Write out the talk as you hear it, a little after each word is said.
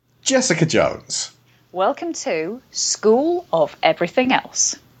Jessica Jones. Welcome to School of Everything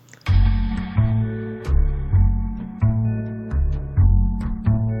Else.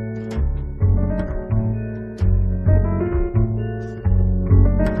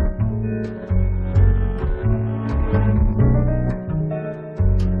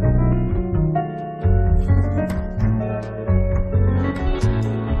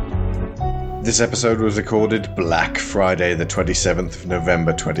 This episode was recorded Black Friday, the 27th of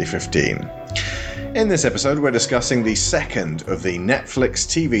November 2015. In this episode, we're discussing the second of the Netflix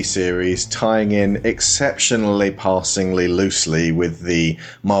TV series tying in exceptionally passingly loosely with the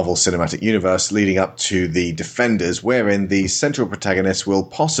Marvel Cinematic Universe leading up to The Defenders, wherein the central protagonist will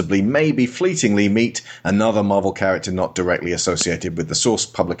possibly, maybe fleetingly meet another Marvel character not directly associated with the source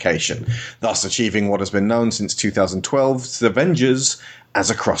publication, thus achieving what has been known since 2012's Avengers as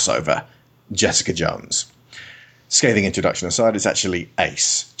a crossover. Jessica Jones. Scathing introduction aside, it's actually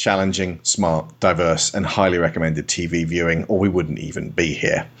ace. Challenging, smart, diverse, and highly recommended TV viewing, or we wouldn't even be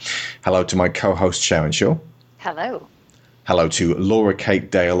here. Hello to my co-host Sharon Shaw. Hello. Hello to Laura Kate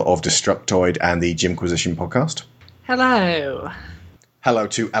Dale of Destructoid and the Jimquisition podcast. Hello. Hello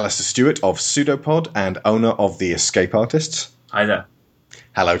to Alasdair Stuart of Psudopod and owner of The Escape Artists. Hi there.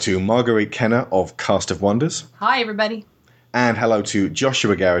 Hello to Marguerite Kenner of Cast of Wonders. Hi, everybody. And hello to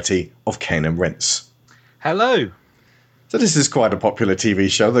Joshua Garrity of Cane and Rinse. Hello. So this is quite a popular TV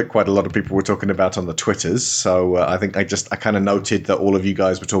show that quite a lot of people were talking about on the Twitters. So I think I kind of noted that all of you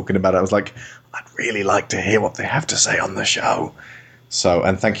guys were talking about it. I was like, I'd really like to hear what they have to say on the show. So,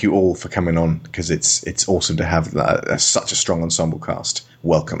 and thank you all for coming on, because it's awesome to have such a strong ensemble cast.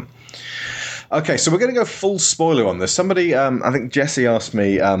 Welcome. Okay, so we're going to go full spoiler on this. Somebody, I think Jesse asked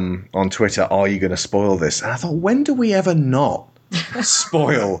me on Twitter, are you going to spoil this? And I thought, when do we ever not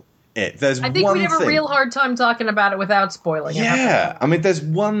spoil it? I think we have a real hard time talking about it without spoiling it. Yeah, I mean, there's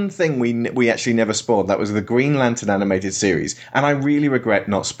one thing we actually never spoiled. That was the Green Lantern animated series. And I really regret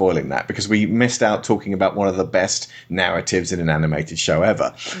not spoiling that, because we missed out talking about one of the best narratives in an animated show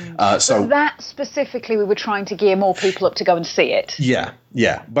ever. So that specifically, we were trying to gear more people up to go and see it. Yeah.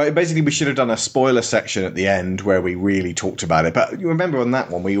 But basically, we should have done a spoiler section at the end where we really talked about it. But you remember on that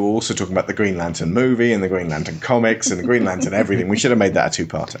one, we were also talking about the Green Lantern movie and the Green Lantern comics and the Green Lantern everything. We should have made that a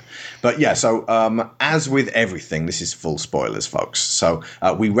two-parter. But yeah, so as with everything, this is full spoilers, folks. So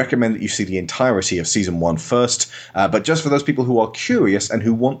we recommend that you see the entirety of Season 1 first. But just for those people who are curious and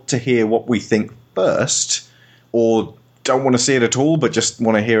who want to hear what we think first, or don't want to see it at all, but just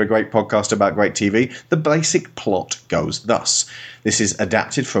want to hear a great podcast about great TV, the basic plot goes thus. This is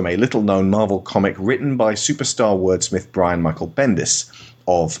adapted from a little-known Marvel comic written by superstar wordsmith Brian Michael Bendis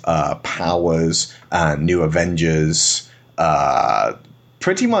of Powers, New Avengers,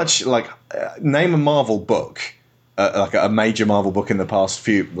 pretty much like name a Marvel book, like a major Marvel book in the past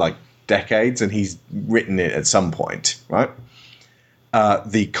few decades, and he's written it at some point, right?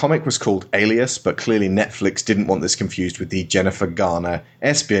 The comic was called Alias, but clearly Netflix didn't want this confused with the Jennifer Garner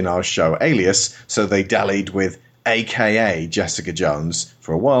espionage show Alias, so they dallied with AKA Jessica Jones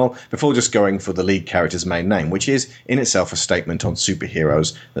for a while, before just going for the lead character's main name, which is in itself a statement on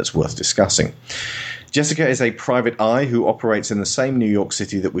superheroes that's worth discussing. Jessica is a private eye who operates in the same New York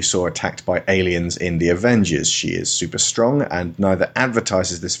City that we saw attacked by aliens in The Avengers. She is super strong and neither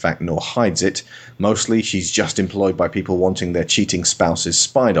advertises this fact nor hides it. Mostly, she's just employed by people wanting their cheating spouses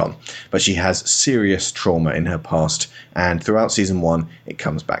spied on. But she has serious trauma in her past, and throughout Season 1, it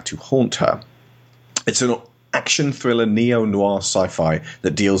comes back to haunt her. It's an action thriller neo-noir sci-fi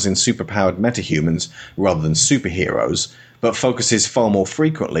that deals in superpowered metahumans rather than superheroes, but focuses far more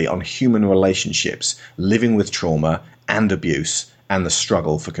frequently on human relationships, living with trauma and abuse, and the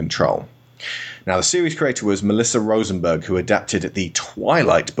struggle for control. Now, the series creator was Melissa Rosenberg, who adapted the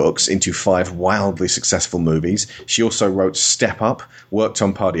Twilight books into 5 wildly successful movies. She also wrote Step Up, worked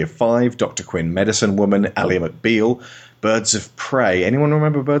on Party of 5, Dr. Quinn, Medicine Woman, Ally McBeal, Birds of Prey. Anyone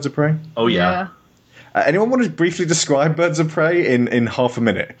remember Birds of Prey? Oh, yeah. Anyone want to briefly describe Birds of Prey in half a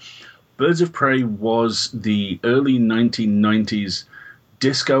minute? Birds of Prey was the early 1990s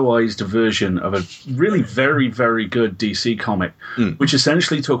discoized version of a really very, very good DC comic, which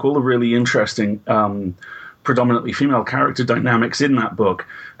essentially took all the really interesting, predominantly female character dynamics in that book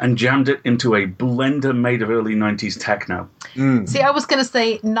and jammed it into a blender made of early 90s techno. See, I was going to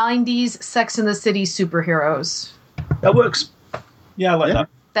say 90s Sex and the City superheroes. That works. Yeah, I like that.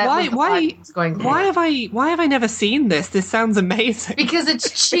 Why have I never seen this? This sounds amazing. Because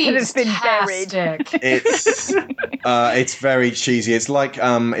it's cheap. It's been buried. It's very cheesy. It's like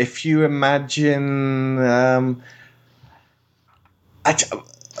if you imagine. Do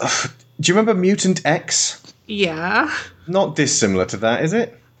you remember Mutant X? Yeah. Not dissimilar to that, is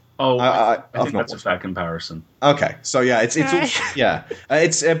it? Oh, I I've think not that's a watched fair comparison. Okay, so yeah, it's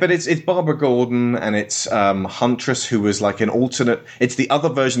Barbara Gordon and it's Huntress, who was like an alternate. It's the other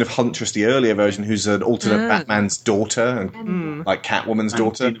version of Huntress, the earlier version, who's an alternate Batman's daughter and like Catwoman's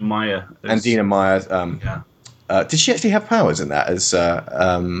daughter. Dina Meyer. And Dina Meyer. Did she actually have powers in that as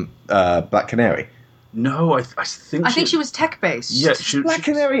Black Canary? No, I think she was tech based. Yeah, Black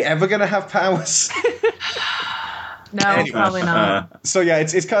Canary ever going to have powers? No, Anyway. probably not. So yeah,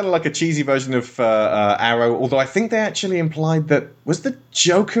 it's kind of like a cheesy version of Arrow. Although I think they actually implied that was the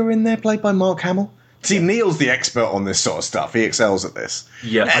Joker in there played by Mark Hamill. See, Neil's the expert on this sort of stuff. He excels at this.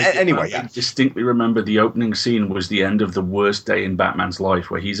 Yeah. I distinctly remember the opening scene was the end of the worst day in Batman's life,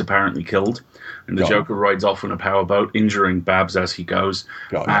 where he's apparently killed, and the Joker rides off on a powerboat, injuring Babs as he goes.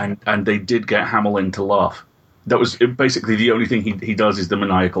 And they did get Hamill in to laugh. That was basically the only thing he does is the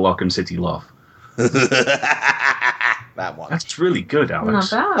maniacal Arkham City laugh. That one. That's really good,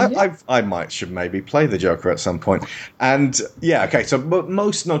 Alex. Not bad. I should maybe play the Joker at some point. And yeah, okay. So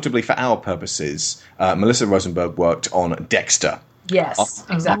most notably for our purposes, Melissa Rosenberg worked on Dexter. Yes,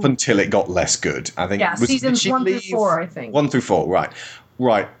 exactly. Up until it got less good. I think. Yeah, seasons 1 through 4. I think 1 through 4.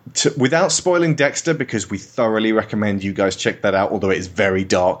 Right. Without spoiling Dexter, because we thoroughly recommend you guys check that out. Although it is very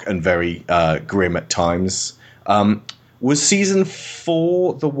dark and very grim at times. Was season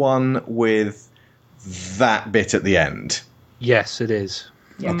 4 the one with that bit at the end? Yes, it is.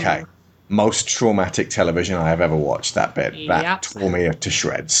 Okay. Most traumatic television I have ever watched, that bit. That tore me to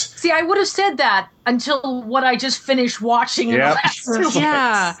shreds. See, I would have said that until what I just finished watching in the last 2 months.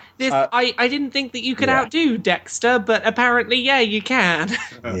 Yeah. I didn't think that you could outdo Dexter, but apparently, you can.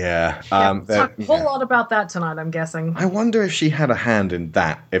 Yeah. Talk a whole lot about that tonight, I'm guessing. I wonder if she had a hand in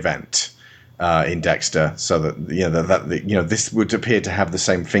that event. In Dexter, so that this would appear to have the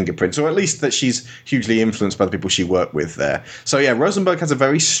same fingerprints, or at least that she's hugely influenced by the people she worked with there. So yeah, Rosenberg has a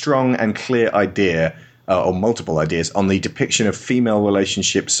very strong and clear idea, or multiple ideas, on the depiction of female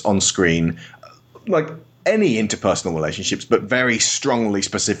relationships on screen, like any interpersonal relationships, but very strongly,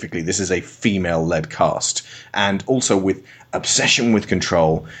 specifically, this is a female-led cast, and also with obsession with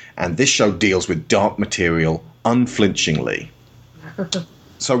control. And this show deals with dark material unflinchingly.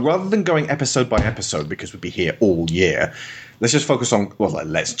 So rather than going episode by episode, because we'd be here all year, let's just focus on,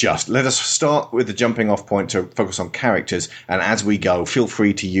 let us start with the jumping off point to focus on characters. And as we go, feel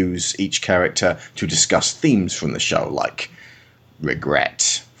free to use each character to discuss themes from the show, like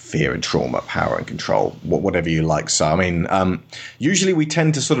regret, fear and trauma, power and control, whatever you like. So, I mean, usually we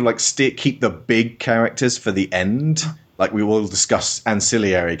tend to sort of like keep the big characters for the end. Like we will discuss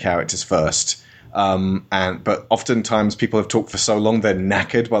ancillary characters first. But oftentimes people have talked for so long they're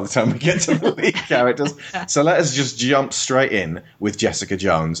knackered by the time we get to the lead characters. So let us just jump straight in with Jessica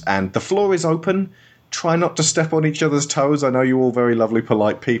Jones. And the floor is open. Try not to step on each other's toes. I know you're all very lovely,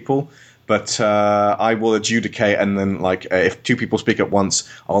 polite people. But I will adjudicate, and then if 2 people speak at once,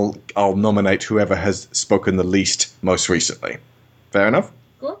 I'll nominate whoever has spoken the least most recently. Fair enough?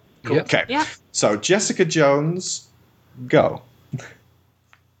 Cool. Okay. Yeah. So Jessica Jones, go.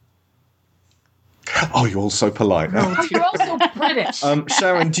 Oh, you're all so polite. Oh, you're also British.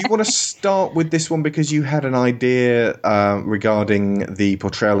 Sharon, do you want to start with this one because you had an idea regarding the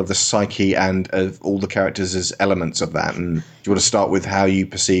portrayal of the psyche and of all the characters as elements of that? And do you want to start with how you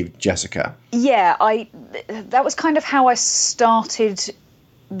perceived Jessica? Yeah, that was kind of how I started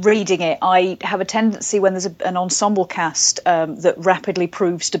reading it. I have a tendency when there's an ensemble cast that rapidly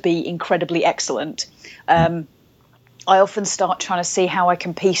proves to be incredibly excellent. I often start trying to see how I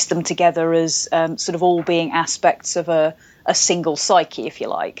can piece them together as sort of all being aspects of a single psyche, if you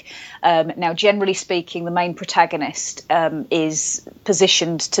like. Now, generally speaking, the main protagonist is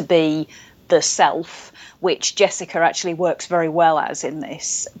positioned to be the self, which Jessica actually works very well as in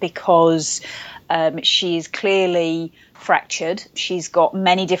this, because she is clearly fractured. She's got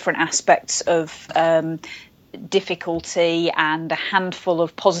many different aspects of difficulty and a handful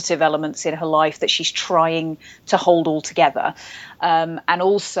of positive elements in her life that she's trying to hold all together, and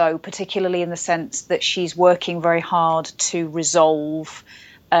also particularly in the sense that she's working very hard to resolve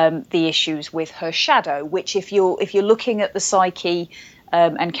the issues with her shadow, which if you're looking at the psyche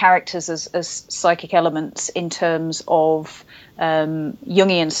and characters as psychic elements in terms of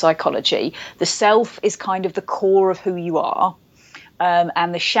Jungian psychology, the self is kind of the core of who you are,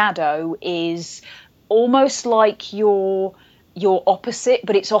 and the shadow is almost like your your opposite,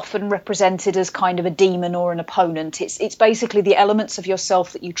 but it's often represented as kind of a demon or an opponent. It's basically the elements of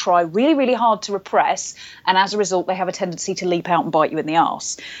yourself that you try really, really hard to repress, and as a result, they have a tendency to leap out and bite you in the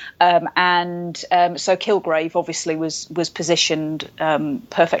arse. So Kilgrave obviously was positioned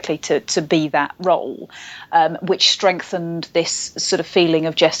perfectly to be that role, which strengthened this sort of feeling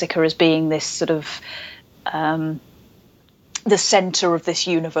of Jessica as being this sort of the centre of this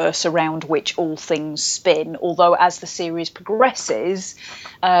universe around which all things spin. Although as the series progresses,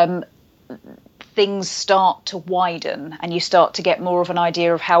 things start to widen and you start to get more of an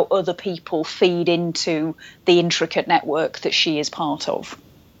idea of how other people feed into the intricate network that she is part of.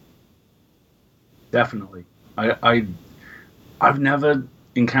 Definitely. I've never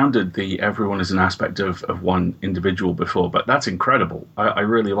encountered the everyone is an aspect of one individual before, but that's incredible. I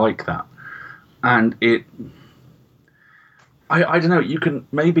really like that. And I don't know, you can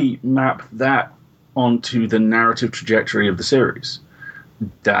maybe map that onto the narrative trajectory of the series,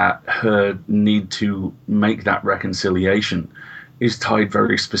 that her need to make that reconciliation is tied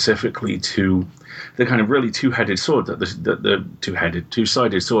very specifically to the kind of really two-sided sword that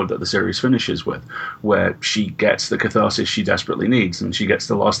the series finishes with, where she gets the catharsis she desperately needs, and she gets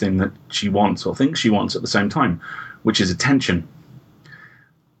the last thing that she wants or thinks she wants at the same time, which is attention.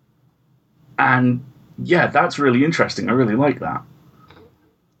 And yeah, that's really interesting. I really like that.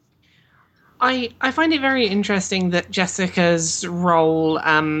 I find it very interesting that Jessica's role,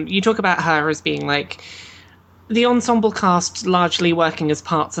 you talk about her as being like the ensemble cast largely working as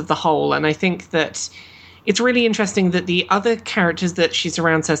parts of the whole, and I think that it's really interesting that the other characters that she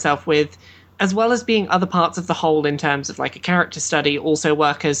surrounds herself with, as well as being other parts of the whole in terms of like a character study, also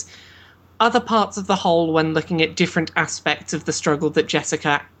work as other parts of the whole when looking at different aspects of the struggle that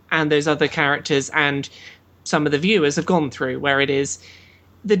Jessica and those other characters and some of the viewers have gone through, where it is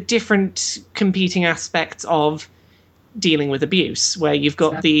the different competing aspects of dealing with abuse, where you've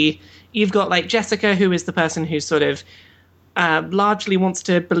got like Jessica, who is the person who sort of largely wants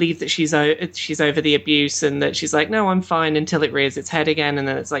to believe that she's over the abuse and that she's like, no, I'm fine, until it rears its head again, and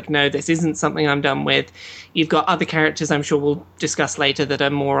then it's like, no, this isn't something I'm done with. You've got other characters I'm sure we'll discuss later that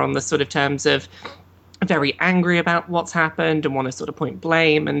are more on the sort of terms of very angry about what's happened and want to sort of point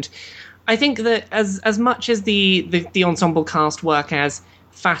blame. And I think that as much as the ensemble cast work as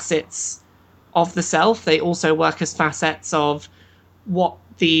facets of the self, they also work as facets of what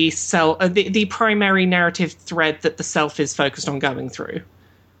the primary narrative thread that the self is focused on going through.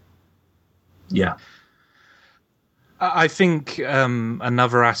 Yeah. I think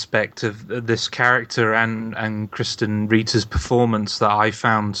another aspect of this character and Kristen Rita's performance that I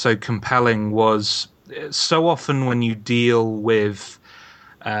found so compelling was, so often when you deal with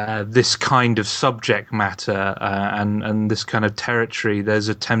this kind of subject matter and this kind of territory, there's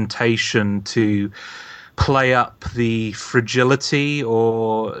a temptation to play up the fragility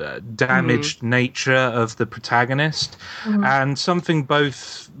or damaged nature of the protagonist. And something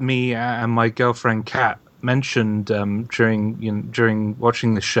both me and my girlfriend Kat mentioned during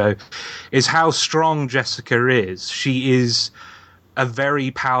watching the show is how strong Jessica is. She is a very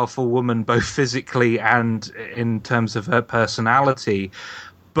powerful woman, both physically and in terms of her personality.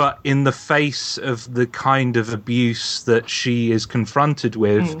 But in the face of the kind of abuse that she is confronted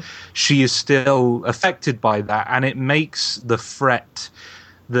with, she is still affected by that. And it makes the threat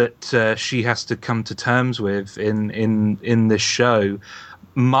that she has to come to terms with in this show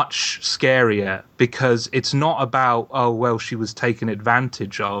much scarier, because it's not about, oh, well, she was taken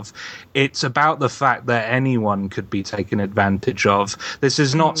advantage of. It's about the fact that anyone could be taken advantage of. This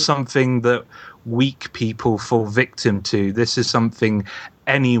is not something that weak people fall victim to. This is something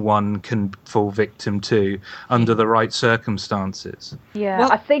anyone can fall victim to under the right circumstances. Yeah,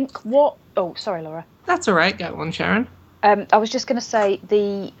 well, I think what... Oh, sorry, Laura. That's all right. Go on, Sharon. I was just going to say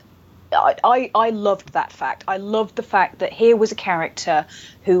I loved that fact. I loved the fact that here was a character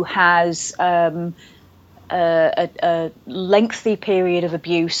who has a lengthy period of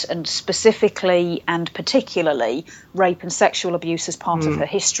abuse, and specifically and particularly rape and sexual abuse as part of her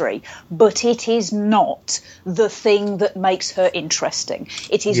history. But it is not the thing that makes her interesting.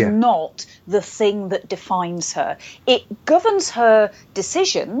 It is not the thing that defines her. It governs her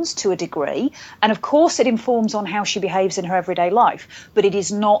decisions to a degree, and of course it informs on how she behaves in her everyday life, but it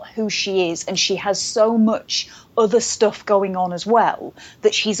is not who she is, and she has so much other stuff going on as well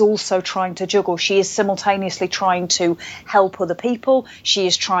that she's also trying to juggle. She is simultaneously trying to help other people. She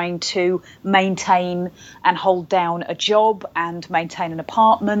is trying to maintain and hold down a job and maintain an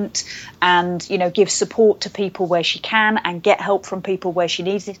apartment and, you know, give support to people where she can and get help from people where she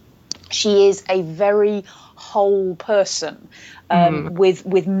needs it. She is a very whole person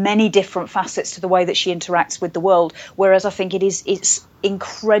with many different facets to the way that she interacts with the world. Whereas I think it's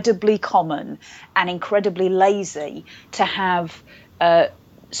incredibly common and incredibly lazy to have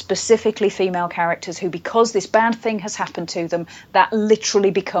specifically female characters who, because this bad thing has happened to them, that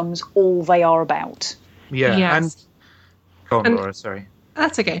literally becomes all they are about. Yeah, Yes. and go on, Laura. Sorry.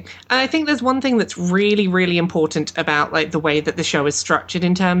 That's okay. I think there's one thing that's really, really important about like the way that the show is structured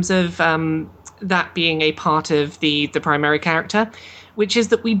in terms of that being a part of the primary character, which is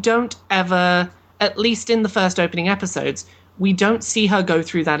that we don't ever, at least in the first opening episodes, we don't see her go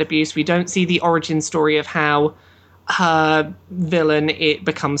through that abuse. We don't see the origin story of how her villain, it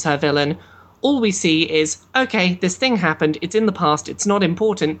becomes her villain. All we see is, okay, this thing happened, it's in the past, it's not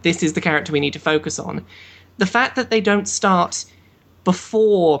important, this is the character we need to focus on. The fact that they don't start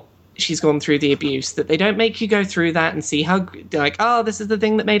before she's gone through the abuse, that they don't make you go through that and see how, like, oh, this is the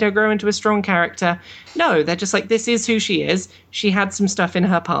thing that made her grow into a strong character. No, they're just like, this is who she is. She had some stuff in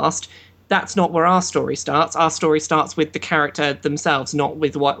her past. That's not where our story starts. Our story starts with the character themselves, not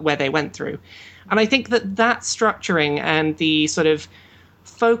with where they went through. And I think that structuring and the sort of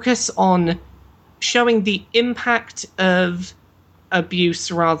focus on showing the impact of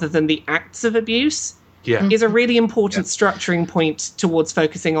abuse rather than the acts of abuse is a really important structuring point towards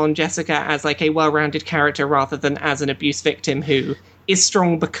focusing on Jessica as like a well-rounded character rather than as an abuse victim who is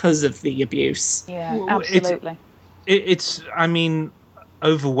strong because of the abuse. Yeah, absolutely. It's I mean,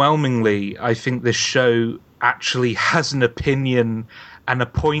 overwhelmingly, I think this show actually has an opinion and a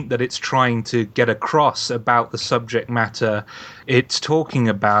point that it's trying to get across about the subject matter it's talking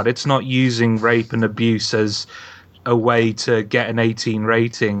about. It's not using rape and abuse as a way to get an 18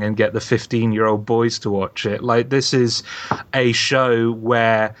 rating and get the 15-year-old boys to watch it. Like, this is a show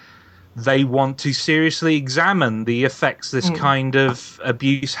where they want to seriously examine the effects this kind of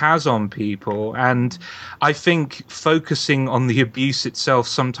abuse has on people. And I think focusing on the abuse itself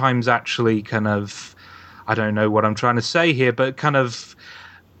sometimes actually kind of, I don't know what I'm trying to say here, but kind of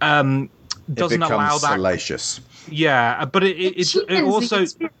doesn't allow that. Salacious. Yeah, but it also the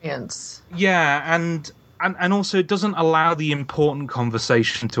experience. Yeah, and also it doesn't allow the important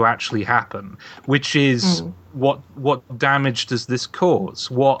conversation to actually happen, which is what damage does this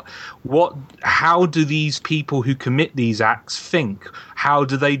cause? How do these people who commit these acts think? How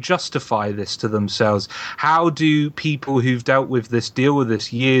do they justify this to themselves? How do people who've dealt with this deal with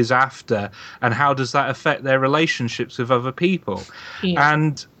this years after? And how does that affect their relationships with other people? Yeah.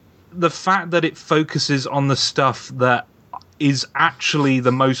 And the fact that it focuses on the stuff that is actually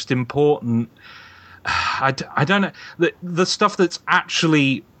the most important, I don't know, the stuff that's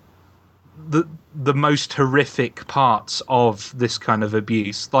actually the most horrific parts of this kind of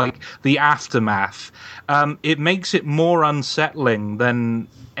abuse, like the aftermath. It makes it more unsettling than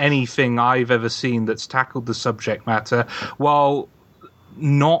anything I've ever seen that's tackled the subject matter, while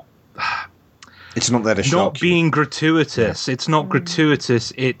not. It's not there to shock not being gratuitous. Yeah. It's not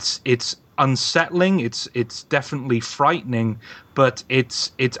gratuitous. It's unsettling. It's definitely frightening, but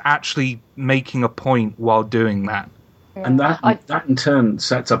it's actually making a point while doing that. Yeah. And that in turn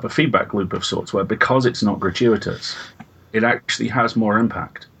sets up a feedback loop of sorts, where because it's not gratuitous, it actually has more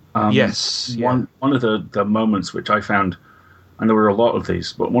impact. Yes. One of the moments which I found, and there were a lot of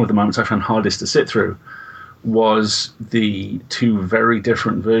these, but one of the moments I found hardest to sit through was the two very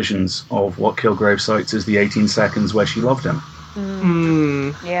different versions of what Kilgrave cites as the 18 seconds where she loved him.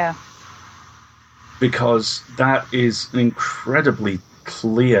 Yeah. Because that is an incredibly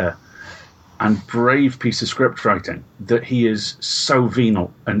clear and brave piece of script writing, that he is so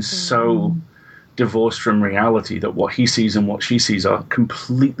venal and so divorced from reality that what he sees and what she sees are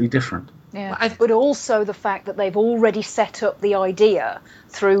completely different. Yeah, but also the fact that they've already set up the idea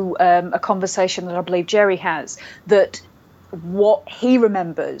through a conversation that I believe Jerry has, that what he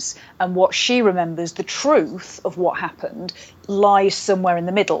remembers and what she remembers, the truth of what happened, lies somewhere in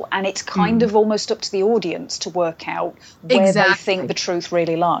the middle. And it's kind of almost up to the audience to work out where they think the truth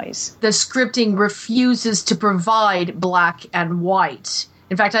really lies. The scripting refuses to provide black and white.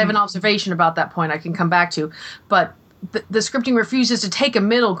 In fact, I have an observation about that point I can come back to. But the scripting refuses to take a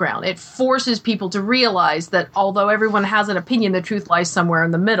middle ground. It forces people to realize that although everyone has an opinion, the truth lies somewhere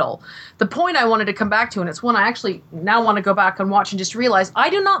in the middle. The point I wanted to come back to, and it's one I actually now want to go back and watch and just realize, I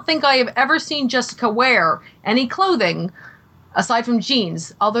do not think I have ever seen Jessica wear any clothing aside from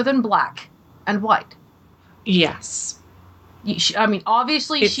jeans other than black and white. Yes. I mean,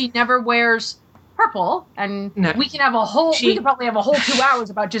 obviously she never wears purple, and we can have we could probably have a whole 2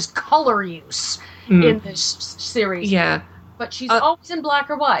 hours about just color use in this series. Yeah. But she's always in black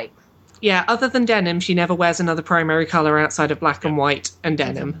or white. Yeah, other than denim, she never wears another primary colour outside of black and white and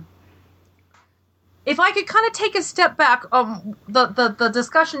denim. if I could kind of take a step back, the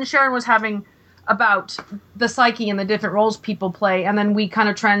discussion Sharon was having about the psyche and the different roles people play, and then we kind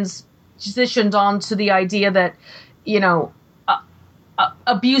of transitioned on to the idea that,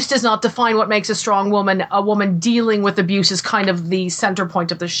 abuse does not define what makes a strong woman. A woman dealing with abuse is kind of the center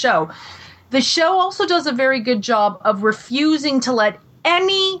point of the show. The show also does a very good job of refusing to let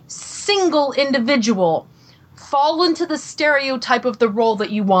any single individual fall into the stereotype of the role that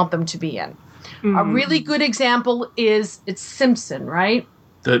you want them to be in. A really good example is it's Simpson, right?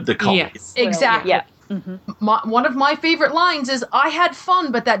 The cop. Yes, exactly. Yeah. Mm-hmm. One of my favorite lines is, "I had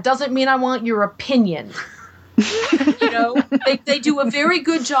fun, but that doesn't mean I want your opinion." They do a very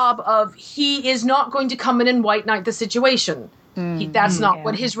good job of, he is not going to come in and white knight the situation. That's not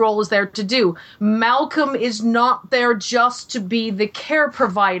what his role is there to do. Malcolm is not there just to be the care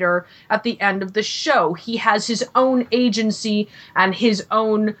provider at the end of the show. He has his own agency and his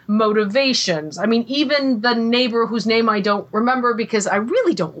own motivations. I mean, even the neighbor whose name I don't remember because I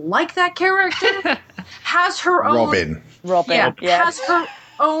really don't like that character has her own... Robin. Yeah. Has her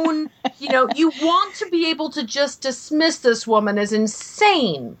own... you want to be able to just dismiss this woman as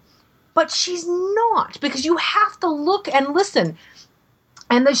insane. But she's not, because you have to look and listen.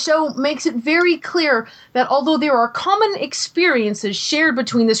 And the show makes it very clear that although there are common experiences shared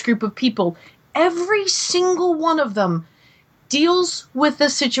between this group of people, every single one of them deals with the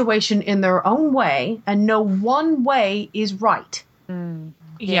situation in their own way, and no one way is right.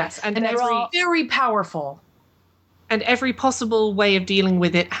 Yes, and it's very powerful. And every possible way of dealing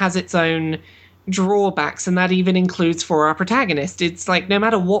with it has its own drawbacks, and that even includes for our protagonist. It's like, no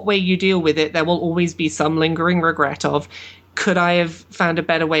matter what way you deal with it, there will always be some lingering regret of, could I have found a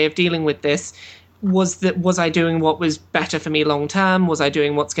better way of dealing with this? Was I doing what was better for me long term? Was I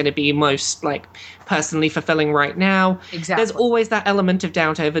doing what's going to be most personally fulfilling right now? Exactly. There's always that element of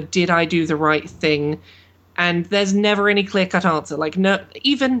doubt over, did I do the right thing? And there's never any clear-cut answer. I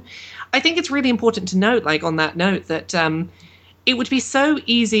think it's really important to note, on that note, that it would be so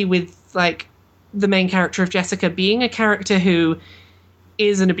easy with the main character of Jessica being a character who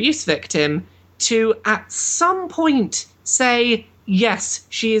is an abuse victim to at some point say, yes,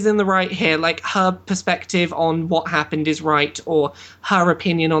 she is in the right here, her perspective on what happened is right, or her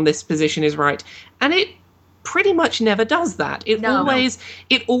opinion on this position is right. And it pretty much never does that. It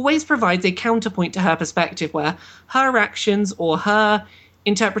always provides a counterpoint to her perspective, where her actions or her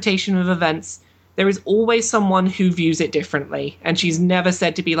interpretation of events, there is always someone who views it differently, and she's never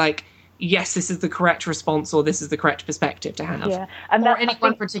said to be yes, this is the correct response, or this is the correct perspective to have. Yeah, and any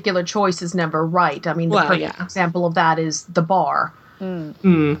one particular choice is never right. I mean, the perfect example of that is the bar.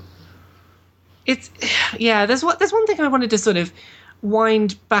 It's there's one thing I wanted to sort of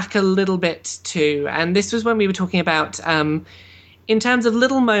wind back a little bit to, and this was when we were talking about in terms of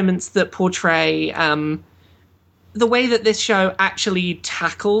little moments that portray the way that this show actually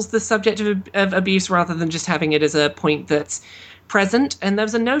tackles the subject of abuse, rather than just having it as a point that's present. And there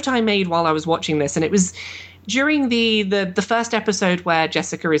was a note I made while I was watching this, and it was during the first episode where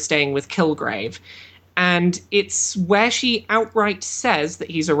Jessica is staying with Kilgrave, and it's where she outright says that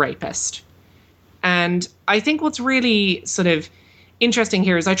he's a rapist. And I think what's really sort of interesting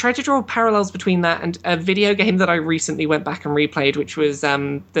here is I tried to draw parallels between that and a video game that I recently went back and replayed, which was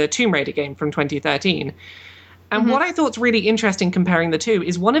the Tomb Raider game from 2013. And what I thought's really interesting comparing the two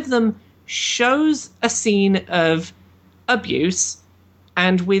is one of them shows a scene of abuse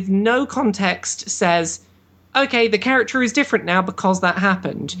and with no context says, okay, the character is different now because that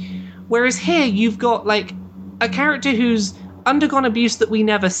happened. Whereas here you've got a character who's undergone abuse that we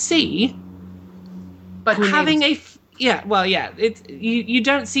never see, but having you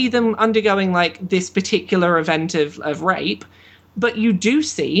don't see them undergoing this particular event of rape, but you do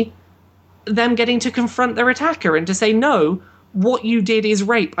see them getting to confront their attacker and to say, no, what you did is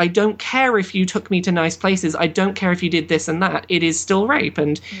rape. I don't care if you took me to nice places. I don't care if you did this and that. It is still rape.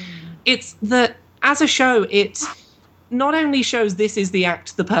 And it's that, as a show, it not only shows this is the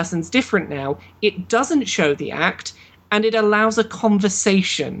act, the person's different now, it doesn't show the act, and it allows a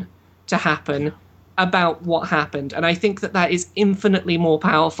conversation to happen about what happened. And I think that is infinitely more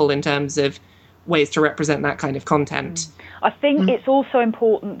powerful in terms of ways to represent that kind of content. I think it's also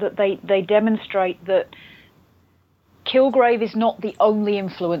important that they demonstrate that Kilgrave is not the only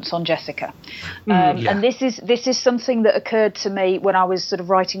influence on Jessica. And this is something that occurred to me when I was sort of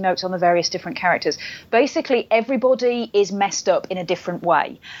writing notes on the various different characters. Basically, everybody is messed up in a different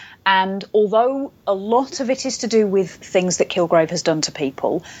way. And although a lot of it is to do with things that Kilgrave has done to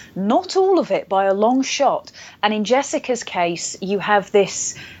people, not all of it by a long shot. And in Jessica's case, you have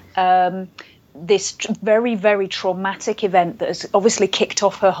this this very, very traumatic event that has obviously kicked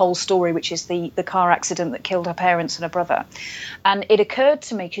off her whole story, which is the car accident that killed her parents and her brother. And it occurred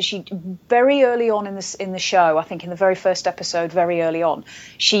to me because she very early on in the show, I think in the very first episode, very early on,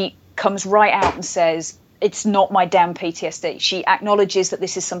 she comes right out and says, it's not my damn PTSD. She acknowledges that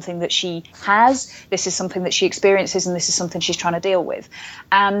this is something that she has, this is something that she experiences, and this is something she's trying to deal with.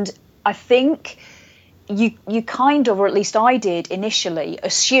 And I think you kind of, or at least I did initially,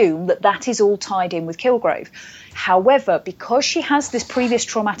 assume that is all tied in with Kilgrave. However, because she has this previous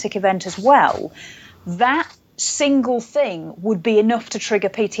traumatic event as well, that single thing would be enough to trigger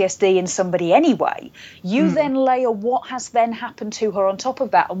PTSD in somebody anyway. You then layer what has then happened to her on top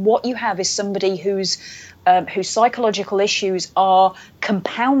of that, and what you have is somebody whose psychological issues are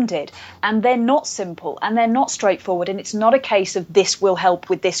compounded, and they're not simple and they're not straightforward, and it's not a case of this will help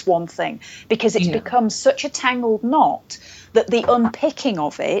with this one thing, because it's become such a tangled knot that the unpicking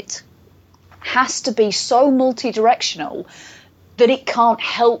of it has to be so multi-directional that it can't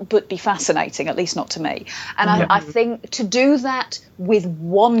help but be fascinating, at least not to me. And I think to do that with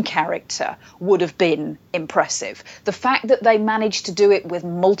one character would have been impressive. The fact that they managed to do it with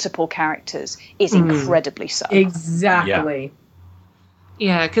multiple characters is incredibly so. Exactly.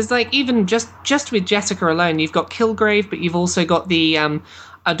 Yeah, because like even just with Jessica alone, you've got Kilgrave, but you've also got the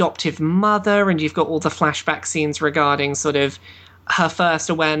adoptive mother, and you've got all the flashback scenes regarding sort of her first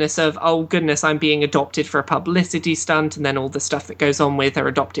awareness of, oh goodness, I'm being adopted for a publicity stunt, and then all the stuff that goes on with her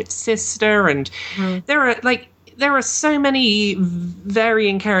adopted sister. And there are so many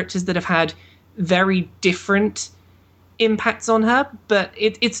varying characters that have had very different impacts on her, but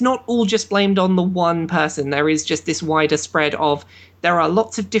it's not all just blamed on the one person. There is just this wider spread of, there are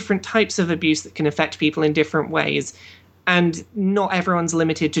lots of different types of abuse that can affect people in different ways, and not everyone's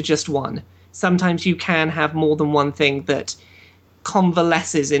limited to just one. Sometimes you can have more than one thing that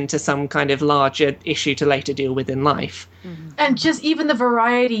convalesces into some kind of larger issue to later deal with in life. And just even the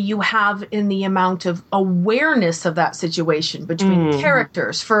variety you have in the amount of awareness of that situation between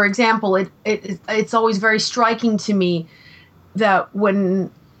characters. For example, it's always very striking to me that when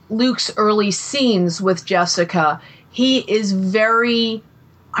Luke's early scenes with Jessica, he is very,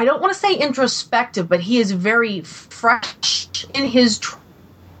 I don't want to say introspective, but he is very fresh in his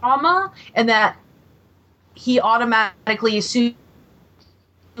trauma, and that he automatically assumes,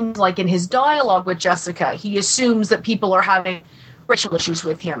 like in his dialogue with Jessica, he assumes that people are having racial issues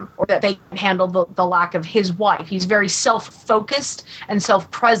with him, or that they can handle the lack of his wife. He's very self-focused and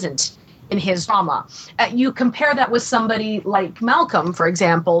self-present in his trauma. You compare that with somebody like Malcolm, for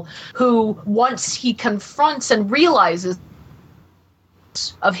example, who once he confronts and realizes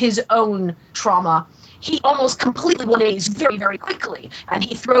of his own trauma, he almost completely 180s very, very quickly, and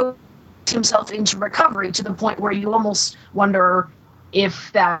he throws himself into recovery to the point where you almost wonder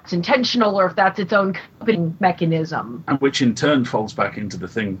if that's intentional or if that's its own coping mechanism. And which in turn falls back into the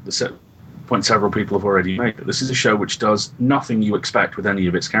point several people have already made, that this is a show which does nothing you expect with any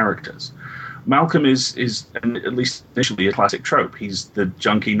of its characters. Malcolm is at least initially, a classic trope. He's the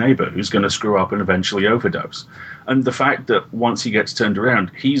junkie neighbor who's going to screw up and eventually overdose. And the fact that once he gets turned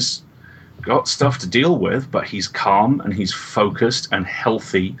around, he's got stuff to deal with, but he's calm and he's focused and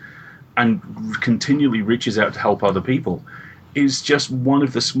healthy and continually reaches out to help other people, is just one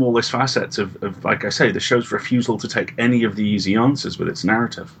of the smallest facets of, like I say, the show's refusal to take any of the easy answers with its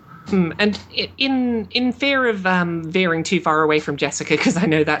narrative. And in fear of veering too far away from Jessica, because I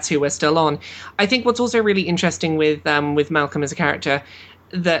know that's who we're still on, I think what's also really interesting with Malcolm as a character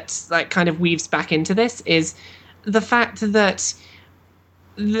that like kind of weaves back into this is the fact that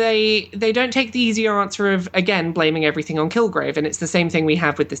they don't take the easier answer of, again, blaming everything on Kilgrave. And it's the same thing we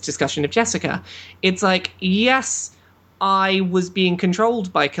have with this discussion of Jessica. It's like, yes, I was being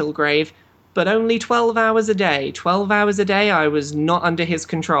controlled by Kilgrave, but only 12 hours a day. 12 hours a day I was not under his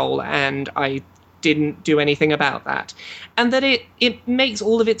control, and I didn't do anything about that. And that it makes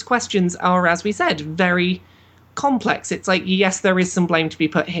all of its questions are, as we said, very complex. It's like, yes, there is some blame to be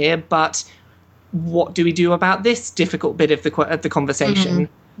put here, but what do we do about this difficult bit of the conversation?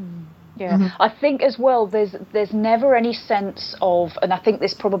 Yeah, I think as well there's never any sense of, and I think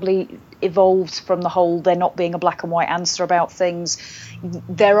this probably evolves from the whole there not being a black and white answer about things.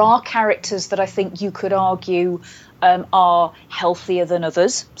 There are characters that I think you could argue are healthier than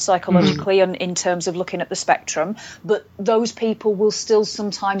others psychologically and in terms of looking at the spectrum, but those people will still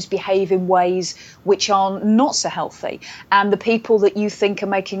sometimes behave in ways which are not so healthy. And the people that you think are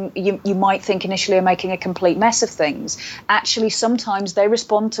making, you might think initially are making a complete mess of things, actually sometimes they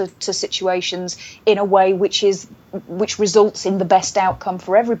respond to situations in a way which is results in the best outcome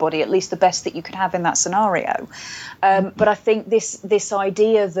for everybody, at least the best that you could have in that scenario. But I think this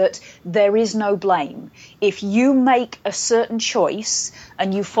idea that there is no blame. If you make a certain choice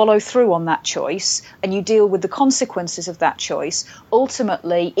and you follow through on that choice and you deal with the consequences of that choice,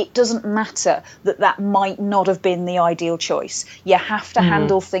 ultimately it doesn't matter that might not have been the ideal choice. You have to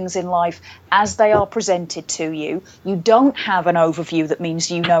handle things in life as they are presented to you. You don't have an overview that means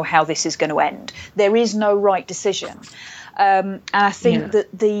you know how this is going to end. There is no right decision. And I think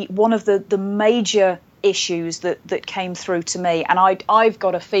that one of the major issues that came through to me, and I've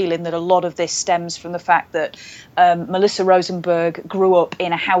got a feeling that a lot of this stems from the fact that Melissa Rosenberg grew up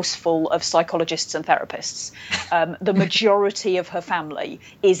in a house full of psychologists and therapists. The majority of her family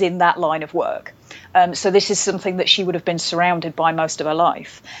is in that line of work. So this is something that she would have been surrounded by most of her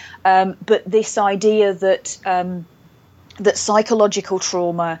life. But this idea that psychological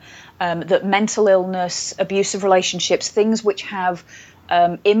trauma, that mental illness, abusive relationships, things which have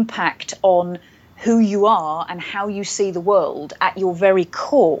impact on who you are and how you see the world at your very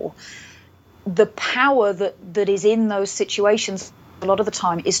core, the power that is in those situations a lot of the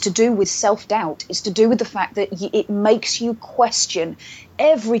time is to do with self-doubt. It's to do with the fact that it makes you question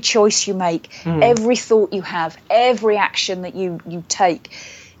every choice you make, every thought you have, every action that you take.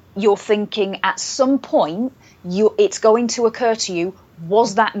 You're thinking at some point it's going to occur to you,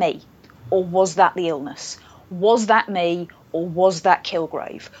 was that me? Or was that the illness? Was that me? Or was that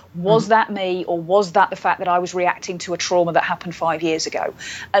Kilgrave? Was that me? Or was that the fact that I was reacting to a trauma that happened 5 years ago?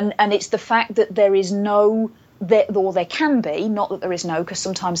 And it's the fact that there is no, or there can be, not that there is no, because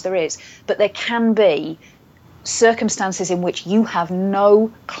sometimes there is, but there can be circumstances in which you have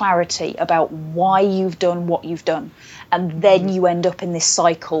no clarity about why you've done what you've done. And then you end up in this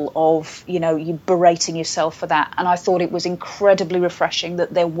cycle of, you berating yourself for that. And I thought it was incredibly refreshing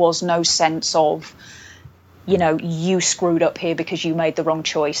that there was no sense of, you screwed up here because you made the wrong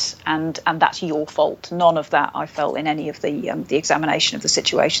choice and that's your fault. None of that I felt in any of the examination of the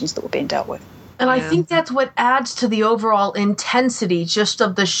situations that were being dealt with. And I think that's what adds to the overall intensity just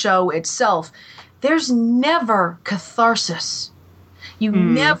of the show itself. There's never catharsis. You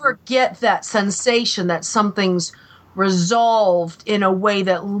never get that sensation that something's resolved in a way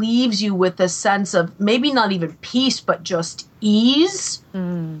that leaves you with a sense of maybe not even peace, but just ease.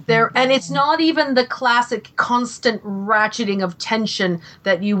 There, and it's not even the classic constant ratcheting of tension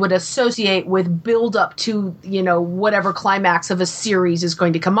that you would associate with build up to, whatever climax of a series is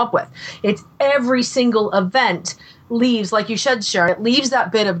going to come up with. It's every single event leaves, like you said, Sharon, it leaves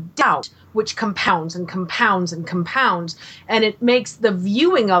that bit of doubt, which compounds and compounds and compounds, and it makes the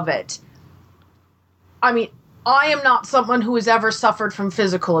viewing of it. I mean, I am not someone who has ever suffered from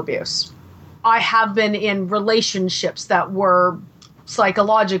physical abuse. I have been in relationships that were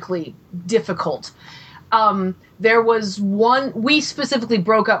psychologically difficult. There was one, we specifically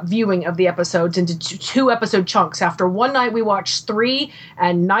broke up viewing of the episodes into two episode chunks. After one night we watched 3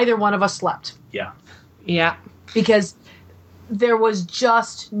 and neither one of us slept. Yeah. Because there was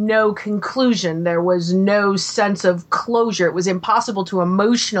just no conclusion. There was no sense of closure. It was impossible to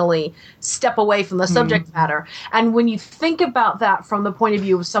emotionally step away from the subject matter. And when you think about that from the point of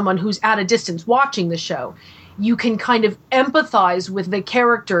view of someone who's at a distance watching the show, you can kind of empathize with the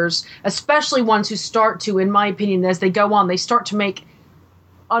characters, especially ones who start to, in my opinion, as they go on, they start to make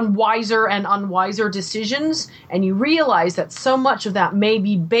unwiser decisions, and you realize that so much of that may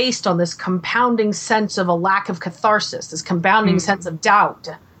be based on this compounding sense of a lack of catharsis, this compounding sense of doubt.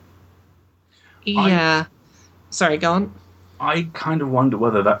 Yeah. Sorry, go on. I kind of wonder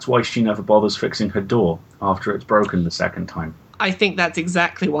whether that's why she never bothers fixing her door after it's broken the second time. I think that's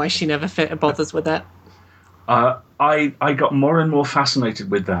exactly why she never bothers with it. I got more and more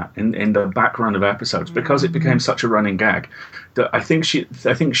fascinated with that in the background of episodes because it became such a running gag that I think she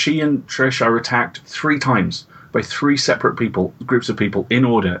and Trish are attacked 3 times by 3 separate groups of people in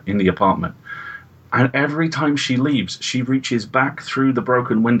order in the apartment, and every time she leaves, she reaches back through the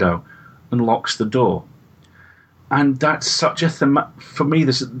broken window and locks the door. And that's such a for me.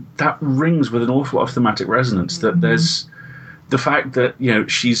 That rings with an awful lot of thematic resonance. That there's the fact that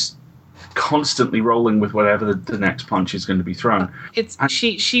she's constantly rolling with whatever the next punch is going to be thrown.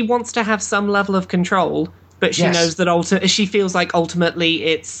 She wants to have some level of control, but she knows that she feels like ultimately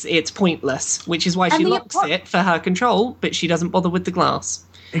it's pointless, which is why she locks it for her control, but she doesn't bother with the glass.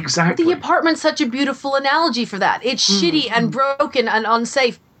 Exactly. The apartment's such a beautiful analogy for that. It's shitty and broken and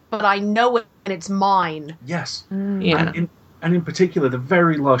unsafe, but I know it and it's mine. Yes. Yeah. And in particular, the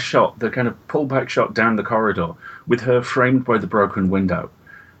very last shot, the kind of pullback shot down the corridor with her framed by the broken window.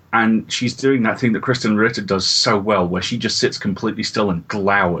 And she's doing that thing that Kristen Ritter does so well, where she just sits completely still and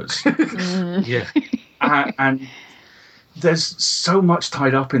glowers. Yeah. And there's so much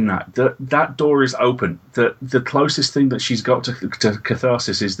tied up in that door is open. The closest thing that she's got to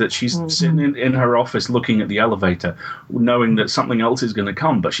catharsis is that she's sitting in her office looking at the elevator, knowing that something else is going to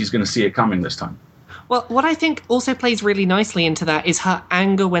come, but she's going to see it coming this time. Well, what I think also plays really nicely into that is her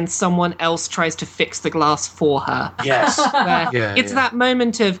anger when someone else tries to fix the glass for her. Yes. It's that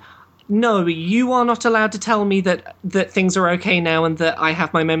moment of, no, you are not allowed to tell me that things are okay now and that I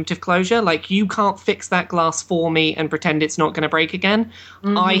have my moment of closure. Like, you can't fix that glass for me and pretend it's not going to break again.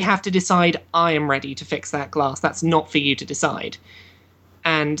 I have to decide I am ready to fix that glass. That's not for you to decide.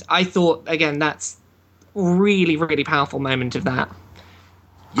 And I thought, again, that's really, really powerful moment of that.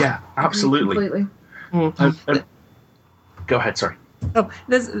 Yeah, absolutely. Completely. Go ahead, sorry. Oh,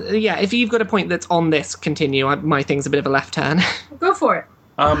 if you've got a point that's on this, continue. My thing's a bit of a left turn. Go for it.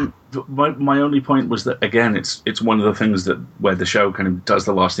 My only point was that, again, it's one of the things that where the show kind of does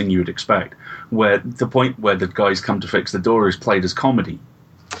the last thing you would expect, where the point where the guys come to fix the door is played as comedy.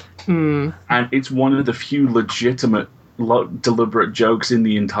 And it's one of the few legitimate, deliberate jokes in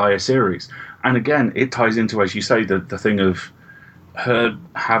the entire series. And again, it ties into, as you say, the thing of her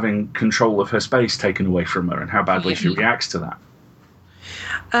having control of her space taken away from her and how badly she reacts to that.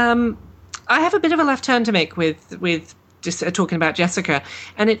 I have a bit of a left turn to make with just talking about Jessica,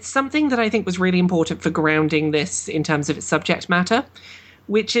 and it's something that I think was really important for grounding this in terms of its subject matter,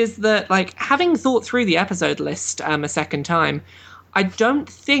 which is that, like, having thought through the episode list a second time, I don't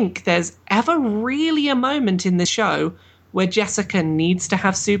think there's ever really a moment in the show where Jessica needs to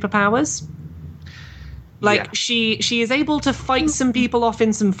have superpowers. Like, she is able to fight some people off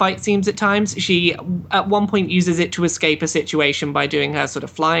in some fight scenes at times. She, at one point, uses it to escape a situation by doing her sort of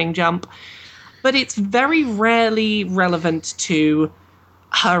flying jump. But it's very rarely relevant to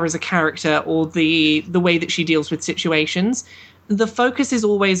her as a character or the way that she deals with situations. The focus is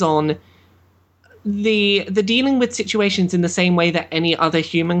always on the dealing with situations in the same way that any other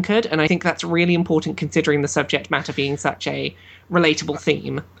human could, and I think that's really important considering the subject matter being such a relatable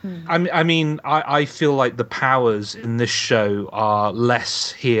theme. I feel like the powers in this show are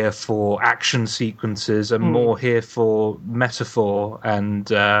less here for action sequences and more here for metaphor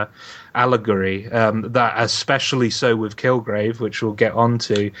and allegory. That especially so with Kilgrave, which we'll get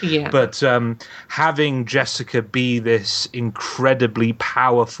onto. But having Jessica be this incredibly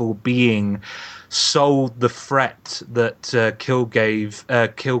powerful being sold the threat that Kilgrave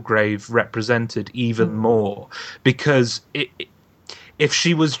represented even more, because if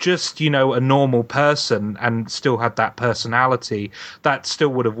she was just, a normal person and still had that personality, that still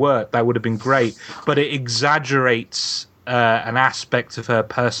would have worked. That would have been great. But it exaggerates an aspect of her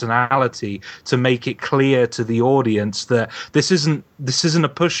personality to make it clear to the audience that this isn't a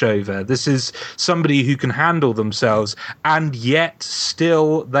pushover. This is somebody who can handle themselves, and yet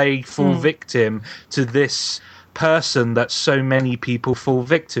still they fall victim to this person that so many people fall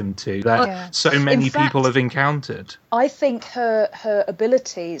victim to, that so many people have encountered. I think her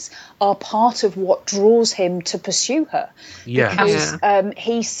abilities are part of what draws him to pursue her. Because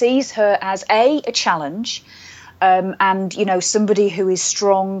he sees her as a challenge, and somebody who is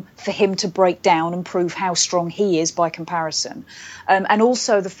strong for him to break down and prove how strong he is by comparison, and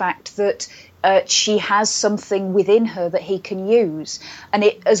also the fact that she has something within her that he can use, and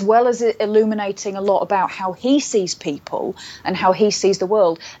it, as well as it illuminating a lot about how he sees people and how he sees the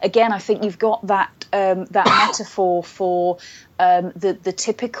world. Again, I think you've got that metaphor for the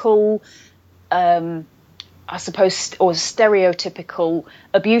typical, I suppose, or stereotypical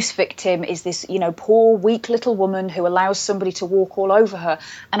abuse victim is this, poor, weak little woman who allows somebody to walk all over her.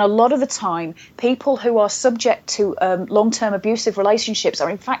 And a lot of the time, people who are subject to long-term abusive relationships are,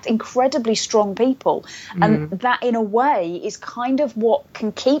 in fact, incredibly strong people. And that, in a way, is kind of what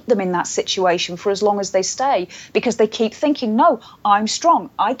can keep them in that situation for as long as they stay, because they keep thinking, no, I'm strong.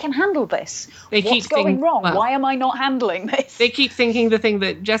 I can handle this. What's going wrong? Well, why am I not handling this? They keep thinking the thing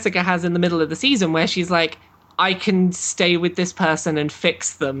that Jessica has in the middle of the season where she's like, I can stay with this person and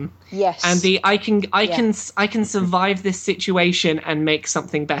fix them. Yes. And I can survive this situation and make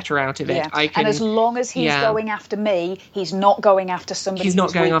something better out of it. Yeah. And as long as he's going after me, he's not going after somebody who's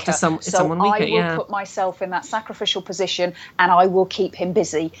not going weaker. after someone weaker. So I will put myself in that sacrificial position, and I will keep him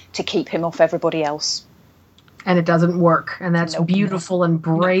busy to keep him off everybody else. And it doesn't work. And that's beautiful and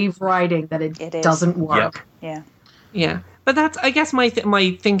brave writing that it doesn't work. Yep. Yeah. But that's, I guess, my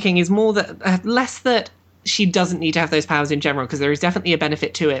thinking is more that less that she doesn't need to have those powers in general, because there is definitely a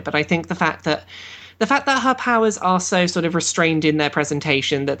benefit to it. But I think the fact that her powers are so sort of restrained in their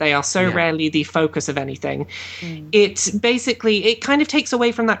presentation, that they are so rarely the focus of anything, it kind of takes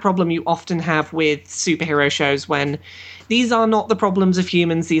away from that problem you often have with superhero shows, when these are not the problems of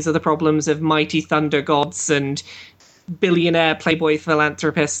humans, these are the problems of mighty thunder gods and billionaire playboy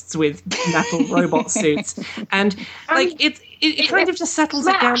philanthropists with metal robot suits, and like it kind of just settles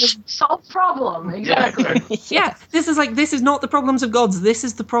it down as solve problem. Exactly. yeah, this is not the problems of gods. This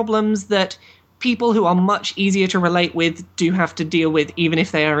is the problems that people who are much easier to relate with do have to deal with, even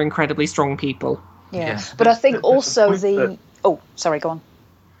if they are incredibly strong people. Yeah. But I think also sorry, go on.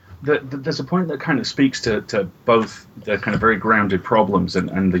 There's a point that kind of speaks to both the kind of very grounded problems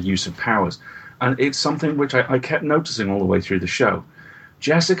and the use of powers. And it's something which I kept noticing all the way through the show.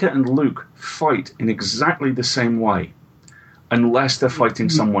 Jessica and Luke fight in exactly the same way, unless they're fighting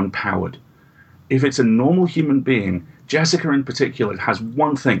someone powered. If it's a normal human being, Jessica in particular has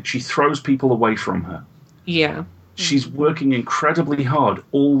one thing. She throws people away from her. Yeah. She's working incredibly hard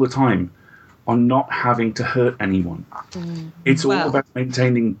all the time on not having to hurt anyone. It's all about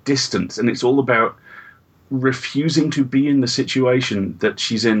maintaining distance, and it's all about refusing to be in the situation that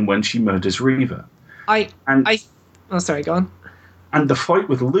she's in when she murders Reva. Sorry, go on. And the fight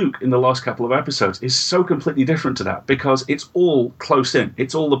with Luke in the last couple of episodes is so completely different to that, because it's all close in.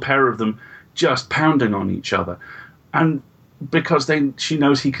 It's all the pair of them just pounding on each other. And because she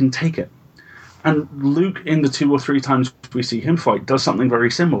knows he can take it. And Luke, in the 2 or 3 times we see him fight, does something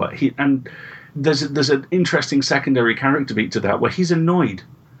very similar. There's an interesting secondary character beat to that, where he's annoyed.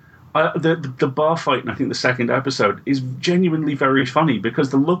 The bar fight in, I think, the second episode is genuinely very funny, because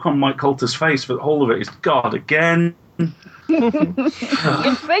the look on Mike Coulter's face for the whole of it is, God, again? You'd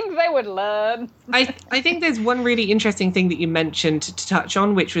think they would learn. I think there's one really interesting thing that you mentioned to touch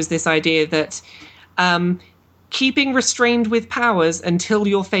on, which was this idea that keeping restrained with powers until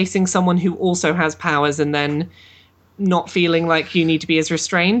you're facing someone who also has powers, and then not feeling like you need to be as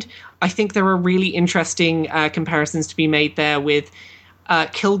restrained. I think there are really interesting comparisons to be made there with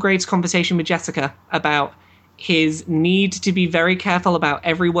Kilgrave's conversation with Jessica about his need to be very careful about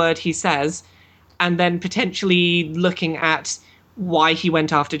every word he says, and then potentially looking at why he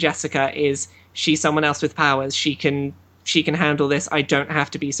went after Jessica is she's someone else with powers. She can handle this. I don't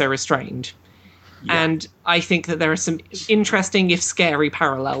have to be so restrained. Yeah. And I think that there are some interesting, if scary,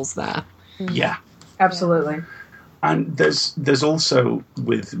 parallels there. Yeah. Absolutely. And there's also,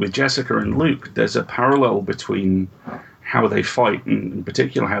 with Jessica and Luke, there's a parallel between how they fight, and in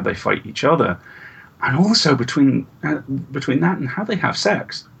particular how they fight each other, and also between that and how they have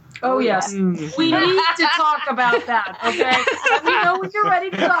sex. Oh, yes. We need to talk about that, okay? Let me know when you're ready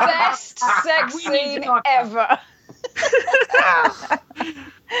to talk about Best sex scene ever.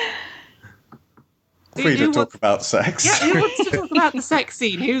 Free to talk about sex. Yeah, who wants to talk about the sex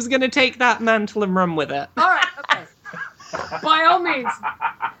scene? Who's going to take that mantle and run with it? All right, okay. By all means.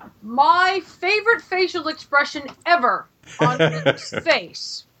 My favorite facial expression ever on Luke's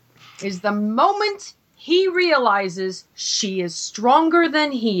face is the moment he realizes she is stronger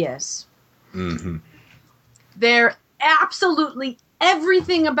than he is. Mm-hmm. They're absolutely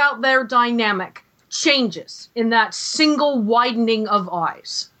everything about their dynamic changes in that single widening of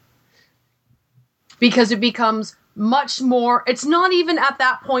eyes. Because it becomes much more, it's not even at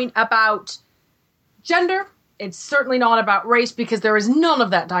that point about gender. It's certainly not about race, because there is none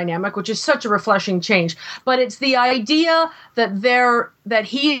of that dynamic, which is such a refreshing change. But it's the idea that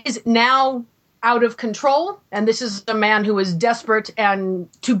he is now out of control, and this is a man who is desperate and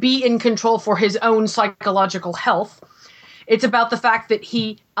to be in control for his own psychological health. It's about the fact that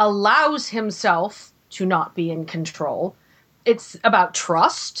he allows himself to not be in control. It's about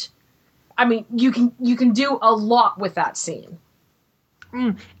trust. I mean, you can do a lot with that scene.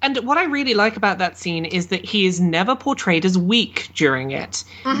 And what I really like about that scene is that he is never portrayed as weak during it.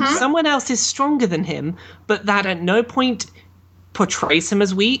 Mm-hmm. Someone else is stronger than him, but that at no point portrays him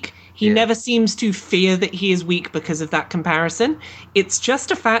as weak. He never seems to fear that he is weak because of that comparison. It's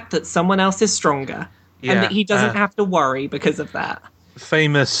just a fact that someone else is stronger, and that he doesn't have to worry because of that.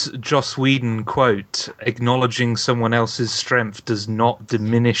 Famous Joss Whedon quote: "Acknowledging someone else's strength does not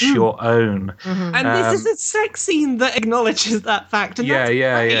diminish your own." Mm-hmm. And this is a sex scene that acknowledges that fact. And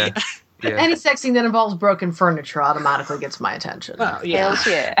Yeah. Any sex scene that involves broken furniture automatically gets my attention. Well,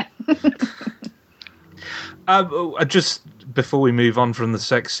 yeah. Just before we move on from the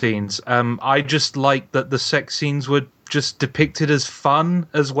sex scenes, I just like that the sex scenes were just depicted as fun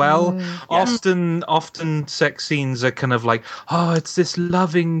as well. Often sex scenes are kind of like, oh, it's this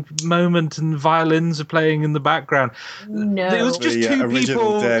loving moment and violins are playing in the background. No, it was just two original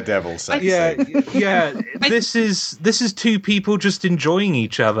people. Daredevil sex Yeah. This is two people just enjoying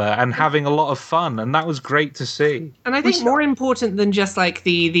each other and having a lot of fun, and that was great to see. And I think more important than just like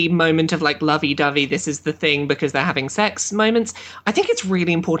the moment of like lovey-dovey, this is the thing because they're having sex moments, I think it's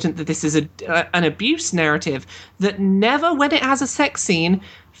really important that this is an abuse narrative that never, when it has a sex scene,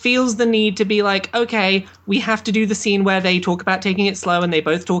 feels the need to be like, okay, we have to do the scene where they talk about taking it slow and they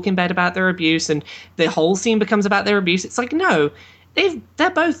both talk in bed about their abuse and the whole scene becomes about their abuse. It's like, no, they're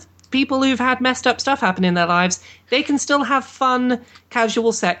both people who've had messed up stuff happen in their lives. They can still have fun,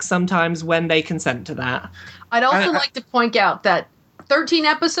 casual sex sometimes when they consent to that. I'd also like to point out that 13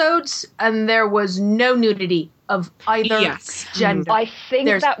 episodes and there was no nudity of either gender. I think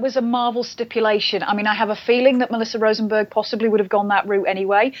that was a Marvel stipulation. I mean, I have a feeling that Melissa Rosenberg possibly would have gone that route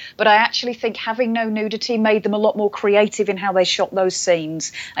anyway, but I actually think having no nudity made them a lot more creative in how they shot those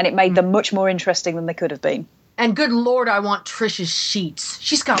scenes, and it made them much more interesting than they could have been. And good Lord, I want Trish's sheets.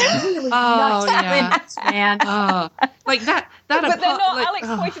 She's got really nice linens, man. Like that. But they're not, like, Alex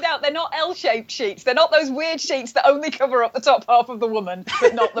pointed out, they're not L-shaped sheets. They're not those weird sheets that only cover up the top half of the woman,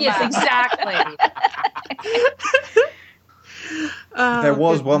 but not the man. Yes, exactly. There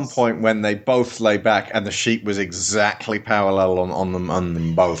was one point when they both lay back and the sheet was exactly parallel on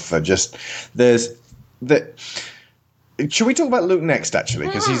them both. Should we talk about Luke next, actually?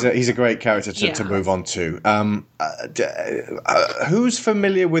 Because he's a great character to move on to. Who's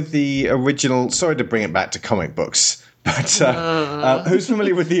familiar with the original... Sorry to bring it back to comic books, but who's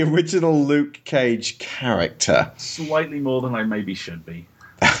familiar with the original Luke Cage character? Slightly more than I maybe should be.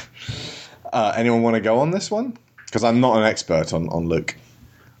 Anyone want to go on this one? Because I'm not an expert on Luke.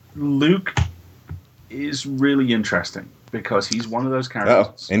 Luke is really interesting because he's one of those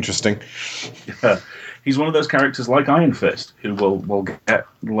characters... Oh, interesting. Yeah. He's one of those characters like Iron Fist, who we'll get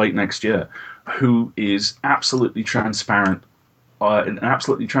late next year, who is absolutely transparent, an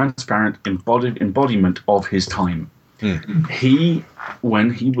absolutely transparent embodiment of his time. He,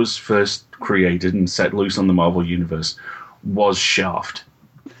 when he was first created and set loose on the Marvel Universe, was Shaft.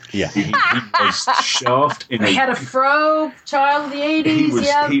 Yeah, he was Shaft. He had a fro, child of the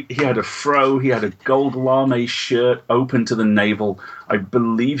 80s. He had a fro. He had a gold lame shirt open to the navel. I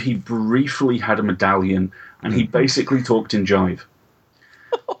believe he briefly had a medallion, and he basically talked in jive.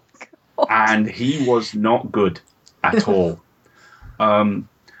 Oh, and he was not good at all. And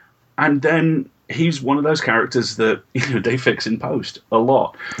then he's one of those characters that they fix in post a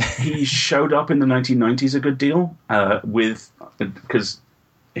lot. He showed up in the 1990s a good deal because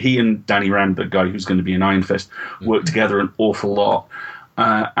he and Danny Rand, the guy who's going to be in Iron Fist, worked together an awful lot.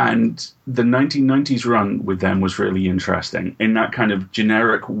 And the 1990s run with them was really interesting in that kind of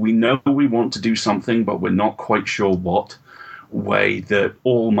generic, we know we want to do something, but we're not quite sure what way that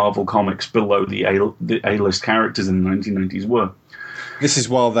all Marvel comics below the A-list characters in the 1990s were. This is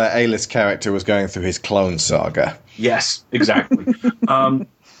while their A-list character was going through his clone saga. Yes, exactly. And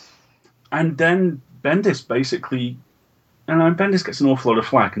then Bendis basically... And Bendis gets an awful lot of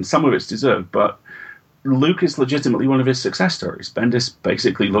flack, and some of it's deserved, but Luke is legitimately one of his success stories. Bendis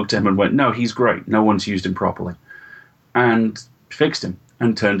basically looked at him and went, no, he's great. No one's used him properly. And fixed him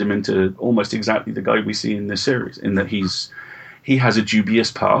and turned him into almost exactly the guy we see in this series, in that he has a dubious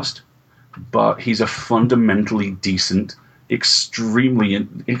past, but he's a fundamentally decent, extremely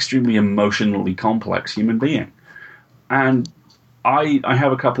emotionally complex human being. And I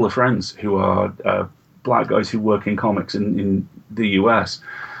have a couple of friends who are... black guys who work in comics in the US,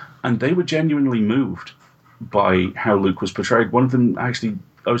 and they were genuinely moved by how Luke was portrayed. One of them, actually,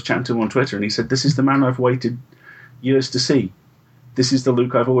 I was chatting to him on Twitter, and he said, this is the man I've waited years to see. This is the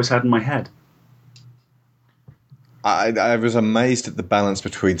Luke I've always had in my head. I was amazed at the balance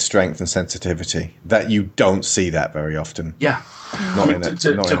between strength and sensitivity, that you don't see that very often. Yeah. Not in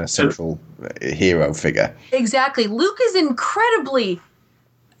a central hero figure. Exactly. Luke is incredibly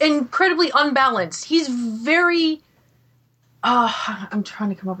unbalanced. He's very I'm trying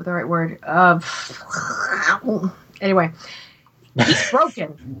to come up with the right word. Anyway, he's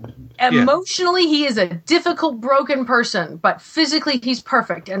broken. Emotionally, he is a difficult, broken person, but physically he's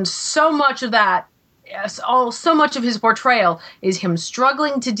perfect. And so much of that, so much of his portrayal is him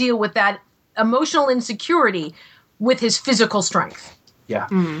struggling to deal with that emotional insecurity with his physical strength. Yeah.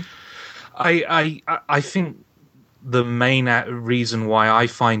 I think the main reason why I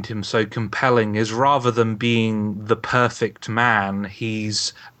find him so compelling is rather than being the perfect man,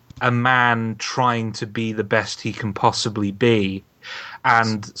 he's a man trying to be the best he can possibly be.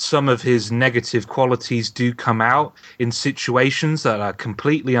 And some of his negative qualities do come out in situations that are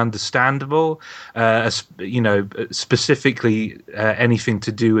completely understandable, specifically anything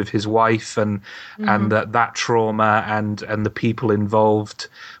to do with his wife and that trauma and the people involved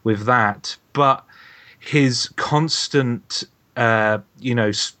with that. But his constant,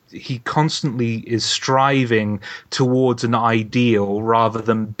 he constantly is striving towards an ideal rather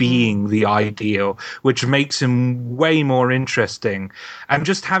than being the ideal, which makes him way more interesting. And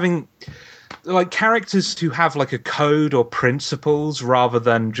just having like characters who have like a code or principles rather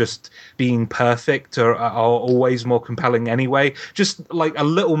than just being perfect are always more compelling anyway. Just like a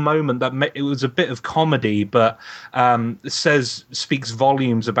little moment that it was a bit of comedy, but speaks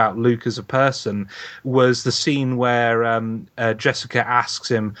volumes about Luke as a person, was the scene where Jessica asks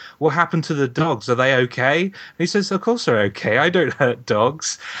him, "What happened to the dogs? Are they okay?" And he says, "Of course they're okay. I don't hurt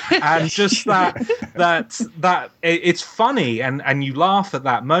dogs." And just that it's funny and you laugh at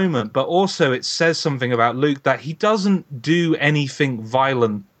that moment, but also it says something about Luke that he doesn't do anything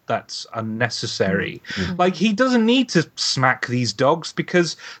violent that's unnecessary. Like, he doesn't need to smack these dogs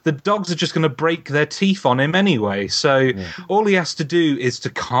because the dogs are just going to break their teeth on him anyway. So all he has to do is to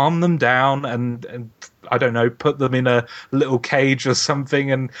calm them down and I don't know, put them in a little cage or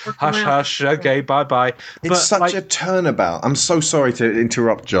something and hush, okay, bye-bye. It's such a turnabout. I'm so sorry to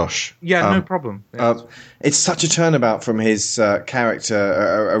interrupt, Josh. Yeah, no problem. It's such a turnabout from his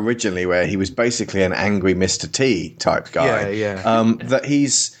character originally, where he was basically an angry Mr. T type guy. That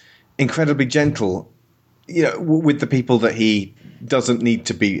he's incredibly gentle, with the people that he doesn't need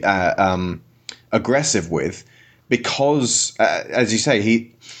to be aggressive with, because, as you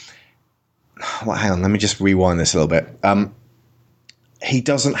say, well, hang on, let me just rewind this a little bit. He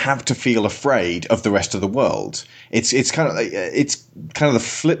doesn't have to feel afraid of the rest of the world. It's kind of the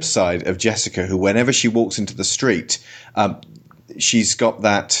flip side of Jessica, who whenever she walks into the street, she's got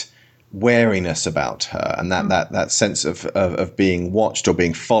that wariness about her and that sense of being watched or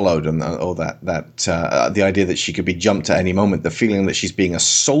being followed, and or that the idea that she could be jumped at any moment, the feeling that she's being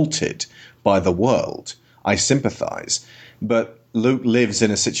assaulted by the world. I sympathize, but Luke lives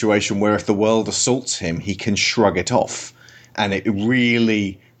in a situation where if the world assaults him, he can shrug it off. And it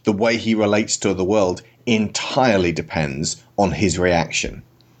really, the way he relates to the world entirely depends on his reaction.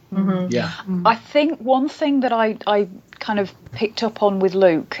 Mm-hmm. Yeah. I think one thing that I kind of picked up on with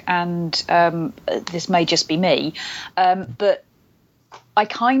Luke, and this may just be me, but I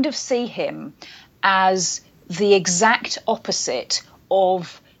kind of see him as the exact opposite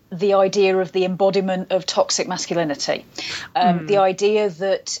of the idea of the embodiment of toxic masculinity, the idea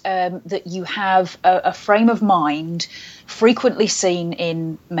that you have a frame of mind frequently seen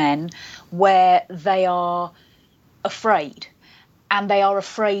in men where they are afraid, and they are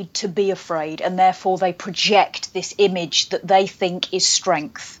afraid to be afraid, and therefore they project this image that they think is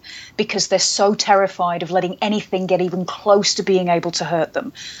strength because they're so terrified of letting anything get even close to being able to hurt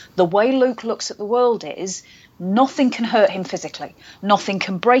them. The way Luke looks at the world is nothing can hurt him physically. Nothing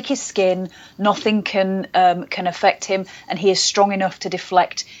can break his skin. Nothing can affect him, and he is strong enough to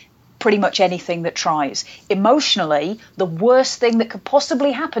deflect pretty much anything that tries. Emotionally, the worst thing that could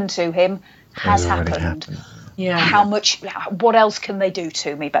possibly happen to him has happened. Yeah. What else can they do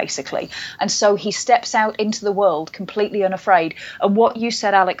to me, basically? And so he steps out into the world completely unafraid. And what you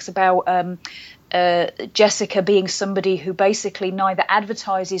said, Alex, about Jessica being somebody who basically neither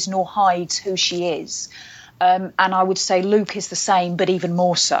advertises nor hides who she is. And I would say Luke is the same, but even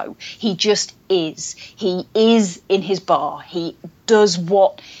more so. He just is. He is in his bar. He does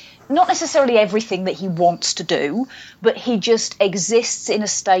not necessarily everything that he wants to do, but he just exists in a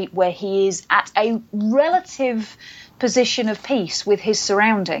state where he is at a relative position of peace with his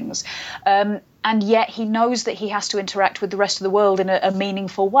surroundings. And yet he knows that he has to interact with the rest of the world in a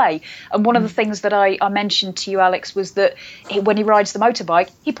meaningful way. And one of the things that I mentioned to you, Alex, was that when he rides the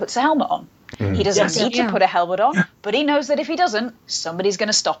motorbike, he puts a helmet on. He doesn't need to put a helmet on, but he knows that if he doesn't, somebody's going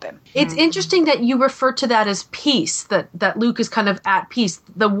to stop him. It's interesting that you refer to that as peace, that Luke is kind of at peace.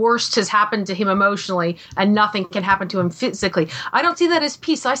 The worst has happened to him emotionally, and nothing can happen to him physically. I don't see that as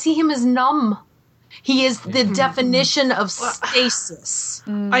peace. I see him as numb. He is the definition of stasis.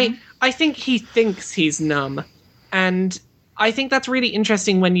 I think he thinks he's numb, and I think that's really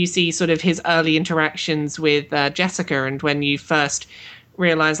interesting when you see sort of his early interactions with Jessica, and when you first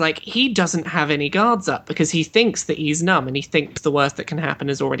realize, like, he doesn't have any guards up because he thinks that he's numb and he thinks the worst that can happen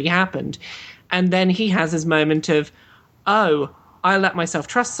has already happened. And then he has his moment of, oh, I let myself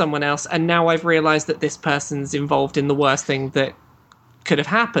trust someone else, and now I've realized that this person's involved in the worst thing that could have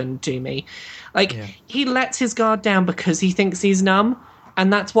happened to me. Like, he lets his guard down because he thinks he's numb,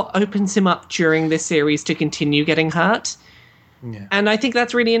 and that's what opens him up during this series to continue getting hurt. Yeah. And I think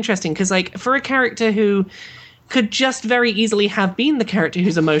that's really interesting because, like, for a character who could just very easily have been the character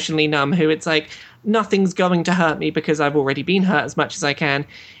who's emotionally numb, who it's like, nothing's going to hurt me because I've already been hurt as much as I can.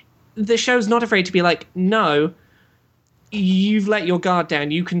 The show's not afraid to be like, no, you've let your guard down.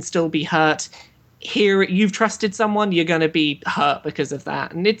 You can still be hurt. here you've trusted someone, you're going to be hurt because of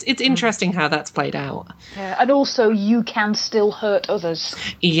that. And it's interesting how that's played out. Yeah, and also you can still hurt others.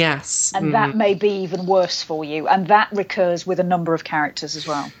 Yes. And that may be even worse for you. And that recurs with a number of characters as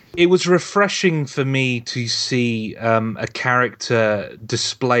well. It was refreshing for me to see a character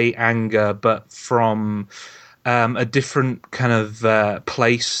display anger, but from a different kind of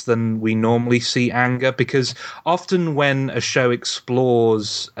place than we normally see anger, because often when a show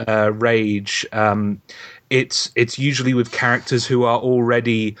explores rage, it's usually with characters who are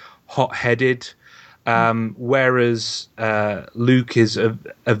already hot-headed. Whereas Luke is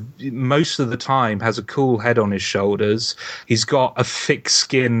most of the time has a cool head on his shoulders. He's got a thick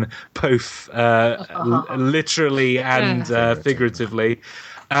skin, both literally and figuratively.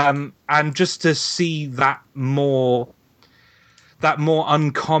 And just to see that more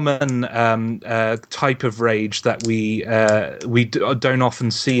uncommon type of rage that we don't often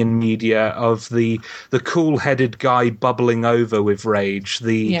see in media, of the cool-headed guy bubbling over with rage,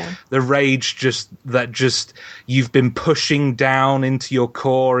 the rage just you've been pushing down into your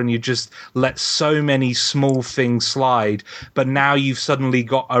core, and you just let so many small things slide, but now you've suddenly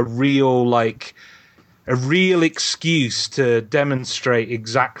got a real excuse to demonstrate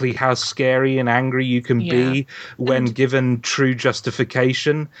exactly how scary and angry you can be when given true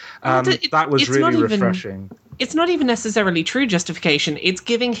justification. That was really refreshing. It's not even necessarily true justification. It's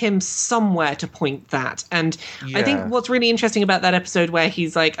giving him somewhere to point that. And I think what's really interesting about that episode where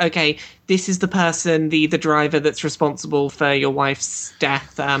he's like, okay, this is the person, the driver that's responsible for your wife's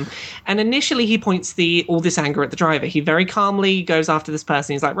death. And initially he points all this anger at the driver. He very calmly goes after this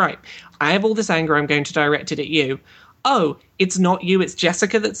person. He's like, right, I have all this anger. I'm going to direct it at you. Oh, it's not you. It's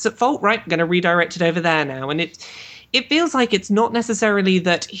Jessica that's at fault. Right. I'm going to redirect it over there now. And it feels like it's not necessarily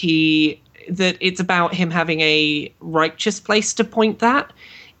that it's about him having a righteous place to point that.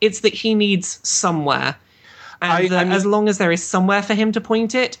 It's that he needs somewhere. And as long as there is somewhere for him to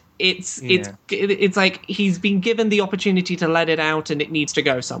point it, it's like he's been given the opportunity to let it out, and it needs to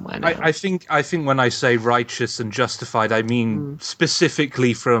go somewhere now. I think when I say righteous and justified, I mean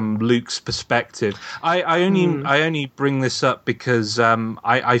specifically from Luke's perspective. I only bring this up because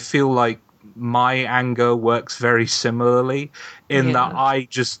I feel like my anger works very similarly in that I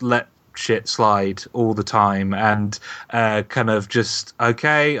just let shit slide all the time, and kind of just,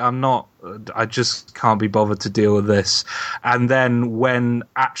 okay, I just can't be bothered to deal with this. And then when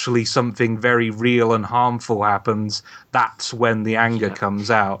actually something very real and harmful happens, that's when the anger comes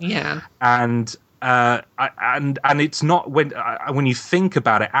out. And it's not when you think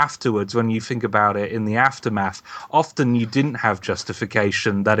about it afterwards, when you think about it in the aftermath, often you didn't have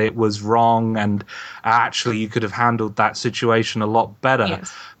justification that it was wrong, and actually you could have handled that situation a lot better.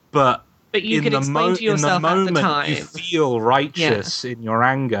 But you can explain to yourself at the time. You feel righteous in your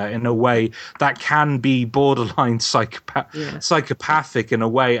anger in a way that can be borderline psychopathic in a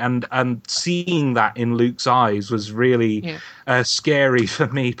way, and seeing that in Luke's eyes was really scary for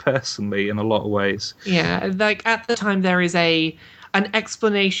me personally in a lot of ways. Yeah, like at the time there is an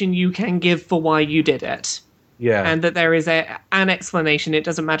explanation you can give for why you did it. Yeah, and that there is an explanation. It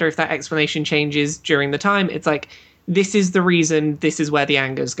doesn't matter if that explanation changes during the time. It's like, this is the reason, this is where the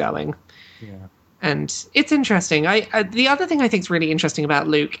anger's going. Yeah. And it's interesting. The other thing I think is really interesting about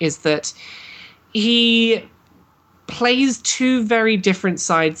Luke is that he plays two very different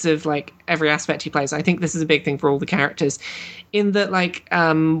sides of like every aspect he plays. I think this is a big thing for all the characters, in that like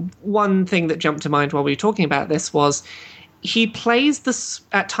one thing that jumped to mind while we were talking about this was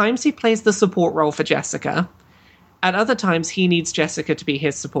at times he plays the support role for Jessica. At other times he needs Jessica to be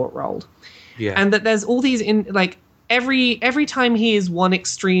his support role. Yeah. And that there's all these every time he is one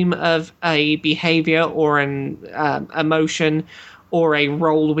extreme of a behavior or an emotion or a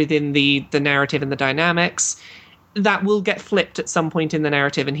role within the narrative and the dynamics, that will get flipped at some point in the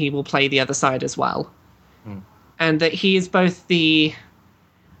narrative, and he will play the other side as well. And that he is both the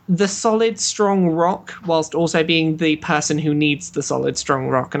solid, strong rock, whilst also being the person who needs the solid, strong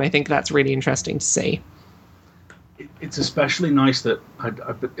rock. And I think that's really interesting to see. It's especially nice that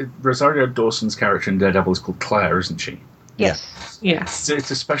Rosario Dawson's character in Daredevil is called Claire, isn't she? Yes. Yes.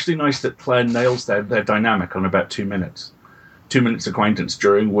 It's especially nice that Claire nails their dynamic on about 2 minutes. 2 minutes acquaintance,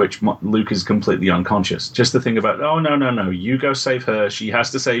 during which Luke is completely unconscious. Just the thing about, oh, no, you go save her, she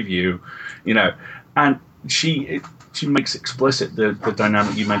has to save you, And she makes explicit the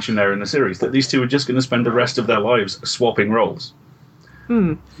dynamic you mentioned there in the series, that these two are just going to spend the rest of their lives swapping roles.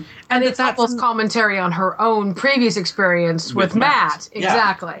 And it's almost commentary on her own previous experience with Matt.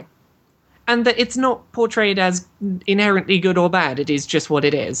 Exactly. Yeah. And that it's not portrayed as inherently good or bad. It is just what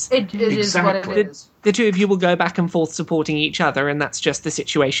it is. It is what it is. The two of you will go back and forth supporting each other, and that's just the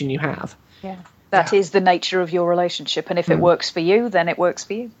situation you have. Yeah. That is the nature of your relationship, and if it works for you, then it works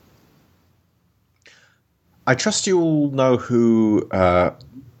for you. I trust you all know who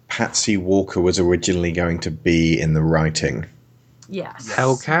Patsy Walker was originally going to be in the writing. Yes.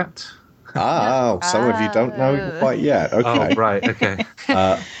 Hellcat? Some of you don't know quite yet. Okay. Oh, right, okay.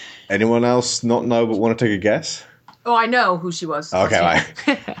 Anyone else not know but want to take a guess? Oh, I know who she was. Okay,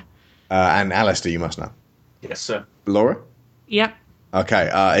 right. And Alasdair, you must know. Yes, sir. Laura? Yep. Okay,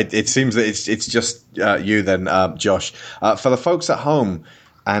 it seems that it's just you then, Josh. For the folks at home,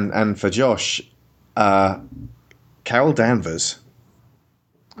 and for Josh, Carol Danvers,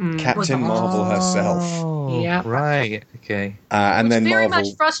 Captain Marvel herself. Oh, Yeah. right, okay. And Which then very Marvel.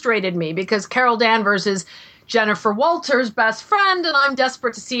 much frustrated me because Carol Danvers is Jennifer Walters' best friend, and I'm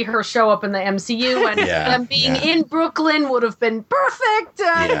desperate to see her show up in the MCU. And them being in Brooklyn would have been perfect.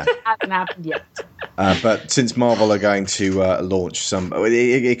 And it hasn't happened yet. But since Marvel are going to launch some,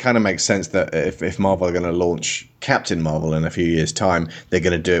 it kind of makes sense that if Marvel are going to launch Captain Marvel in a few years' time, they're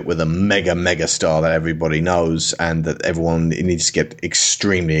going to do it with a mega star that everybody knows and that everyone needs to get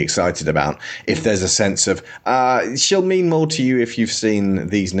extremely excited about. If there's a sense of, she'll mean more to you if you've seen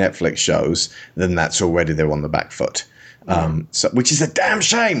these Netflix shows, then that's already they're on the back foot. Which is a damn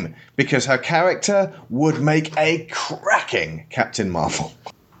shame, because her character would make a cracking Captain Marvel.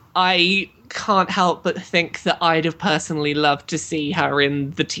 I can't help but think that I'd have personally loved to see her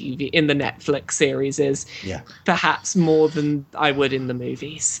in the Netflix series, perhaps more than I would in the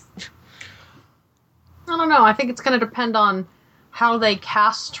movies. I don't know. I think it's going to depend on how they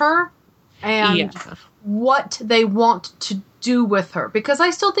cast her and what they want to do with her, because I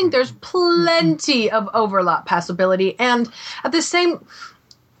still think there's plenty of overlap possibility. And at the same,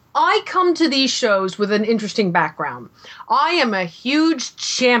 I come to these shows with an interesting background. I am a huge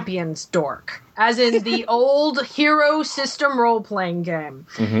Champions dork, as in the old Hero System role-playing game.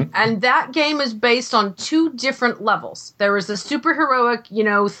 And that game is based on two different levels. There is the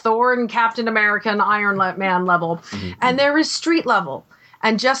superheroic, Thor and Captain America and Iron Man level, and there is street level.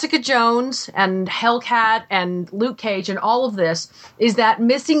 And Jessica Jones and Hellcat and Luke Cage and all of this is that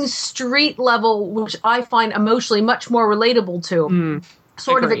missing street level, which I find emotionally much more relatable to.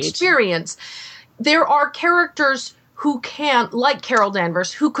 Sort of experience. There are characters who can, like Carol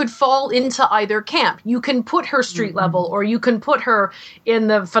Danvers, who could fall into either camp. You can put her street level, or you can put her in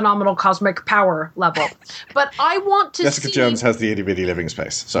the phenomenal cosmic power level. But I want to Jessica Jones has the itty bitty living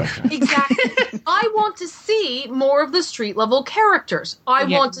space. Sorry. Exactly. I want to see more of the street level characters. I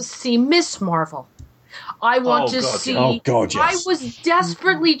want to see Miss Marvel. I want to see. Oh, God, yes. I was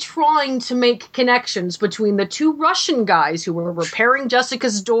desperately trying to make connections between the two Russian guys who were repairing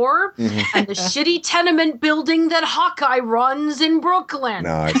Jessica's door and the shitty tenement building that Hawkeye runs in Brooklyn.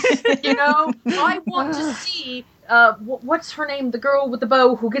 Nice. I want to see. What's her name? The girl with the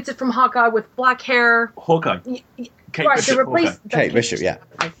bow who gets it from Hawkeye with black hair. Hawkeye. Kate Bishop. Kate Bishop, yeah.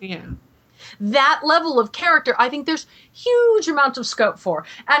 That level of character, I think there's huge amounts of scope for.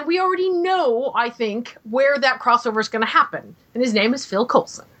 And we already know, I think, where that crossover is going to happen. And his name is Phil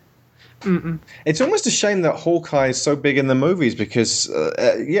Coulson. It's almost a shame that Hawkeye is so big in the movies because,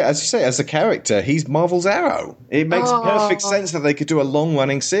 as you say, as a character, he's Marvel's Arrow. It makes perfect sense that they could do a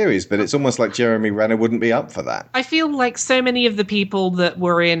long-running series, but it's almost like Jeremy Renner wouldn't be up for that. I feel like so many of the people that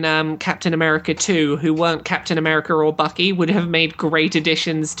were in Captain America 2 who weren't Captain America or Bucky would have made great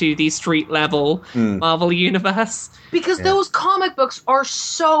additions to the street-level Marvel universe. Because those comic books are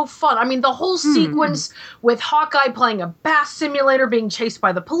so fun. I mean, the whole sequence with Hawkeye playing a bass simulator being chased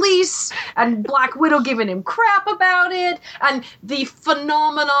by the police, and Black Widow giving him crap about it, and the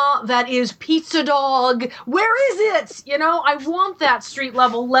phenomena that is Pizza Dog. Where is it? I want that street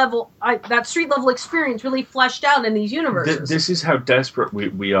level experience really fleshed out in these universes. This is how desperate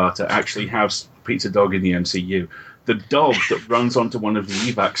we are to actually have Pizza Dog in the MCU. The dog that runs onto one of the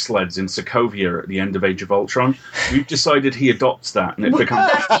evac sleds in Sokovia at the end of Age of Ultron, we've decided he adopts that, and it becomes.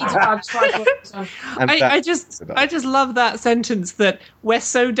 I just love that sentence that we're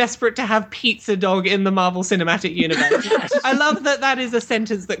so desperate to have Pizza Dog in the Marvel Cinematic Universe. I love that is a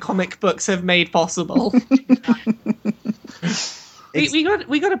sentence that comic books have made possible. We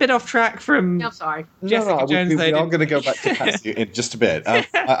got a bit off track from. I'm sorry. Jessica Jones. We are going to go back to Patsy in just a bit.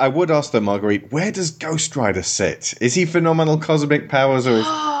 I would ask though, Marguerite, where does Ghost Rider sit? Is he phenomenal cosmic powers or is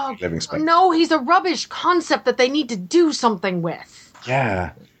he living space? No, he's a rubbish concept that they need to do something with.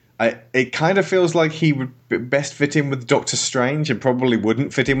 Yeah. It kind of feels like he would best fit in with Doctor Strange and probably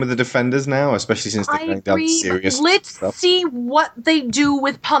wouldn't fit in with the Defenders now, especially since they're going down serious Let's stuff. see what they do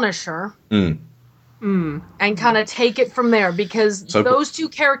with Punisher. and kind of take it from there, because those two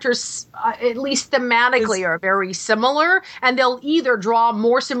characters, at least thematically, are very similar, and they'll either draw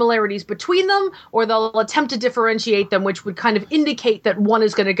more similarities between them, or they'll attempt to differentiate them, which would kind of indicate that one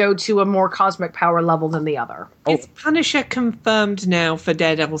is going to go to a more cosmic power level than the other. Is Punisher confirmed now for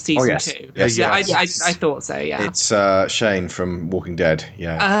Daredevil season 2? Yes. I thought so, yeah. It's Shane from Walking Dead,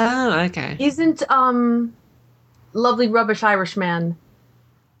 yeah. Oh, okay. Isn't lovely rubbish Irishman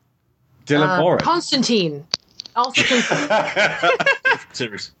Dylan Moran. Constantine also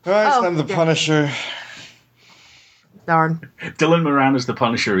Serious. Right, I'm the Punisher. Darn. Dylan Moran as the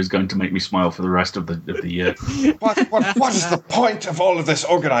Punisher is going to make me smile for the rest of the year. What is the point of all of this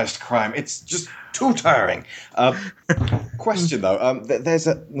organized crime? It's just too tiring. Question, though. There's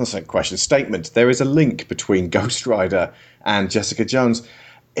a... Not a question, statement. There is a link between Ghost Rider and Jessica Jones.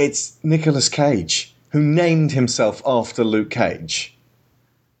 It's Nicolas Cage, who named himself after Luke Cage.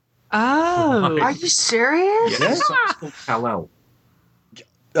 Oh. Are you serious? Yes, it's called Kal-El.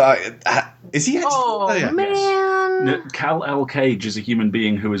 Is he actually? Oh, Yeah. man. No, Kal-El Cage is a human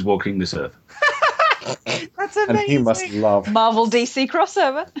being who is walking this earth. That's amazing. And he must love... Marvel DC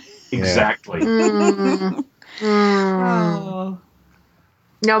crossover. Exactly. Oh.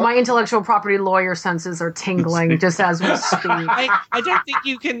 No, my intellectual property lawyer senses are tingling just as we speak. I don't think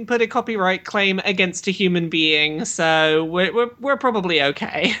you can put a copyright claim against a human being, so we're probably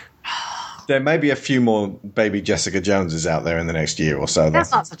okay. There may be a few more baby Jessica Joneses out there in the next year or so.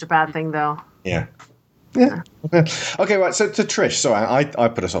 That's not such a bad thing, though. Yeah. Okay, right. So to Trish. Sorry, I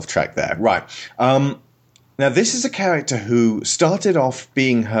put us off track there. Right. Now, this is a character who started off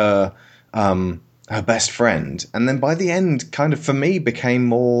being her best friend, and then by the end, kind of for me, became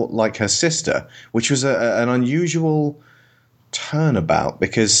more like her sister, which was an unusual turnabout,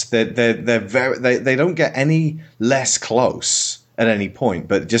 because they don't get any less close at any point,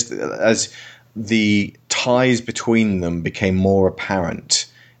 but just as the ties between them became more apparent,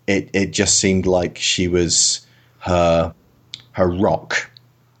 it just seemed like she was her rock.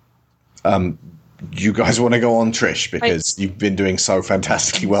 You guys want to go on, Trish, because you've been doing so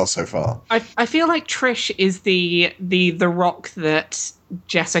fantastically well so far. I feel like Trish is the rock that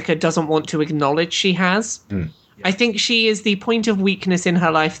Jessica doesn't want to acknowledge she has. I think she is the point of weakness in her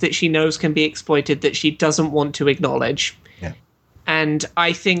life that she knows can be exploited, that she doesn't want to acknowledge. Yeah. And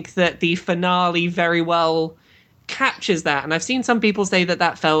I think that the finale very well captures that. And I've seen some people say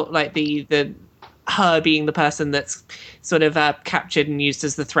that felt like the her being the person that's sort of captured and used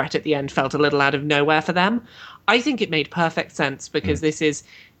as the threat at the end felt a little out of nowhere for them. I think it made perfect sense, because this is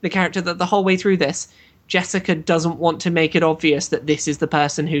the character that the whole way through this, Jessica doesn't want to make it obvious that this is the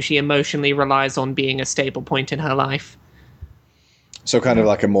person who she emotionally relies on being a stable point in her life. So kind of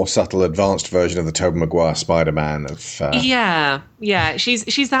like a more subtle, advanced version of the Tobey Maguire Spider-Man. Yeah.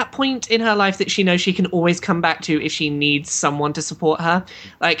 She's that point in her life that she knows she can always come back to if she needs someone to support her.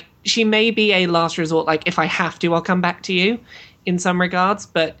 Like, she may be a last resort, like, if I have to, I'll come back to you, in some regards,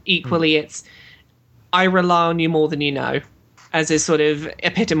 but equally it's, I rely on you more than you know, as is sort of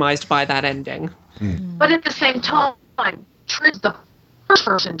epitomized by that ending. But at the same time, Trish is the first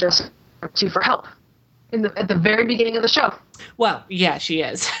person just to for help at the very beginning of the show. Well, yeah, she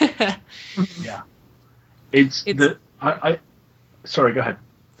is. Yeah. Sorry, go ahead.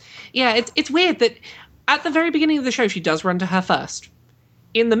 Yeah, it's weird that at the very beginning of the show, she does run to her first.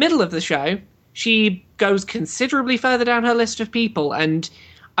 In the middle of the show, she goes considerably further down her list of people, and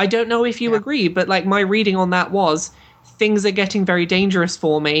I don't know if you agree, but like my reading on that was, things are getting very dangerous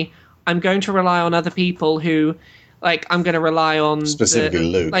for me. I'm going to rely on other people who, like, I'm going to rely on...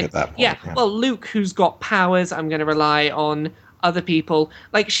 Specifically Luke at that point. Yeah, well, Luke, who's got powers, I'm going to rely on other people.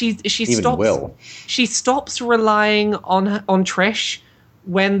 Like, she stops... Will. She stops relying on Trish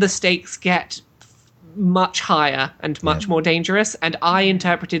when the stakes get much higher and much more dangerous, and I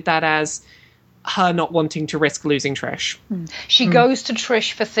interpreted that as her not wanting to risk losing Trish. She goes to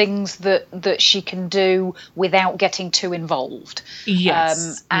Trish for things that she can do without getting too involved.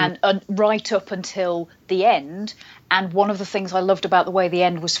 Yes. And right up until the end. And one of the things I loved about the way the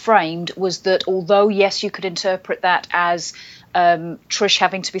end was framed was that although, yes, you could interpret that as Trish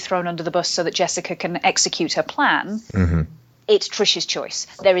having to be thrown under the bus so that Jessica can execute her plan, it's Trish's choice.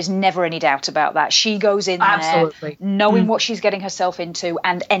 There is never any doubt about that. She goes in there knowing what she's getting herself into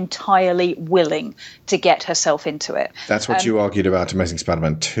and entirely willing to get herself into it. That's what you argued about Amazing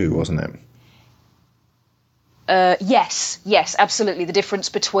Spider-Man 2, wasn't it? Yes, absolutely. The difference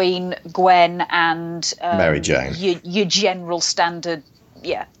between Gwen and Mary Jane. Your general standard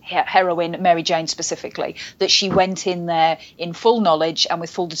heroine, Mary Jane specifically, that she went in there in full knowledge and with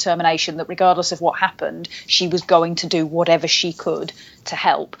full determination that regardless of what happened, she was going to do whatever she could to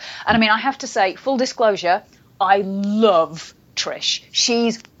help. And I mean, I have to say, full disclosure, I love Trish.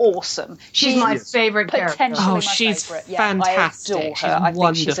 She's awesome. She's my favorite character. Potentially my she's favorite. fantastic. I adore her. She's I think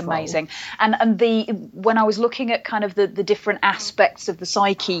wonderful. she's amazing. And when I was looking at kind of the different aspects of the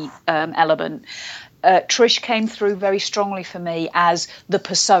psyche element, Trish came through very strongly for me as the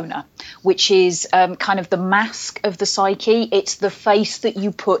persona, which is kind of the mask of the psyche. It's the face that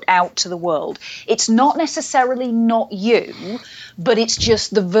you put out to the world. It's not necessarily not you, but it's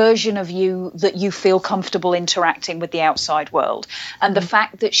just the version of you that you feel comfortable interacting with the outside world. And the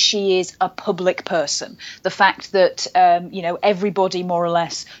fact that she is a public person, the fact that, everybody more or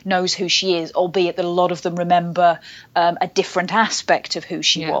less knows who she is, albeit that a lot of them remember a different aspect of who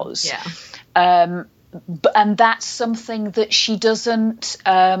she was. Yeah. And that's something that she doesn't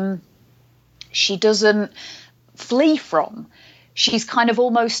flee from. She's kind of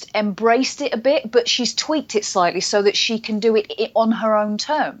almost embraced it a bit, but she's tweaked it slightly so that she can do it on her own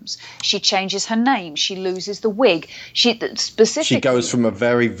terms. She changes her name. She loses the wig. She goes from a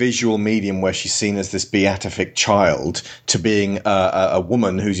very visual medium where she's seen as this beatific child to being a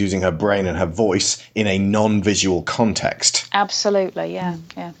woman who's using her brain and her voice in a non-visual context. Absolutely, yeah.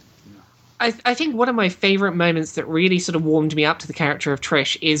 I think one of my favourite moments that really sort of warmed me up to the character of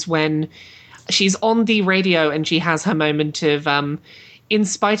Trish is when she's on the radio and she has her moment of, in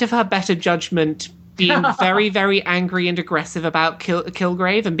spite of her better judgment, being very, very angry and aggressive about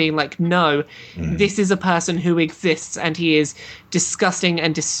Kilgrave and being like, no, this is a person who exists and he is disgusting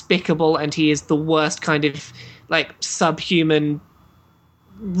and despicable and he is the worst kind of, like, subhuman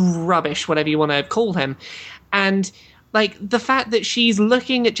rubbish, whatever you want to call him. And like, the fact that she's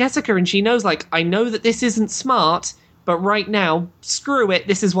looking at Jessica and she knows, like, I know that this isn't smart, but right now, screw it,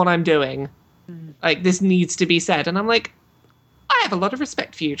 this is what I'm doing. Like, this needs to be said. And I'm like, I have a lot of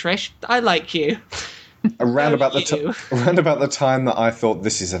respect for you, Trish. I like you. Around about the time that I thought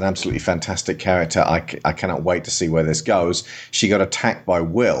this is an absolutely fantastic character, I cannot wait to see where this goes, she got attacked by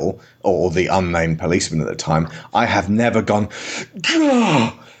Will, or the unnamed policeman at the time. I have never gone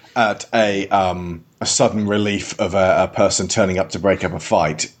at a sudden relief of a person turning up to break up a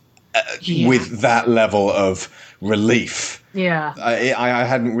fight with that level of relief. Yeah. I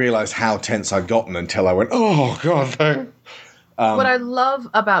hadn't realised how tense I'd gotten until I went, oh, God, no. What I love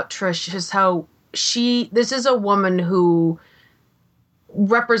about Trish is how this is a woman who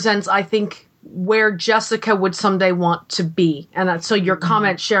represents, I think, where Jessica would someday want to be. And so your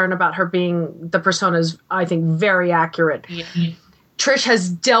comment, Sharon, about her being the persona is, I think, very accurate. Yeah. Trish has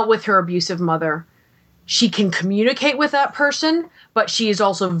dealt with her abusive mother. She can communicate with that person, but she is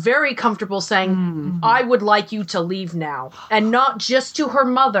also very comfortable saying, I would like you to leave now. And not just to her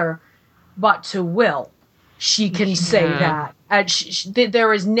mother, but to Will. She can say that. And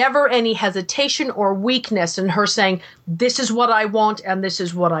there is never any hesitation or weakness in her saying, this is what I want, and this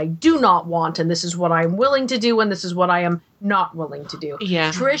is what I do not want, and this is what I'm willing to do, and this is what I am not willing to do.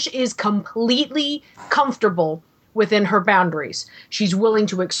 Yeah. Trish is completely comfortable within her boundaries. She's willing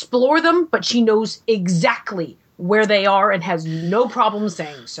to explore them, but she knows exactly where they are and has no problem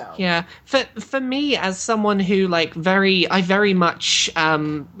saying so. Yeah. For me, as someone who, like, I very much,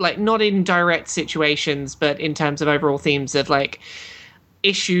 like, not in direct situations, but in terms of overall themes of, like,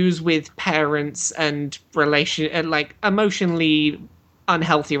 issues with parents and like, emotionally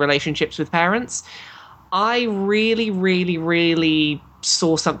unhealthy relationships with parents, I really, really, really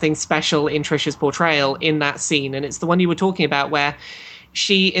saw something special in Trisha's portrayal in that scene. And it's the one you were talking about where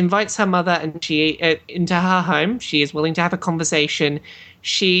she invites her mother and into her home. She is willing to have a conversation.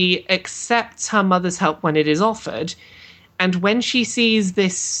 She accepts her mother's help when it is offered. And when she sees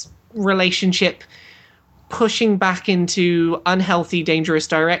this relationship pushing back into unhealthy, dangerous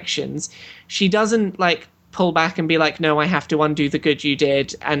directions, she doesn't, like, pull back and be like, no, I have to undo the good you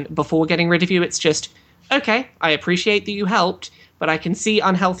did. And before getting rid of you, it's just, okay, I appreciate that you helped, but I can see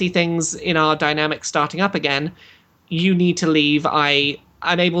unhealthy things in our dynamic starting up again. You need to leave. I'm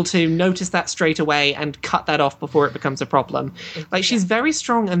able to notice that straight away and cut that off before it becomes a problem. Like, she's very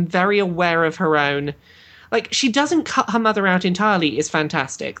strong and very aware of her own. Like, she doesn't cut her mother out entirely is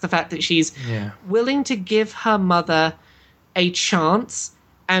fantastic. The fact that she's willing to give her mother a chance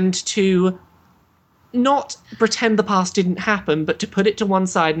and to not pretend the past didn't happen, but to put it to one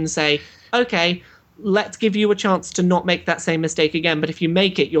side and say, okay, let's give you a chance to not make that same mistake again. But if you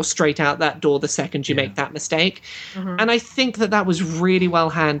make it, you're straight out that door the second you make that mistake. Mm-hmm. And I think that was really well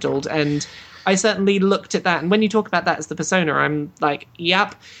handled. And I certainly looked at that. And when you talk about that as the persona, I'm like,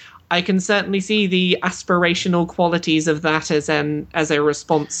 yep, I can certainly see the aspirational qualities of that as a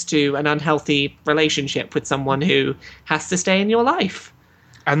response to an unhealthy relationship with someone who has to stay in your life.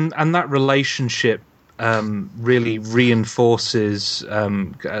 And that relationship really reinforces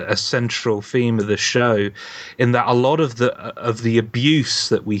a central theme of the show, in that a lot of the abuse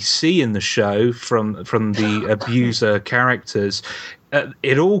that we see in the show from the abuser characters,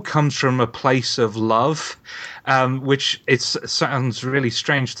 it all comes from a place of love, which sounds really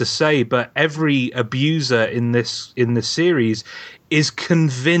strange to say, but every abuser in this series is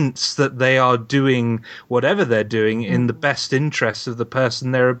convinced that they are doing whatever they're doing in the best interests of the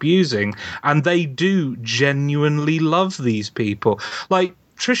person they're abusing. And they do genuinely love these people. Like,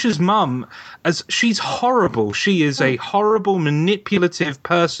 Trisha's mum, as she's horrible. She is a horrible, manipulative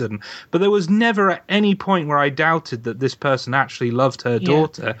person. But there was never at any point where I doubted that this person actually loved her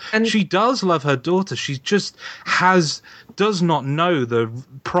daughter. And she does love her daughter. She just does not know the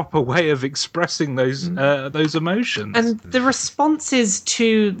proper way of expressing those emotions. And the responses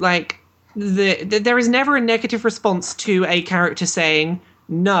to, like, there is never a negative response to a character saying,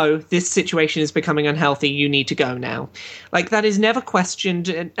 no, this situation is becoming unhealthy, you need to go now. Like, that is never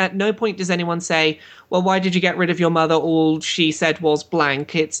questioned. At no point does anyone say, well, why did you get rid of your mother? All she said was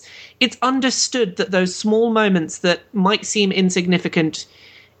blank. It's understood that those small moments that might seem insignificant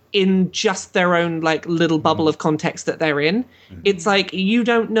in just their own, like, little bubble of context that they're in, it's like, you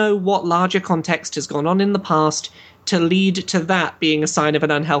don't know what larger context has gone on in the past to lead to that being a sign of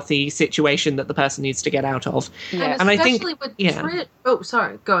an unhealthy situation that the person needs to get out of. Yeah. And I think, with Trish... Oh,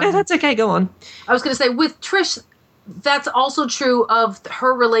 sorry, go ahead. No, that's okay, go on. I was going to say, with Trish, that's also true of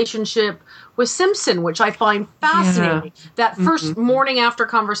her relationship with Simpson, which I find fascinating. Yeah. That first morning after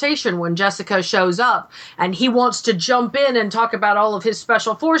conversation when Jessica shows up and he wants to jump in and talk about all of his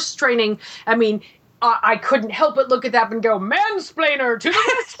special force training. I mean, I couldn't help but look at that and go, mansplainer to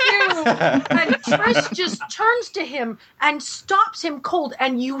the rescue! And Trish just turns to him and stops him cold,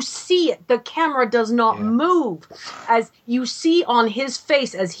 and you see it. The camera does not move. As you see on his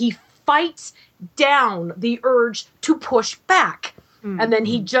face as he fights down the urge to push back. And then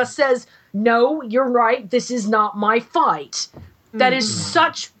he just says, no, you're right, this is not my fight. That is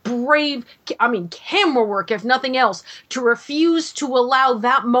such brave, camera work, if nothing else, to refuse to allow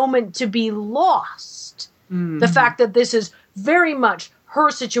that moment to be lost. The fact that this is very much her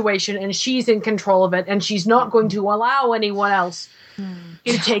situation and she's in control of it and she's not going to allow anyone else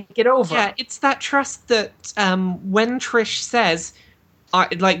to take it over. Yeah, it's that trust that when Trish says,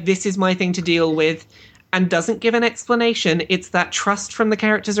 this is my thing to deal with, and doesn't give an explanation, it's that trust from the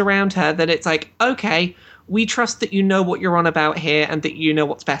characters around her that it's like, okay, we trust that you know what you're on about here and that you know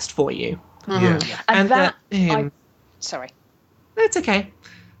what's best for you. Yeah. And that... sorry. It's okay.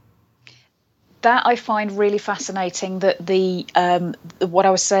 That I find really fascinating, that the what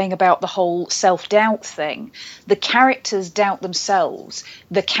I was saying about the whole self-doubt thing, the characters doubt themselves.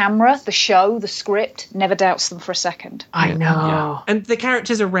 The camera, the show, the script never doubts them for a second. I know. Yeah. And the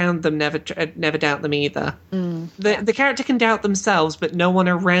characters around them never doubt them either. The character can doubt themselves, but no one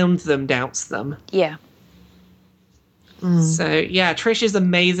around them doubts them. Yeah. So, yeah, Trish is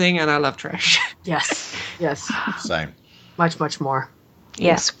amazing, and I love Trish. Yes. Same. Much, much more.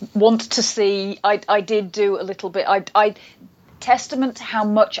 Yes, want to see. I did do a little bit. I testament to how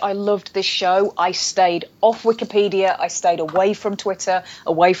much I loved this show. I stayed off Wikipedia. I stayed away from Twitter,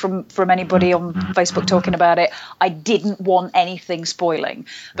 away from anybody on Facebook talking about it. I didn't want anything spoiling.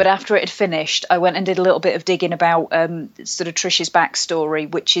 But after it had finished, I went and did a little bit of digging about sort of Trish's backstory,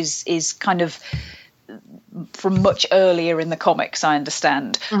 which is kind of from much earlier in the comics, I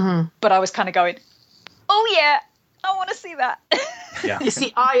understand. But I was kind of going, oh yeah, I want to see that. Yeah. You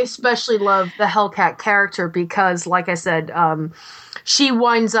see, I especially love the Hellcat character because, like I said, she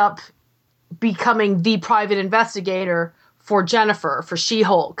winds up becoming the private investigator for Jennifer, for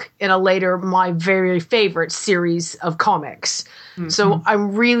She-Hulk, in a later, my very favorite series of comics. So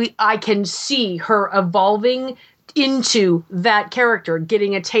I can see her evolving into that character,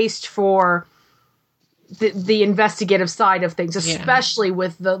 getting a taste for the investigative side of things, especially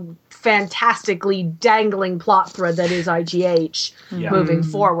with the fantastically dangling plot thread that is IGH moving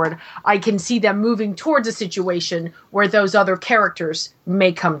forward. I can see them moving towards a situation where those other characters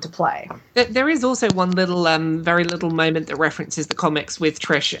may come to play. There is also one little, very little moment that references the comics with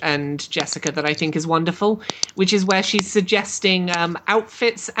Trish and Jessica that I think is wonderful, which is where she's suggesting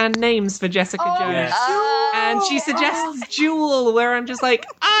outfits and names for Jessica Jones. Yes. And she suggests Jewel, where I'm just like,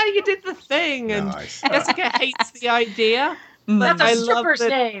 you did the thing. And Nice. Jessica hates the idea. But That's a stripper's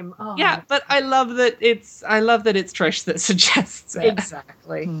name. Oh. Yeah, but I love that it's Trish that suggests it.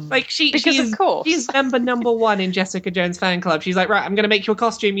 Exactly. Like Because of course. she's number one in Jessica Jones fan club. She's like, right, I'm going to make you a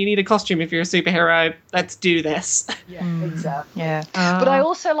costume. You need a costume if you're a superhero. Let's do this. Yeah, exactly. Yeah, but I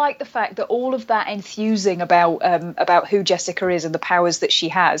also like the fact that all of that enthusing about who Jessica is and the powers that she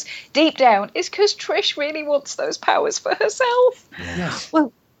has, deep down, is because Trish really wants those powers for herself. Yes.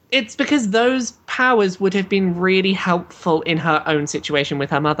 Well, it's because those powers would have been really helpful in her own situation with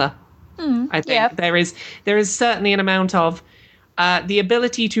her mother. I think there is certainly an amount of the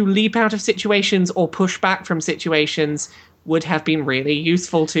ability to leap out of situations or push back from situations would have been really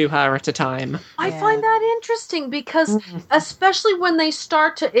useful to her at a time. I find that interesting because especially when they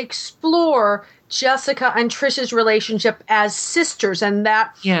start to explore Jessica and Trish's relationship as sisters, and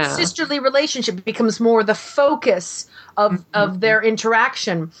that sisterly relationship becomes more the focus of their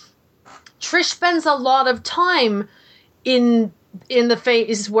interaction. Trish spends a lot of time in the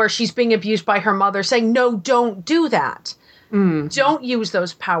phase where she's being abused by her mother, saying, no, don't do that. Don't use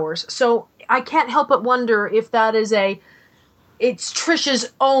those powers. So I can't help but wonder if that is it's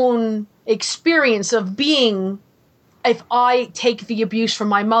Trish's own experience of being, if I take the abuse from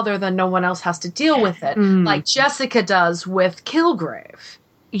my mother, then no one else has to deal with it, like Jessica does with Kilgrave.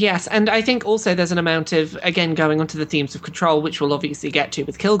 Yes, and I think also there's an amount of, again, going onto the themes of control, which we'll obviously get to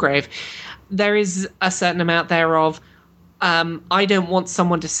with Kilgrave, there is a certain amount there of, I don't want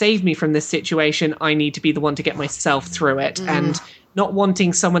someone to save me from this situation, I need to be the one to get myself through it, and not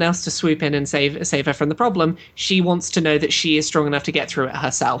wanting someone else to swoop in and save her from the problem, she wants to know that she is strong enough to get through it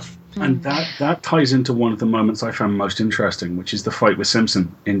herself. And that ties into one of the moments I found most interesting, which is the fight with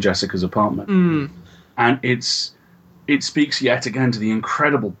Simpson in Jessica's apartment. And it speaks yet again to the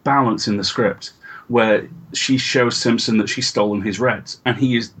incredible balance in the script, where she shows Simpson that she's stolen his reds, and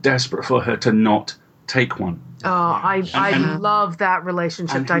he is desperate for her to not take one. Oh, I love that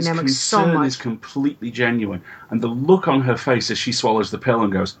relationship dynamic so much. His concern is completely genuine, and the look on her face as she swallows the pill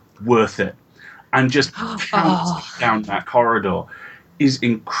and goes, worth it, and just counts down that corridor is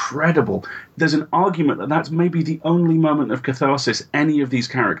incredible. There's an argument that that's maybe the only moment of catharsis any of these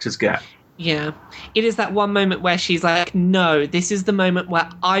characters get. Yeah. It is that one moment where she's like, no, this is the moment where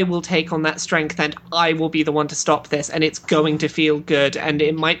I will take on that strength and I will be the one to stop this, and it's going to feel good, and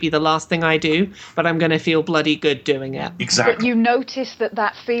it might be the last thing I do, but I'm going to feel bloody good doing it. Exactly. But you notice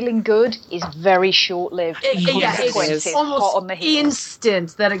that feeling good is very short-lived. It's almost hot on the heels.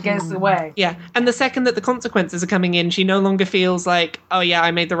 instant that it goes away. Yeah, and the second that the consequences are coming in, she no longer feels like, oh yeah,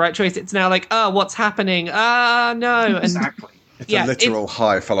 I made the right choice. It's now like, oh, what's happening? No. Exactly. It's a literal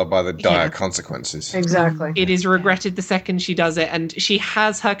high followed by the dire consequences. Exactly. It is regretted the second she does it, and she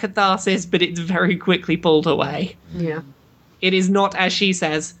has her catharsis, but it's very quickly pulled away. Yeah. It is not, as she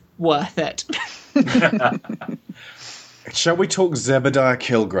says, worth it. Shall we talk Zebediah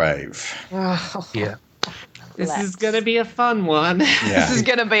Kilgrave? Yeah. This is going to be a fun one. Yeah. This is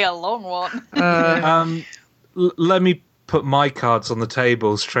going to be a long one. Let me put my cards on the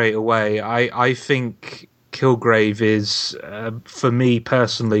table straight away. I think Kilgrave is, for me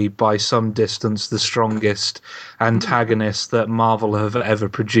personally, by some distance, the strongest antagonist that Marvel have ever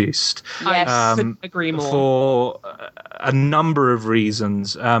produced. Yes. I couldn't agree more. For a number of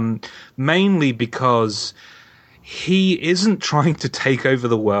reasons. Mainly because he isn't trying to take over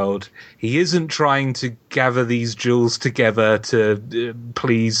the world. He isn't trying to gather these jewels together to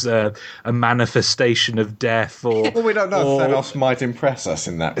please a manifestation of death. Or Well, we don't know if Thanos might impress us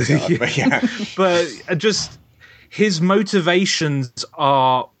in that regard. But yeah. But just his motivations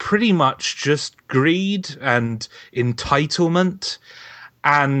are pretty much just greed and entitlement.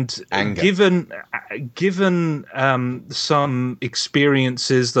 And anger. given some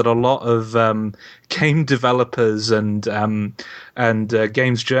experiences that a lot of game developers and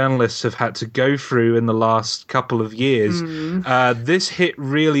games journalists have had to go through in the last couple of years, this hit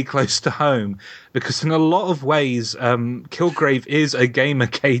really close to home, because in a lot of ways, Kilgrave is a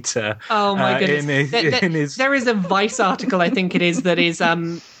gamercator. Oh my goodness! There is a Vice article, I think it is, that is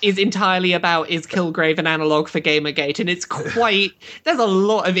entirely about is Kilgrave an analog for Gamergate, and it's quite. There's a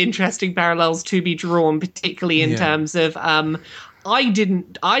lot of interesting parallels to be drawn, particularly in terms of. I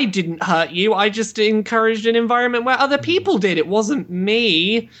didn't hurt you. I just encouraged an environment where other people did. It wasn't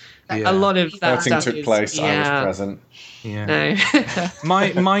me. Yeah. A lot of that stuff took place. I was present. Yeah.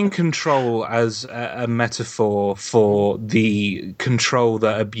 No. Mind control as a metaphor for the control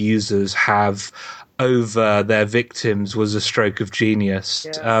that abusers have over their victims was a stroke of genius.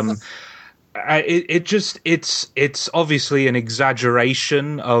 Yes. it's obviously an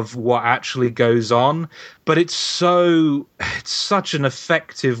exaggeration of what actually goes on, but it's such an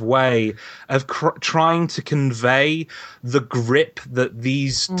effective way of trying to convey the grip that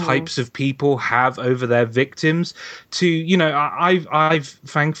these types of people have over their victims. To, you know, I've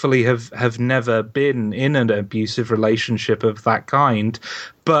thankfully have never been in an abusive relationship of that kind,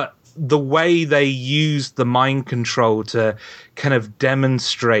 but the way they use the mind control to kind of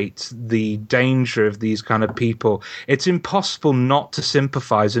demonstrate the danger of these kind of people, it's impossible not to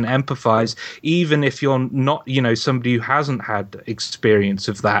sympathize and empathize, even if you're not, you know, somebody who hasn't had experience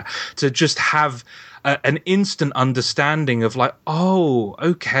of that, to just have an instant understanding of like, oh,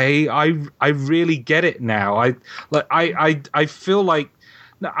 okay, I really get it now. I feel like,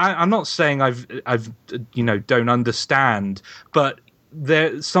 I'm not saying I've you know, don't understand, but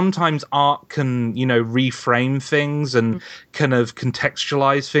there sometimes art can, you know, reframe things and kind of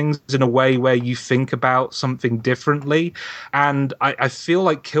contextualize things in a way where you think about something differently. And I feel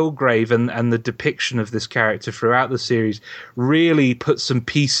like Kilgrave and the depiction of this character throughout the series really put some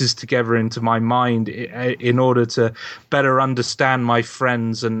pieces together into my mind in order to better understand my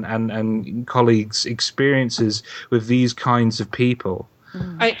friends and colleagues' experiences with these kinds of people.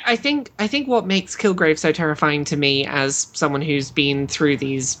 I think what makes Kilgrave so terrifying to me, as someone who's been through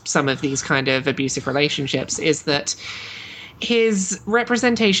some of these kind of abusive relationships, is that his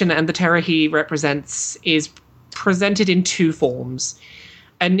representation and the terror he represents is presented in two forms.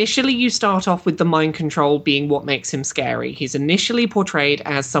 Initially, you start off with the mind control being what makes him scary. He's initially portrayed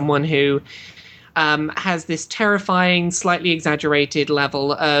as someone who has this terrifying, slightly exaggerated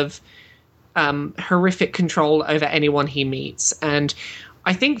level of horrific control over anyone he meets. And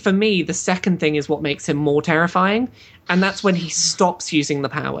I think for me, the second thing is what makes him more terrifying, and that's when he stops using the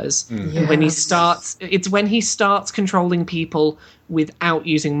powers. Yes. When he starts controlling people without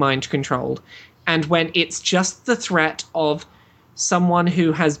using mind control, and when it's just the threat of someone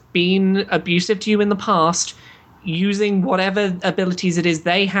who has been abusive to you in the past using whatever abilities it is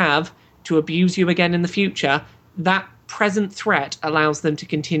they have to abuse you again in the future. That present threat allows them to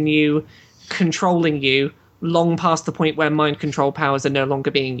continue controlling you long past the point where mind control powers are no longer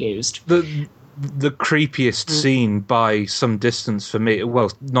being used. The creepiest scene by some distance for me,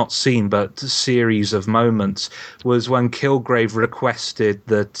 well, not scene, but series of moments, was when Kilgrave requested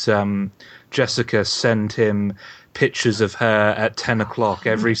that Jessica send him pictures of her at 10 o'clock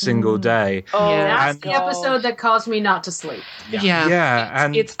every single day. Oh, Yeah. that's the episode that caused me not to sleep. Yeah.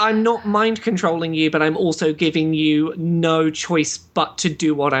 It's I'm not mind controlling you, but I'm also giving you no choice but to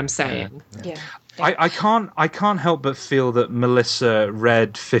do what I'm saying. Yeah. I can't help but feel that Melissa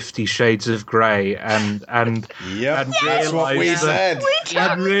read 50 Shades of Grey and that's what we said.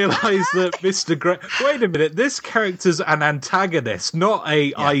 And realised that Mr. Grey. Wait a minute, this character's an antagonist, not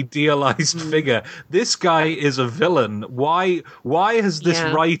a idealised figure. This guy is a villain. Why has this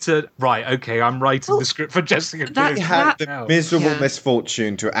writer? Right, okay, I'm writing the script for Jessica. He had the miserable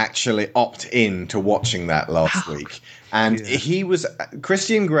misfortune to actually opt in to watching that last week, and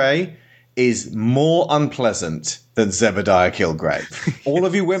Christian Grey is more unpleasant than Zebediah Kilgrave. All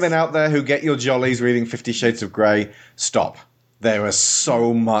of you women out there who get your jollies reading 50 Shades of Grey, stop. There are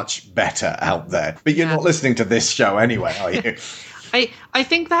so much better out there. But you're not listening to this show anyway, are you? I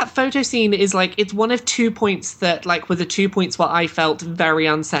think that photo scene is like, it's one of 2 points that like were the 2 points where I felt very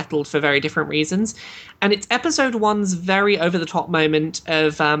unsettled for very different reasons. And it's episode 1's very over-the-top moment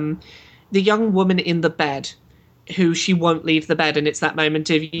of the young woman in the bed, who she won't leave the bed, and it's that moment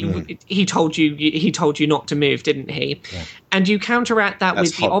of he told you not to move, didn't he? Yeah. And you counteract that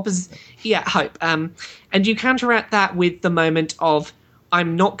with the opposite. Yeah, Hope. And you counteract that with the moment of,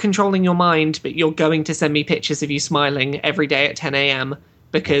 I'm not controlling your mind, but you're going to send me pictures of you smiling every day at 10 a.m.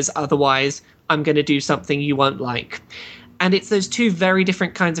 because otherwise I'm going to do something you won't like. And it's those two very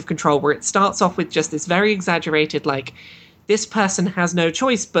different kinds of control, where it starts off with just this very exaggerated, like, this person has no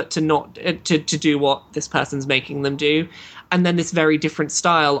choice but to not to do what this person's making them do, and then this very different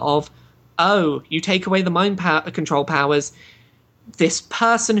style of, oh, you take away the mind control powers, this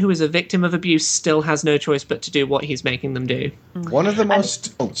person who is a victim of abuse still has no choice but to do what he's making them do. One of the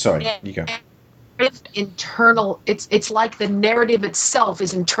most... Oh, sorry, you go. Internal, it's like the narrative itself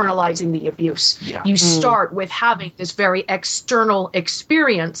is internalizing the abuse. Yeah. You start with having this very external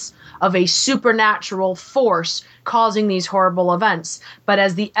experience of a supernatural force causing these horrible events, but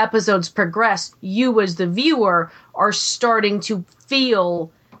as the episodes progress, you as the viewer are starting to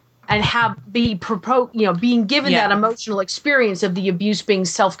feel and being given that emotional experience of the abuse being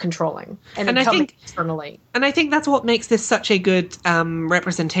self-controlling and coming internally. And I think that's what makes this such a good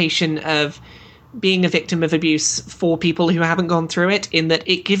representation of being a victim of abuse for people who haven't gone through it, in that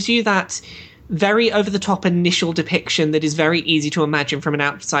it gives you that very over-the-top initial depiction that is very easy to imagine from an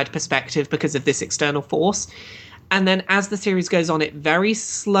outside perspective because of this external force. And then as the series goes on, it very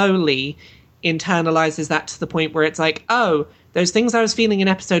slowly internalizes that to the point where it's like, oh, those things I was feeling in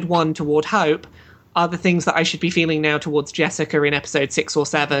episode 1 toward Hope are the things that I should be feeling now towards Jessica in episode 6 or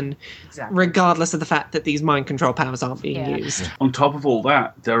 7, regardless of the fact that these mind control powers aren't being used. On top of all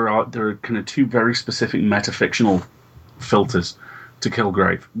that, there are kind of two very specific metafictional filters to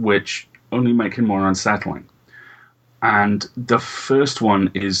Kilgrave, which only make him more unsettling. And the first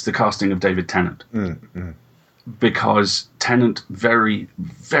one is the casting of David Tennant. Because Tennant very,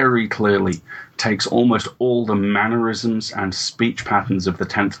 very clearly takes almost all the mannerisms and speech patterns of the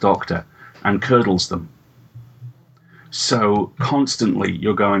 10th Doctor and curdles them. So constantly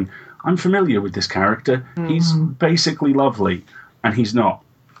you're going, I'm familiar with this character. He's basically lovely, and he's not.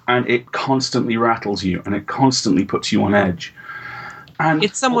 And it constantly rattles you, and it constantly puts you on edge. And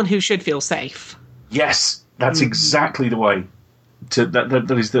it's someone who should feel safe. Yes, that's exactly the way.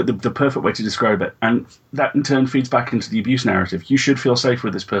 That is the perfect way to describe it. And that in turn feeds back into the abuse narrative. You should feel safe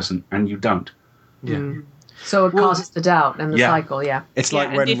with this person, and you don't. Yeah. So it causes the doubt and the cycle, It's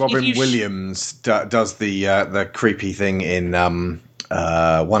like when Robin Williams does the creepy thing in 1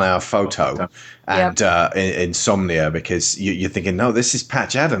 Hour Photo and Insomnia, because you're thinking, no, this is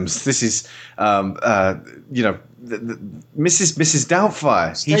Patch Adams. This is, Mrs.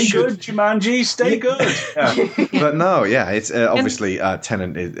 Doubtfire. Stay good, Jumanji. Stay good. But no, it's obviously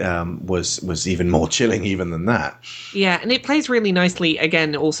Tennant was even more chilling even than that. Yeah, and it plays really nicely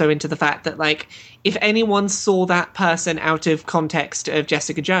again also into the fact that, like, if anyone saw that person out of context of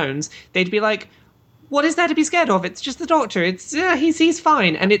Jessica Jones, they'd be like, what is there to be scared of? It's just the Doctor. It's he's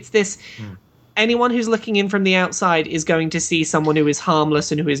fine. And it's this anyone who's looking in from the outside is going to see someone who is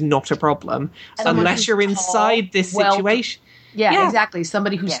harmless and who is not a problem, unless you're inside this situation. Yeah, exactly.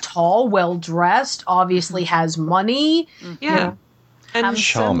 Somebody who's tall, well-dressed, obviously has money. Yeah. And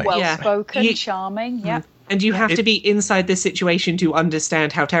charming. Well-spoken, charming, And you have to be inside this situation to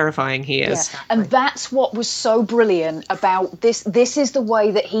understand how terrifying he is. Yeah. And that's what was so brilliant about this. This is the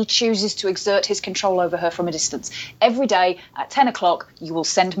way that he chooses to exert his control over her from a distance. Every day at 10 o'clock, you will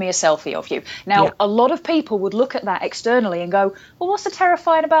send me a selfie of you. Now, a lot of people would look at that externally and go, well, what's so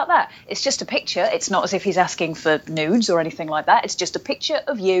terrifying about that? It's just a picture. It's not as if he's asking for nudes or anything like that. It's just a picture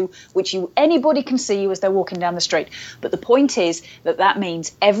of you, which anybody can see you as they're walking down the street. But the point is that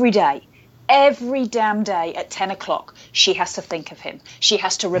means every damn day at 10 o'clock, she has to think of him. She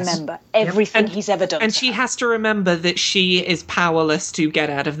has to remember everything he's ever done. And she has to remember that she is powerless to get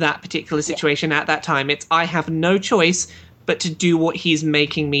out of that particular situation at that time. It's, I have no choice but to do what he's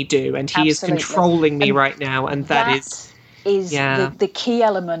making me do. And he is controlling me right now. And that is the key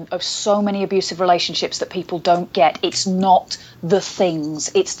element of so many abusive relationships that people don't get. It's not the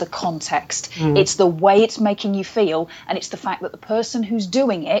things, it's the context. It's the way it's making you feel, and it's the fact that the person who's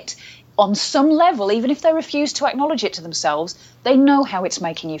doing it, on some level, even if they refuse to acknowledge it to themselves, they know how it's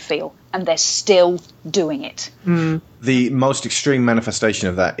making you feel, and they're still doing it. The most extreme manifestation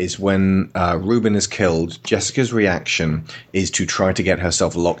of that is when Ruben is killed. Jessica's reaction is to try to get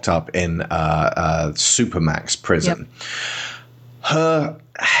herself locked up in Supermax prison. Her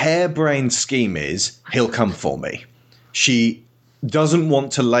harebrained scheme is, he'll come for me. She doesn't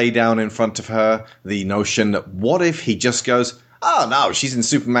want to lay down in front of her the notion that what if he just goes, oh, no, she's in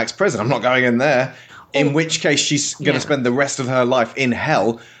Supermax prison. I'm not going in there. In which case, she's going to spend the rest of her life in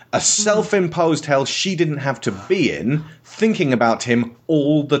hell, a self-imposed hell she didn't have to be in, thinking about him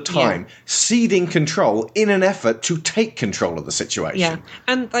all the time, ceding control in an effort to take control of the situation. Yeah,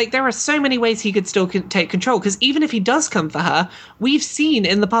 and like there are so many ways he could still take control, because even if he does come for her, we've seen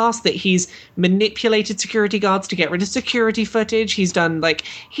in the past that he's manipulated security guards to get rid of security footage. He's done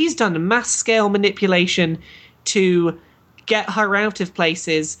mass-scale manipulation to get her out of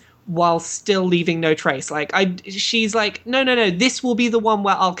places while still leaving no trace. She's like, no, this will be the one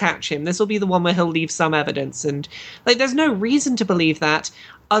where I'll catch him. This will be the one where he'll leave some evidence. And like, there's no reason to believe that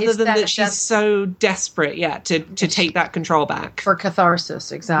other than that she's so desperate, to take that control back. For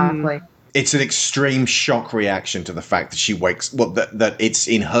catharsis, exactly. It's an extreme shock reaction to the fact that she that it's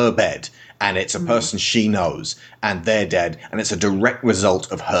in her bed and it's a person she knows and they're dead, and it's a direct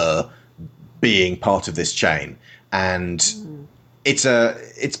result of her being part of this chain. And it's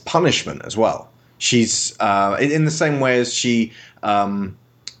punishment as well. She's in the same way as she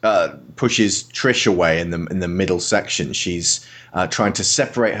pushes Trish away in the middle section. She's trying to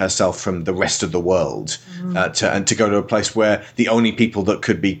separate herself from the rest of the world to go to a place where the only people that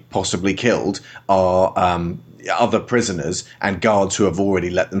could be possibly killed are other prisoners and guards who have already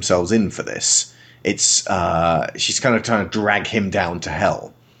let themselves in for this. it's she's kind of trying to drag him down to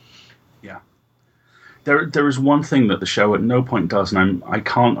hell. Yeah. There is one thing that the show at no point does, and I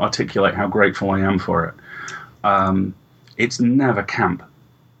can't articulate how grateful I am for it. It's never camp.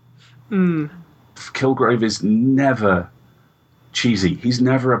 Kilgrave is never cheesy. He's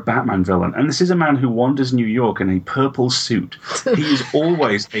never a Batman villain. And this is a man who wanders New York in a purple suit. He is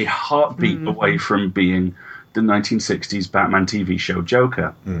always a heartbeat away from being the 1960s Batman TV show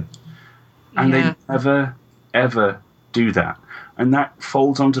Joker. And they never, ever do that. And that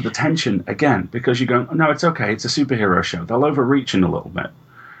folds onto the tension again, because you go, oh, no, it's okay, it's a superhero show. They'll overreach in a little bit.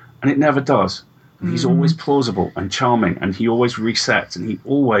 And it never does. And he's always plausible and charming, and he always resets, and he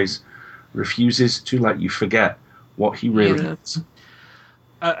always refuses to let you forget what he really is.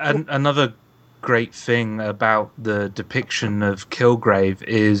 Another great thing about the depiction of Kilgrave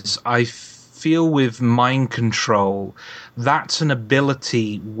is I feel with mind control, that's an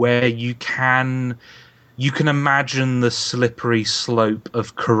ability where you can imagine the slippery slope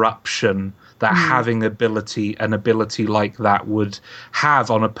of corruption that having an ability like that would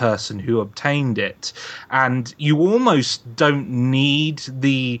have on a person who obtained it. And you almost don't need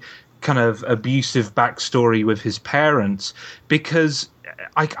the kind of abusive backstory with his parents, because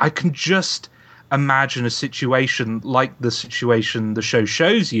I can just imagine a situation like the situation the show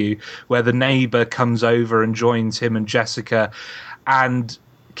shows you, where the neighbor comes over and joins him and Jessica, and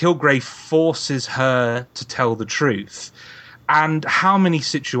Kilgrave forces her to tell the truth. And how many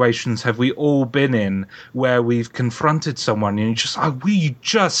situations have we all been in where we've confronted someone and you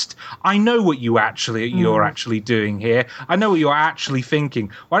just, I know what you're actually doing here. I know what you're actually thinking.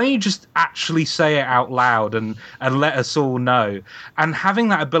 Why don't you just actually say it out loud and let us all know? And having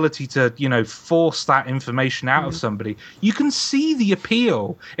that ability to, force that information out of somebody, you can see the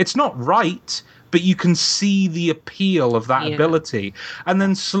appeal. It's not right, but you can see the appeal of that ability. And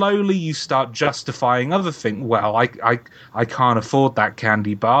then slowly you start justifying other things. Well, I can't afford that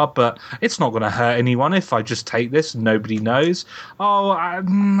candy bar, but it's not going to hurt anyone if I just take this and nobody knows. Oh, I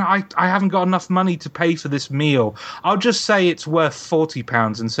haven't got enough money to pay for this meal. I'll just say it's worth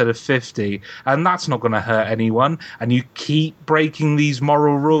 £40 instead of 50, and that's not going to hurt anyone. And you keep breaking these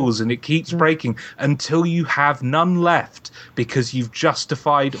moral rules, and it keeps breaking until you have none left, because you've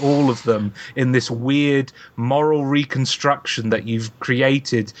justified all of them in this weird moral reconstruction that you've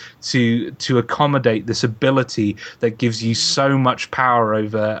created to accommodate this ability that gives you so much power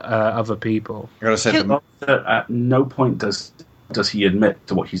over other people. I gotta say, at no point does he admit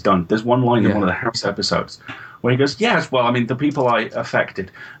to what he's done. There's one line in one of the House episodes where he goes, yes, well, I mean, the people I affected.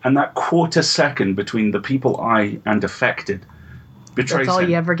 And that quarter second between the people I and affected betrays That's all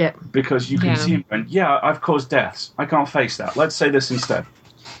him, you ever get. because you can see him going, I've caused deaths. I can't face that. Let's say this instead.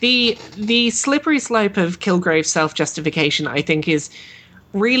 The slippery slope of Kilgrave's self-justification, I think, is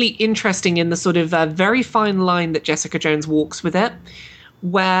really interesting in the sort of very fine line that Jessica Jones walks with it,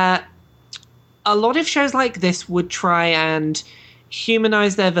 where a lot of shows like this would try and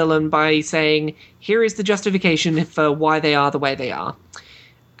humanize their villain by saying, here is the justification for why they are the way they are.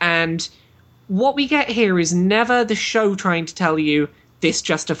 And what we get here is never the show trying to tell you this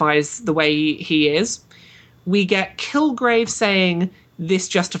justifies the way he is. We get Kilgrave saying, this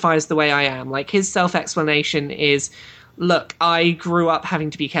justifies the way I am. Like, his self-explanation is, look, I grew up having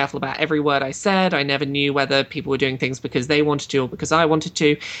to be careful about every word I said. I never knew whether people were doing things because they wanted to or because I wanted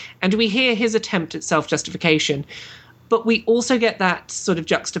to. And we hear his attempt at self-justification. But we also get that sort of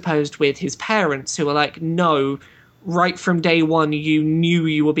juxtaposed with his parents, who are like, no, right from day one, you knew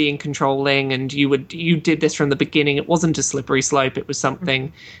you were being controlling, and you did this from the beginning. It wasn't a slippery slope. It was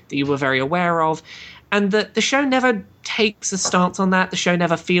something that you were very aware of. And the show never takes a stance on that. The show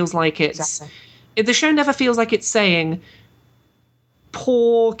never feels like the show never feels like it's saying,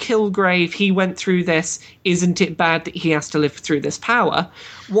 poor Kilgrave, he went through this. Isn't it bad that he has to live through this power?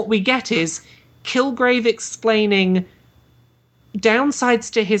 What we get is Kilgrave explaining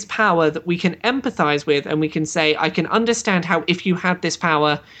downsides to his power that we can empathize with, and we can say, I can understand how if you had this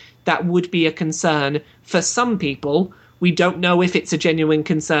power, that would be a concern for some people. We don't know if it's a genuine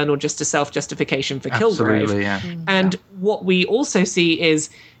concern or just a self-justification for Kilgrave. Absolutely, yeah. And what we also see is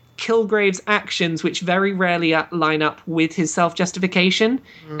Kilgrave's actions, which very rarely line up with his self-justification.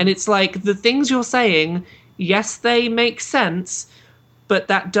 And it's like, the things you're saying, yes, they make sense, but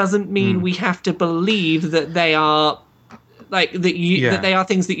that doesn't mean we have to believe that they are that they are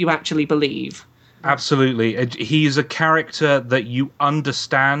things that you actually believe. Absolutely. He is a character that you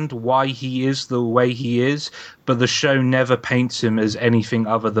understand why he is the way he is, but the show never paints him as anything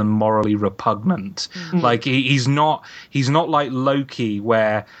other than morally repugnant. Like, he's not like Loki,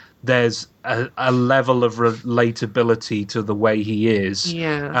 where there's a level of relatability to the way he is.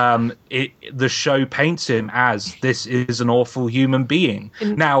 Yeah. The show paints him as this is an awful human being.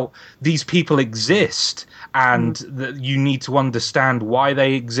 Now, these people exist, and you need to understand why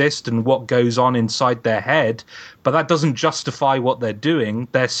they exist and what goes on inside their head, but that doesn't justify what they're doing.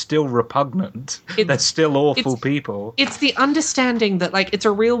 They're still repugnant. They're still awful people. It's the understanding that, like, it's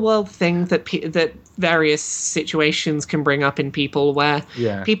a real world thing that that various situations can bring up in people where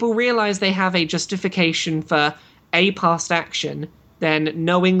people realize they have a justification for a past action, then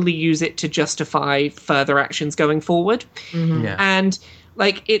knowingly use it to justify further actions going forward. And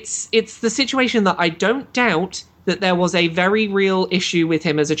like, it's the situation that I don't doubt that there was a very real issue with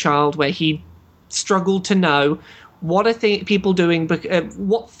him as a child where he struggled to know what are people doing,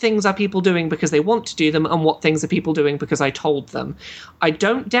 what things are people doing because they want to do them, and what things are people doing because I told them. I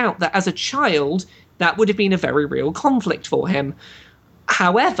don't doubt that as a child that would have been a very real conflict for him.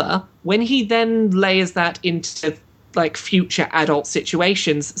 However, when he then layers that into like future adult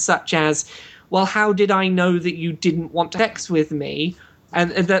situations, such as, well, how did I know that you didn't want sex with me?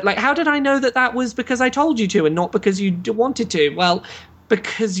 And that, like, how did I know that that was because I told you to and not because you wanted to? Well,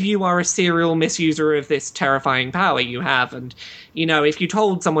 because you are a serial misuser of this terrifying power you have. And, you know, if you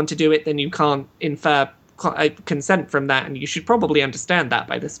told someone to do it, then you can't infer consent from that. And you should probably understand that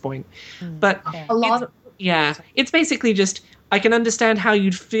by this point. But it's basically just, I can understand how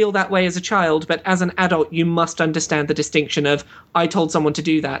you'd feel that way as a child, but as an adult, you must understand the distinction of, I told someone to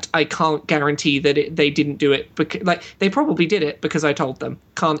do that. I can't guarantee that they didn't do it. Like, they probably did it because I told them.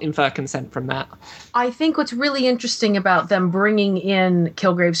 Can't infer consent from that. I think what's really interesting about them bringing in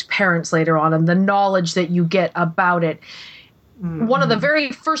Kilgrave's parents later on and the knowledge that you get about it, one of the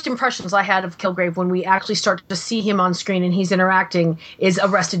very first impressions I had of Kilgrave when we actually start to see him on screen and he's interacting is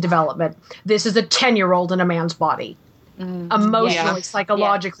Arrested Development. This is a 10-year-old in a man's body. Emotionally,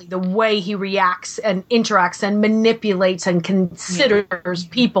 psychologically, the way he reacts and interacts and manipulates and considers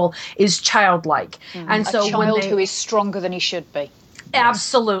people is childlike. And so a child who is stronger than he should be.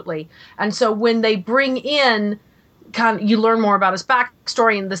 Absolutely. And so when they bring in, you learn more about his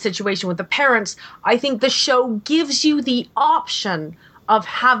backstory and the situation with the parents, I think the show gives you the option of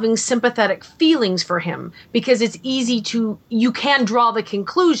having sympathetic feelings for him, because it's easy you can draw the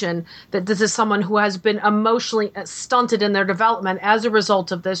conclusion that this is someone who has been emotionally stunted in their development as a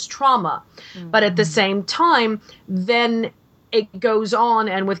result of this trauma. But at the same time, then it goes on,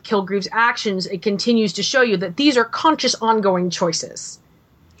 and with Kilgrave's actions, it continues to show you that these are conscious, ongoing choices.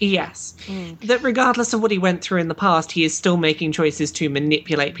 Yes. That regardless of what he went through in the past, he is still making choices to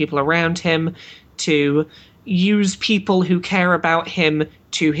manipulate people around him, to use people who care about him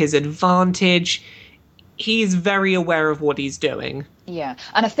to his advantage. He's very aware of what he's doing. Yeah,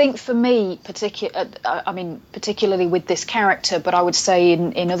 and I think for me, particularly with this character, but I would say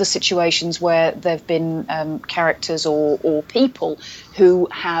in other situations where there have been characters or people who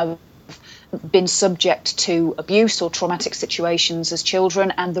have been subject to abuse or traumatic situations as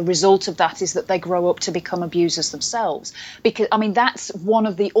children, and the result of that is that they grow up to become abusers themselves. Because, I mean, that's one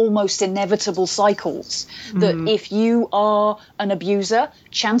of the almost inevitable cycles, that if you are an abuser,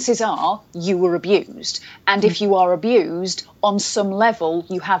 chances are you were abused. And if you are abused, on some level,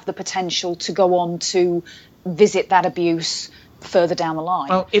 you have the potential to go on to visit that abuse further down the line.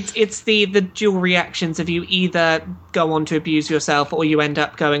 Well, it's the dual reactions of you either go on to abuse yourself or you end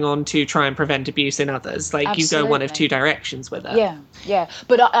up going on to try and prevent abuse in others. Like, Absolutely. You go one of two directions with it. Yeah.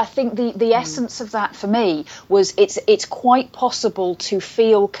 But I think the essence of that for me was it's quite possible to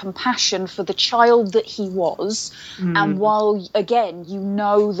feel compassion for the child that he was. And while, again, you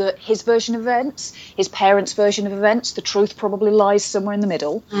know that his version of events, his parents' version of events, the truth probably lies somewhere in the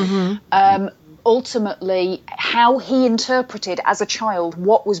middle. Ultimately, how he interpreted as a child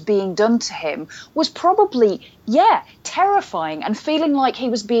what was being done to him was probably, terrifying, and feeling like he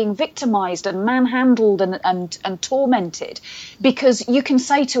was being victimized and manhandled and tormented. Because you can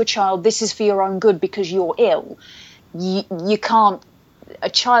say to a child, this is for your own good because you're ill. You can't. A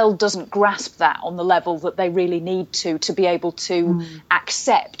child doesn't grasp that on the level that they really need to be able to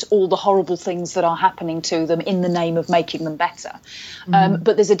accept all the horrible things that are happening to them in the name of making them better.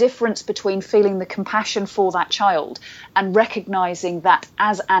 But there's a difference between feeling the compassion for that child and recognizing that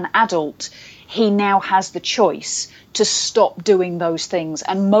as an adult, he now has the choice to stop doing those things,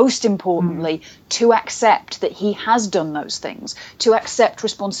 and most importantly, to accept that he has done those things, to accept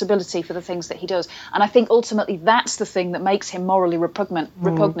responsibility for the things that he does. And I think ultimately that's the thing that makes him morally repugnant.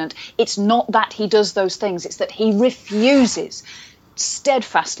 It's not that he does those things, it's that he refuses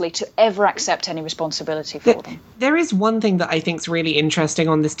steadfastly to ever accept any responsibility for them. There is one thing that I think is really interesting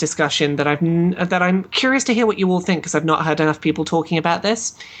on this discussion that I'm curious to hear what you all think, because I've not heard enough people talking about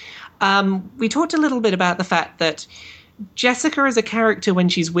this. We talked a little bit about the fact that Jessica as a character, when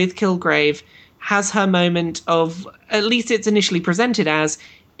she's with Kilgrave, has her moment of, at least it's initially presented as,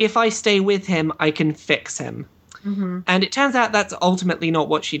 if I stay with him, I can fix him. Mm-hmm. And it turns out that's ultimately not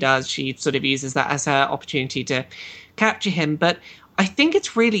what she does. She sort of uses that as her opportunity to capture him. But I think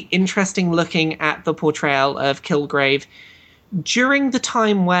it's really interesting looking at the portrayal of Kilgrave during the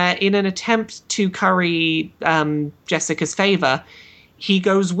time where, in an attempt to curry Jessica's favour, he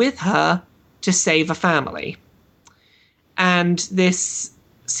goes with her to save a family. And this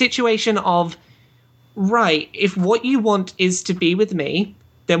situation of, right, if what you want is to be with me,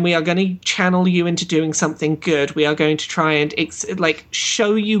 then we are going to channel you into doing something good. We are going to try and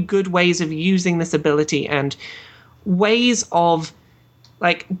show you good ways of using this ability and ways of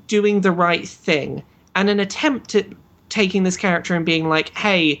doing the right thing. And an attempt at taking this character and being like,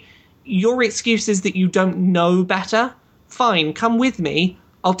 hey, your excuse is that you don't know better. Fine, come with me.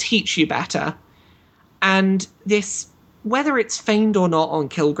 I'll teach you better. And this, whether it's feigned or not on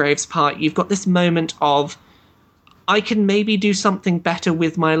Kilgrave's part, you've got this moment of, I can maybe do something better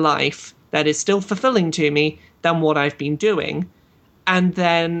with my life that is still fulfilling to me than what I've been doing. And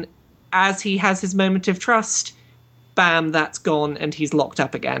then as he has his moment of trust, bam, that's gone and he's locked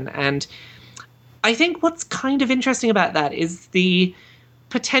up again. And I think what's kind of interesting about that is the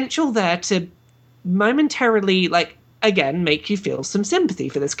potential there to momentarily, again, make you feel some sympathy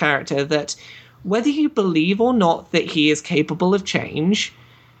for this character, that whether you believe or not that he is capable of change,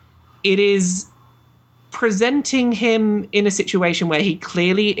 it is presenting him in a situation where he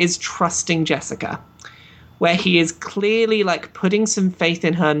clearly is trusting Jessica, where he is clearly putting some faith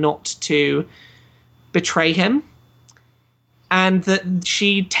in her not to betray him, and that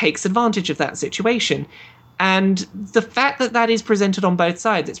she takes advantage of that situation. And the fact that that is presented on both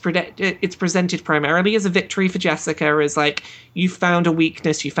sides, it's presented primarily as a victory for Jessica, as you found a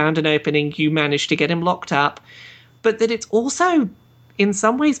weakness, you found an opening, you managed to get him locked up, but that it's also in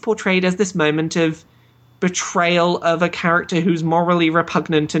some ways portrayed as this moment of betrayal of a character who's morally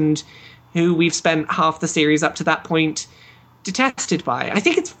repugnant and who we've spent half the series up to that point detested by. I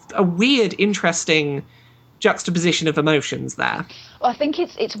think it's a weird, interesting juxtaposition of emotions there. Well, I think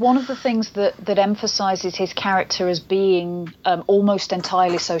it's one of the things that emphasises his character as being almost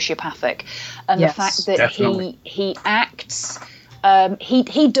entirely sociopathic, and the fact that definitely. he acts,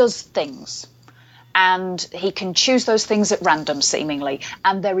 he does things, and he can choose those things at random, seemingly,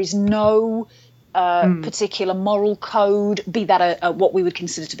 and there is no particular moral code, be that what we would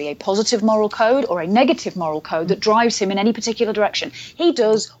consider to be a positive moral code or a negative moral code, that drives him in any particular direction. He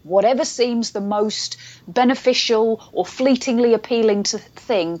does whatever seems the most beneficial or fleetingly appealing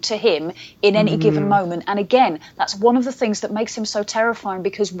thing to him in any given moment. And again, that's one of the things that makes him so terrifying,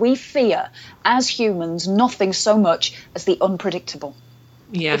 because we fear, as humans, nothing so much as the unpredictable.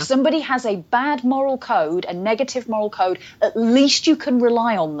 Yeah. If somebody has a bad moral code, a negative moral code, at least you can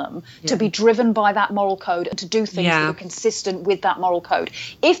rely on them to be driven by that moral code and to do things that are consistent with that moral code.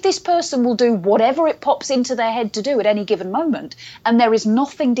 If this person will do whatever it pops into their head to do at any given moment, and there is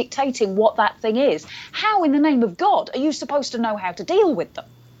nothing dictating what that thing is, how in the name of God are you supposed to know how to deal with them?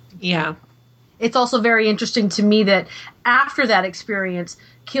 Yeah. It's also very interesting to me that after that experience,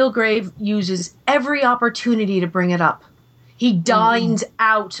 Kilgrave uses every opportunity to bring it up. He dines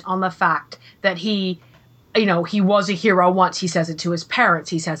out on the fact that he was a hero once. He says it to his parents.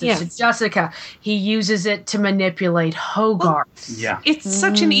 He says it to Jessica. He uses it to manipulate Hogarth. It's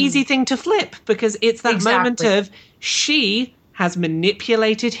such an easy thing to flip, because it's that moment of, she has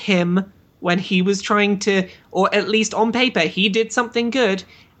manipulated him when he was trying to, or at least on paper, he did something good,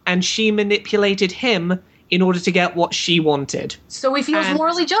 and she manipulated him in order to get what she wanted. So he feels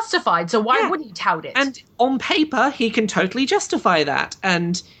morally justified, so why wouldn't he tout it? And on paper, he can totally justify that.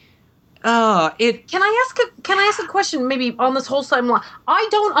 And Can I ask a question maybe on this whole timeline? I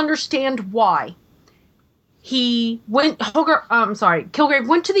don't understand why Kilgrave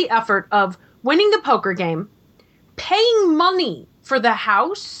went to the effort of winning the poker game, paying money for the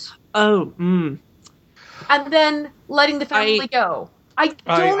house, and then letting the family go. I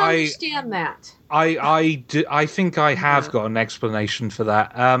don't understand that. I think I have got an explanation for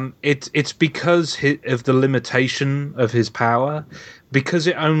that. It's because of the limitation of his power, because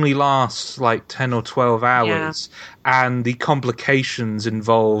it only lasts like 10 or 12 hours, and the complications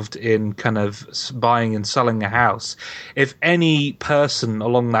involved in kind of buying and selling a house, if any person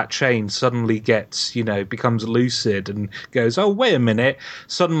along that chain suddenly gets, becomes lucid and goes, oh, wait a minute,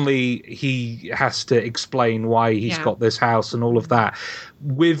 suddenly he has to explain why he's got this house and all of that.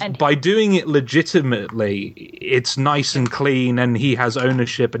 By doing it legitimately, it's nice and clean, and he has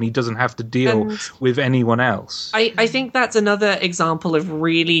ownership, and he doesn't have to deal with anyone else. I think that's another example of a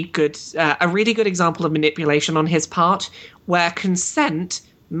really good example of manipulation on his part, where consent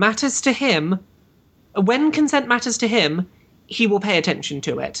matters to him. When consent matters to him, he will pay attention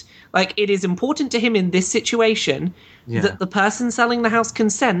to it. Like, it is important to him in this situation that the person selling the house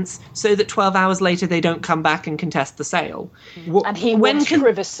consents, so that 12 hours later they don't come back and contest the sale. And he wants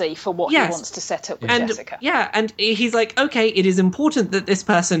privacy for what he wants to set up with Jessica. Yeah, and he's like, okay, it is important that this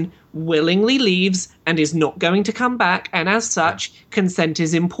person willingly leaves and is not going to come back, and as such, consent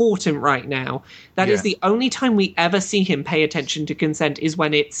is important right now. That is the only time we ever see him pay attention to consent, is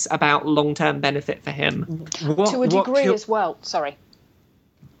when it's about long-term benefit for him. To a degree as well. Sorry.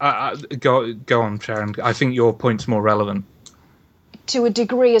 Go on, Sharon. I think your point's more relevant. To a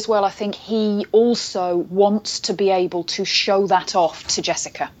degree as well, I think he also wants to be able to show that off to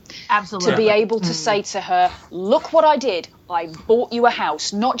Jessica. Absolutely. To be able to say to her, look what I did. I bought you a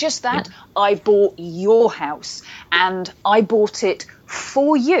house. Not just that, I bought your house. And I bought it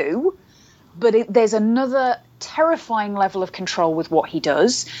for you. But there's another terrifying level of control with what he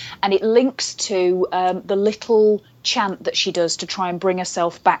does. And it links to the little chant that she does to try and bring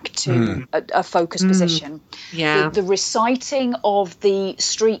herself back to a focused position. Yeah. The reciting of the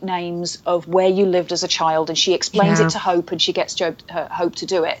street names of where you lived as a child, and she explains it to Hope, and she gets Hope to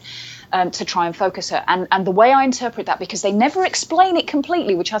do it. To try and focus her. And the way I interpret that, because they never explain it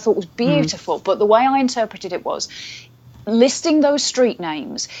completely, which I thought was beautiful, but the way I interpreted it was, listing those street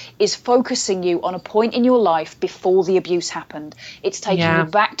names is focusing you on a point in your life before the abuse happened. It's taking you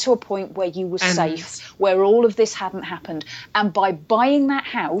back to a point where you were safe, where all of this hadn't happened. And by buying that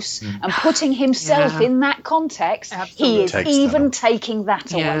house and putting himself in that context, he is taking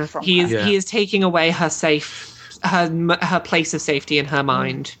that away from her. He is taking away her her place of safety in her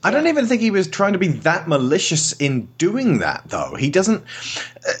mind. I don't even think he was trying to be that malicious in doing that, though. He doesn't.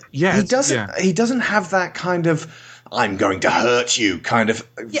 He doesn't have that kind of "I'm going to hurt you" kind of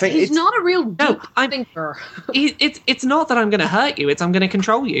thing. He's not a real deep thinker. It's not that I'm going to hurt you. It's I'm going to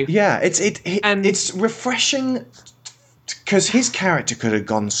control you. Yeah, it's refreshing, because his character could have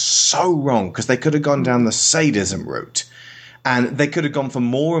gone so wrong, because they could have gone down the sadism route. And they could have gone for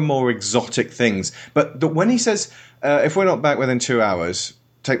more and more exotic things. But when he says, if we're not back within 2 hours,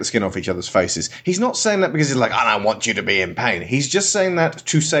 take the skin off each other's faces, he's not saying that because he's like, I don't want you to be in pain. He's just saying that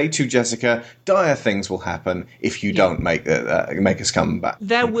to say to Jessica, dire things will happen if you don't make us come back.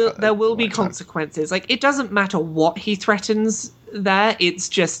 There will be consequences. Like, it doesn't matter what he threatens there. It's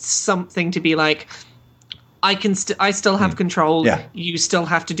just something to be like, I still have control. Yeah. You still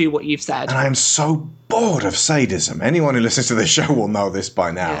have to do what you've said. And I'm so bored of sadism. Anyone who listens to this show will know this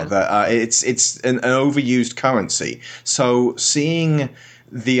by now. That it's an overused currency. So seeing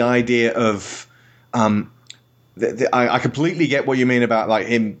the idea of, I completely get what you mean about like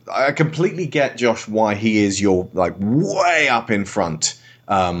him. I completely get, Josh, why he is your like way up in front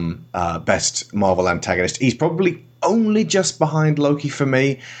best Marvel antagonist. He's probably only just behind Loki for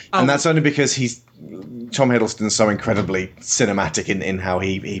me, and that's only because Tom Hiddleston's so incredibly cinematic in how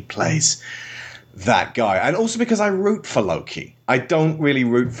he plays that guy. And also because I root for Loki. I don't really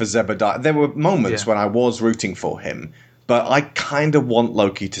root for Zebediah. There were moments when I was rooting for him, but I kind of want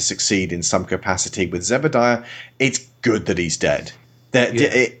Loki to succeed in some capacity. With Zebediah, it's good that he's dead.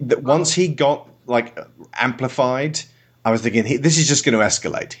 Once he got like amplified, I was thinking, this is just going to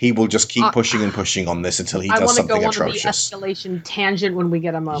escalate. He will just keep pushing and pushing on this until he does something atrocious. I want to go on the escalation tangent when we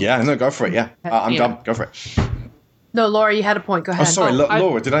get a moment. Yeah, no, go for it, I'm done. Go for it. No, Laura, you had a point. Go ahead. Oh, sorry,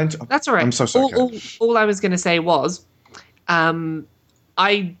 Laura, did I... That's all right. I'm so sorry. All I was going to say was,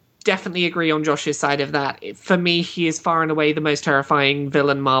 I definitely agree on Josh's side of that. For me, he is far and away the most terrifying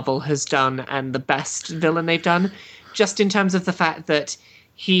villain Marvel has done, and the best villain they've done, just in terms of the fact that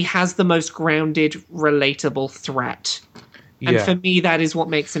he has the most grounded, relatable threat. And for me, that is what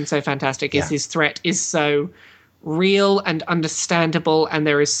makes him so fantastic, is his threat is so real and understandable, and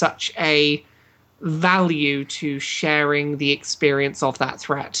there is such a value to sharing the experience of that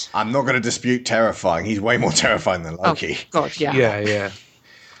threat. I'm not going to dispute terrifying. He's way more terrifying than Loki. Oh, God, yeah. Yeah.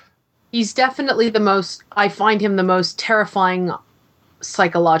 He's definitely I find him the most terrifying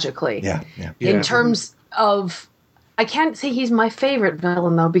psychologically. Yeah. In terms of... I can't say he's my favorite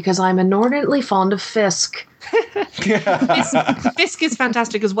villain, though, because I'm inordinately fond of Fisk. Fisk is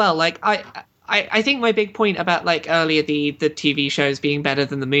fantastic as well. Like I think my big point about like earlier the TV shows being better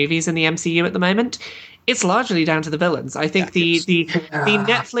than the movies in the MCU at the moment, it's largely down to the villains. I think the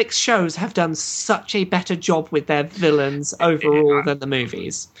Netflix shows have done such a better job with their villains overall than the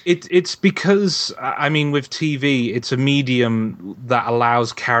movies. It's because, I mean, with TV, it's a medium that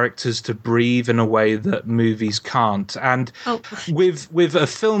allows characters to breathe in a way that movies can't. And with a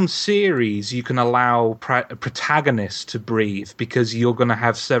film series, you can allow a protagonist to breathe because you're going to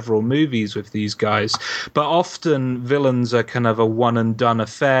have several movies with these guys. But often villains are kind of a one and done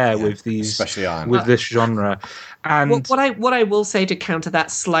affair with these, especially with this genre. And what I will say to counter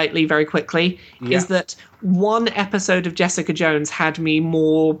that slightly very quickly is that one episode of Jessica Jones had me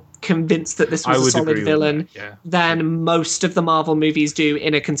more convinced that this was a solid villain than most of the Marvel movies do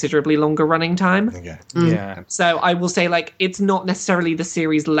in a considerably longer running time. So I will say, like, it's not necessarily the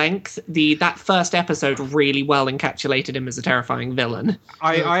series length. That first episode really well encapsulated him as a terrifying villain.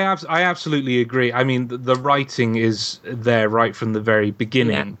 I absolutely agree. I mean, the writing is there right from the very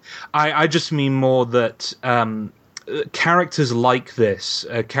beginning. I just mean more that characters like this,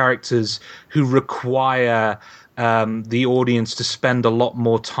 characters who require the audience to spend a lot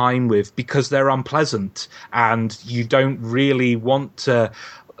more time with because they're unpleasant and you don't really want to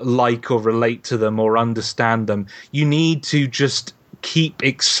like or relate to them or understand them. You need to just keep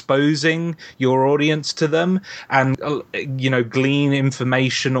exposing your audience to them and glean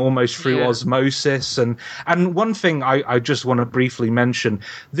information almost through osmosis. And one thing I just want to briefly mention,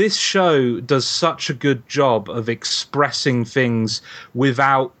 this show does such a good job of expressing things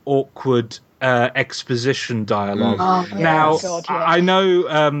without awkward exposition dialogue.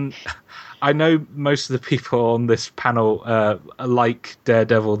 I know most of the people on this panel like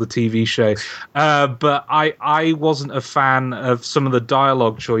Daredevil, the TV show, but I wasn't a fan of some of the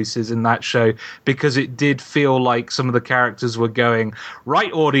dialogue choices in that show because it did feel like some of the characters were going,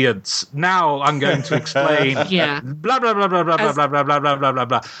 right, audience, now I'm going to explain blah, blah, blah, blah, blah, blah, blah, blah, blah, blah, blah, blah,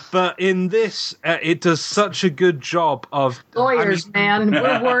 blah. But in this, it does such a good job of... Lawyers, man,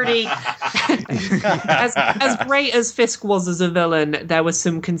 we're wordy. As great as Fisk was as a villain, there was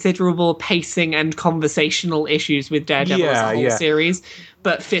some considerable pacing and conversational issues with Daredevil as a whole series,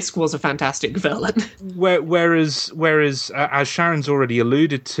 but Fisk was a fantastic villain. Whereas, as Sharon's already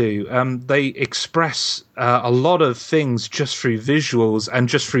alluded to, they express a lot of things just through visuals and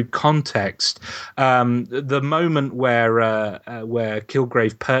just through context. The moment where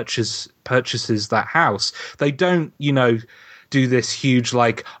Kilgrave purchases that house, they don't, do this huge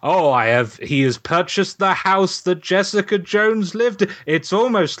he has purchased the house that Jessica Jones lived in. It's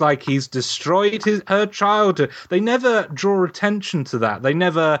almost like he's destroyed her childhood. They never draw attention to that. They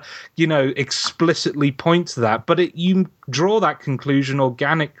never, explicitly point to that, but you draw that conclusion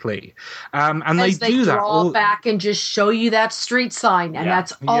organically. And as they do that. Draw back and just show you that street sign, and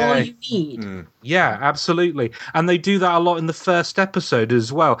that's all you need. Yeah, absolutely. And they do that a lot in the first episode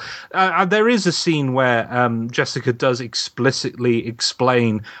as well. There is a scene where Jessica does explicitly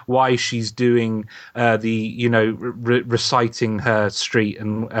explain why she's doing reciting her street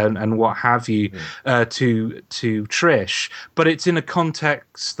and what have you to Trish, but it's in a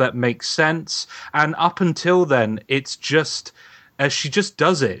context that makes sense. And up until then, it's just she just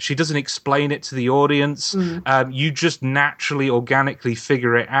does it. She doesn't explain it to the audience. You just naturally, organically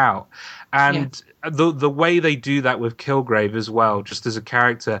figure it out. And the way they do that with Kilgrave as well, just as a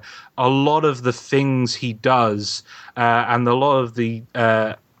character, a lot of the things he does and a lot of the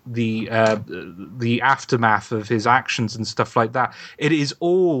aftermath of his actions and stuff like that, it is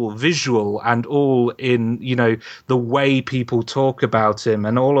all visual and all in the way people talk about him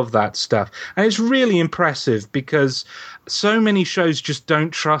and all of that stuff. And it's really impressive because so many shows just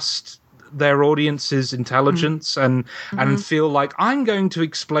don't trust their audience's intelligence and feel like I'm going to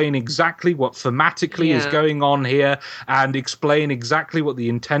explain exactly what thematically is going on here and explain exactly what the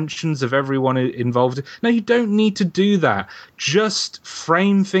intentions of everyone involved. No, you don't need to do that. Just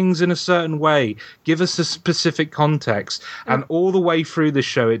frame things in a certain way. Give us a specific context. And all the way through the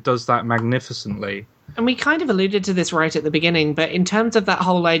show, it does that magnificently. And we kind of alluded to this right at the beginning, but in terms of that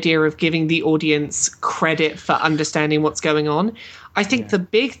whole idea of giving the audience credit for understanding what's going on, I think the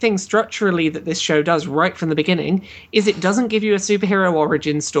big thing structurally that this show does right from the beginning is it doesn't give you a superhero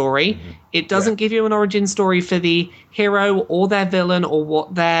origin story. It doesn't give you an origin story for the hero or their villain or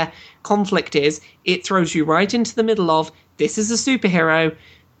what their conflict is. It throws you right into the middle of, this is a superhero.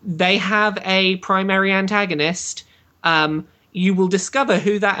 They have a primary antagonist. You will discover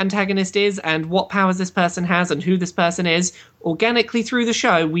who that antagonist is and what powers this person has and who this person is organically through the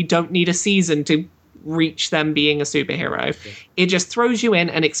show. We don't need a season to reach them being a superhero. It just throws you in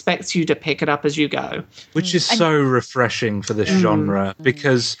and expects you to pick it up as you go. Which is so refreshing for this genre,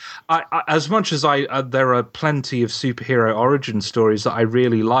 because I as much as there are plenty of superhero origin stories that I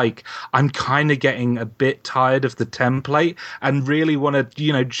really like, I'm kind of getting a bit tired of the template and really want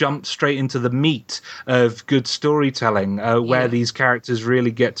to, jump straight into the meat of good storytelling, where these characters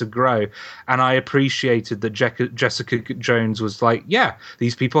really get to grow. And I appreciated that Jessica Jones was like, yeah,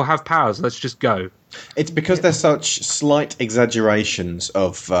 these people have powers, let's just go. It's because they're such slight exaggerations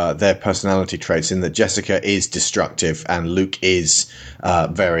of their personality traits, in that Jessica is destructive and Luke is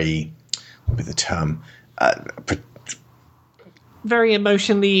very, what would be the term? Very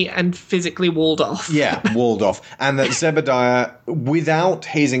emotionally and physically walled off. Yeah, walled off. And that Zebediah, without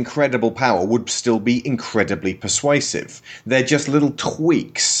his incredible power, would still be incredibly persuasive. They're just little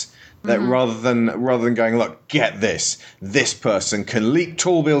tweaks that rather than going, look, get this person can leap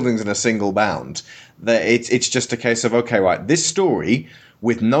tall buildings in a single bound. That it's just a case of, okay, right, this story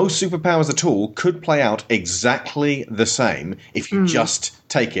with no superpowers at all could play out exactly the same if you just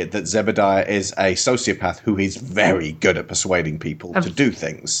take it that Zebediah is a sociopath who is very good at persuading people to do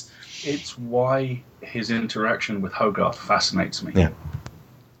things. It's why his interaction with Hogarth fascinates me. Yeah.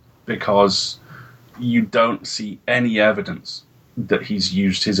 Because you don't see any evidence that he's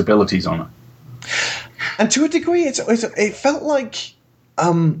used his abilities on her. And to a degree, it felt like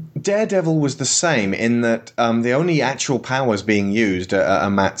Daredevil was the same, in that the only actual powers being used are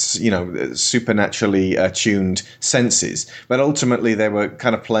Matt's, supernaturally attuned senses. But ultimately, they were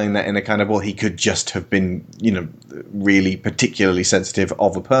kind of playing that in a kind of, well, he could just have been, really particularly sensitive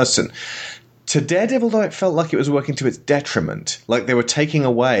of a person. To Daredevil, though, it felt like it was working to its detriment. Like they were taking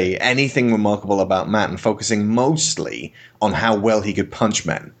away anything remarkable about Matt and focusing mostly on how well he could punch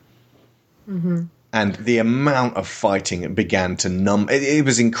men. Mm-hmm. And the amount of fighting began to numb. It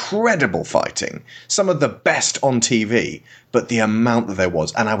was incredible fighting. Some of the best on TV, but the amount that there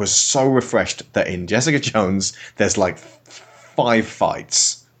was. And I was so refreshed that in Jessica Jones, there's like 5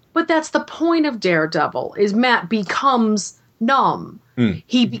 fights. But that's the point of Daredevil, is Matt becomes numb.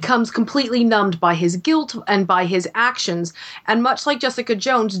 He becomes completely numbed by his guilt and by his actions. And much like Jessica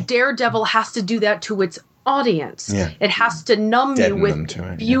Jones, Daredevil has to do that to its audience. Yeah. It has to numb you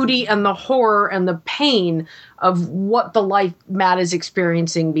with beauty and the horror and the pain of what the life Matt is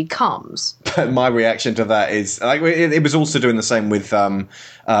experiencing becomes. But my reaction to that is, like, it was also doing the same with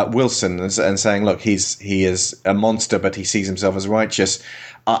Wilson and saying, look, he is a monster, but he sees himself as righteous.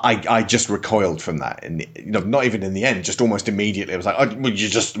 I just recoiled from that, and not even in the end, just almost immediately. I was like, oh, well, you're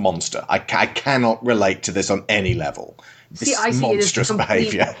just a monster. I cannot relate to this on any level. This monstrous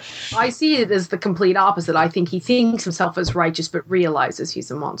behavior. I see it as the complete opposite. I think he thinks himself as righteous, but realizes he's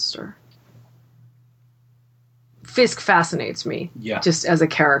a monster. Fisk fascinates me, just as a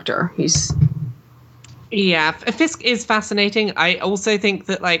character. Yeah, Fisk is fascinating. I also think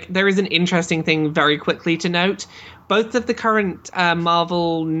that there is an interesting thing very quickly to note. Both of the current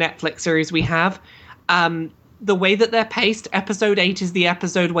Marvel Netflix series we have, the way that they're paced, episode 8 is the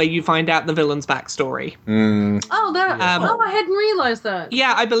episode where you find out the villain's backstory. I hadn't realized that.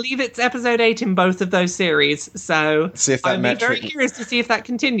 Yeah, I believe it's episode 8 in both of those series. So I'm very curious to see if that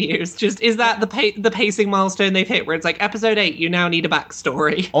continues. Just is that the pacing milestone they've hit, where it's like episode 8, you now need a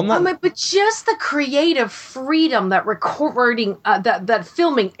backstory. But just the creative freedom that recording, that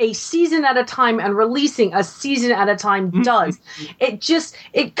filming a season at a time and releasing a season at a time does,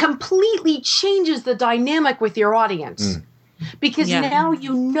 it completely changes the dynamic with your audience. Because now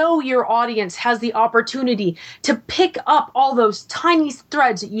your audience has the opportunity to pick up all those tiny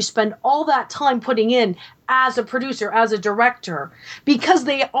threads that you spend all that time putting in as a producer, as a director, because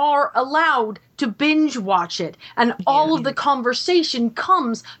they are allowed to binge watch it. And all of the conversation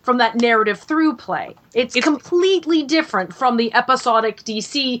comes from that narrative through play. It's completely different from the episodic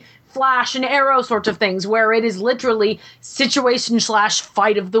DC Flash and Arrow sorts of things, where it is literally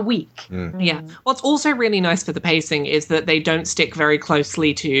situation/fight of the week. Yeah. What's also really nice for the pacing is that they don't stick very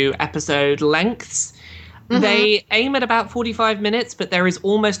closely to episode lengths. They aim at about 45 minutes, but there is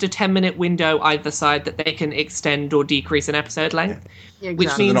almost a 10-minute window either side that they can extend or decrease an episode length. Yeah, which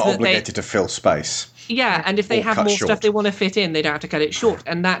means they're not obligated to fill space. Yeah, and if they have more stuff they want to fit in, they don't have to cut it short,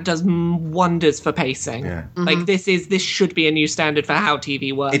 and that does wonders for pacing. Yeah. This should be a new standard for how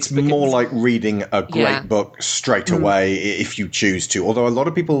TV works. It's more like reading a great book straight away if you choose to. Although a lot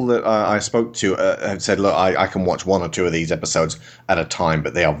of people that I spoke to have said, look, I can watch 1 or 2 of these episodes at a time,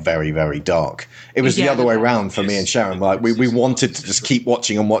 but they are very, very dark. It was the other way around for me and Sharon. Like we wanted to just keep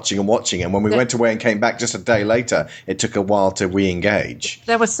watching and watching and watching, and when we went away and came back just a day later, it took a while to re-engage.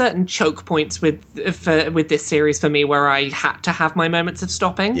 There were certain choke points with with this series for me where I had to have my moments of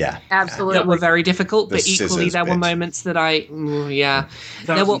stopping. Yeah. Absolutely. That were very difficult, The but equally scissors there were bit. moments that I,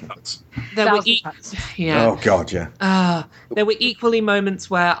 there were Thousand cuts. yeah. Oh God, yeah. There were equally moments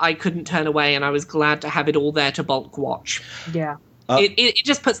where I couldn't turn away, and I was glad to have it all there to bulk watch. Yeah. It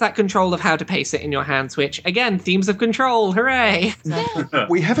just puts that control of how to pace it in your hands, which, again, themes of control, hooray!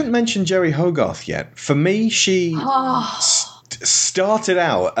 We haven't mentioned Jerry Hogarth yet. For me, she started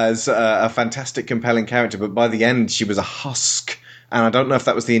out as a fantastic, compelling character, but by the end, she was a husk, and I don't know if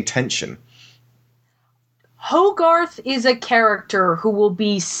that was the intention. Hogarth is a character who will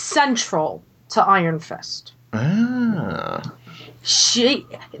be central to Iron Fist. Ah.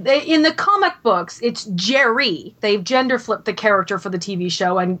 In the comic books, it's Jerry. They've gender flipped the character for the TV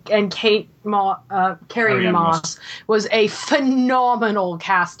show, and Carrie Moss was a phenomenal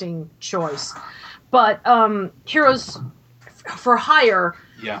casting choice. But Heroes for Hire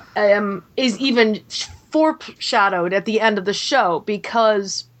is even foreshadowed at the end of the show,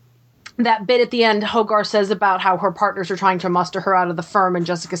 because that bit at the end, Hogarth says about how her partners are trying to muster her out of the firm, and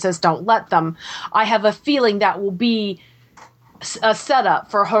Jessica says, don't let them. I have a feeling that will be a setup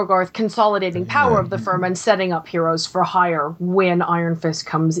for Hogarth consolidating power of the firm and setting up Heroes for Hire when Iron Fist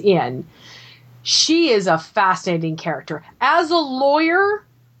comes in. She is a fascinating character. As a lawyer,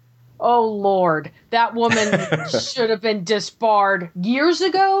 oh Lord, that woman should have been disbarred years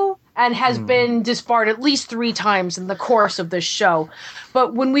ago and has been disbarred at least 3 times in the course of this show.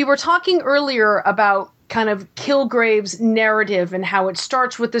 But when we were talking earlier about kind of Kilgrave's narrative and how it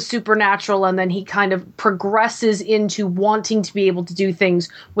starts with the supernatural and then he kind of progresses into wanting to be able to do things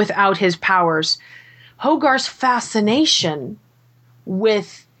without his powers, Hogarth's fascination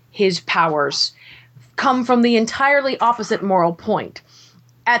with his powers come from the entirely opposite moral point.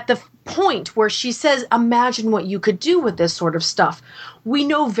 At the point where she says, imagine what you could do with this sort of stuff, we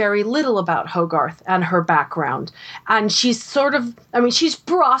know very little about Hogarth and her background. And she's she's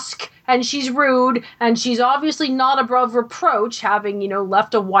brusque and she's rude and she's obviously not above reproach, having,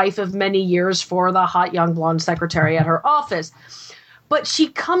 left a wife of many years for the hot young blonde secretary at her office. But she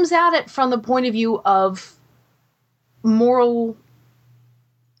comes at it from the point of view of moral,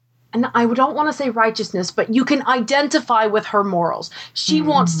 and I don't want to say righteousness, but you can identify with her morals. She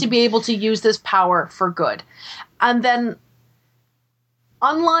wants to be able to use this power for good. And then,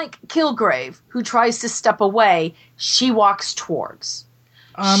 unlike Kilgrave, who tries to step away, she walks towards.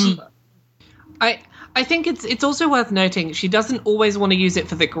 I think it's also worth noting she doesn't always want to use it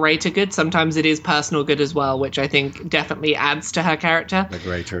for the greater good. Sometimes it is personal good as well, which I think definitely adds to her character. The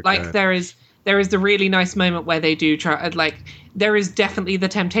greater good. There is the really nice moment where they do try, there is definitely the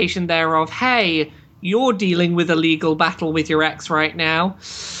temptation there of, hey, you're dealing with a legal battle with your ex right now.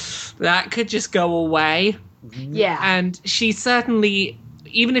 That could just go away. Yeah. And she certainly,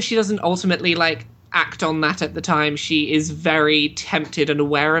 even if she doesn't ultimately, act on that at the time, she is very tempted and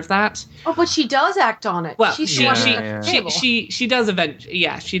aware of that. Oh, but she does act on it. Well, she does eventually.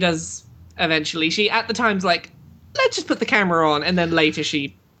 Yeah, she does eventually. She, at the time's like, let's just put the camera on, and then later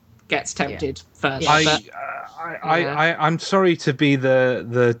she gets tempted further. I'm sorry to be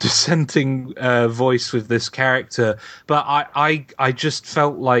the dissenting voice with this character, but I just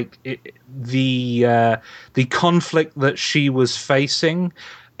felt like the conflict that she was facing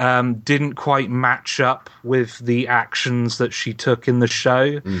didn't quite match up with the actions that she took in the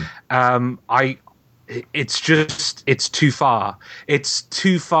show. It's too far. It's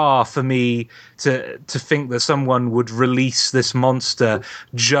too far for me to think that someone would release this monster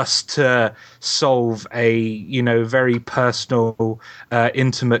just to solve a very personal,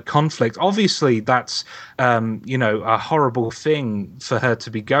 intimate conflict. Obviously, that's a horrible thing for her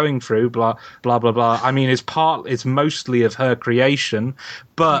to be going through. Blah blah blah blah. I mean, it's mostly of her creation,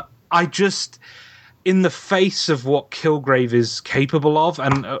 but I just, in the face of what Kilgrave is capable of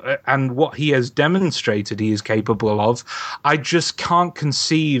and what he has demonstrated he is capable of, I just can't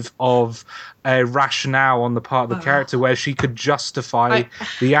conceive of a rationale on the part of the character where she could justify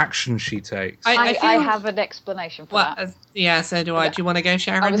the action she takes. I have an explanation for that. Yeah, so do I. Do you want to go,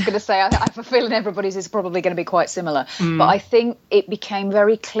 Sharon? I was going to say, I have a feeling everybody's is probably going to be quite similar. But I think it became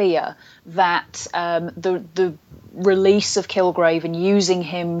very clear that the release of Kilgrave and using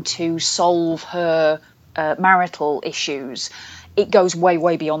him to solve her marital issues, it goes way,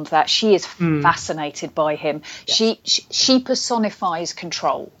 way beyond that. She is fascinated by him. Yes. She personifies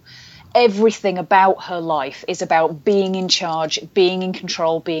control. everything about her life is about being in charge, being in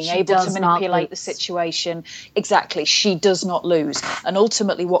control, being able to manipulate the situation. Exactly. She does not lose. And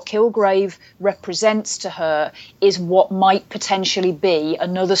ultimately what Kilgrave represents to her is what might potentially be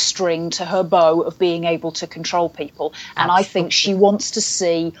another string to her bow of being able to control people. And I think she wants to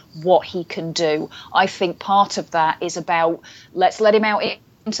see what he can do. I think part of that is about, let's let him out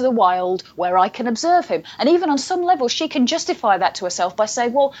into the wild where I can observe him. And even on some level, she can justify that to herself by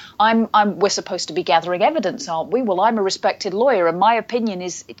saying, well, we're supposed to be gathering evidence, aren't we? Well, I'm a respected lawyer and my opinion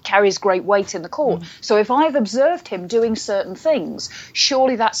it carries great weight in the court. So if I've observed him doing certain things,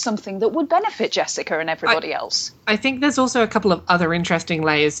 surely that's something that would benefit Jessica and everybody else. I think there's also a couple of other interesting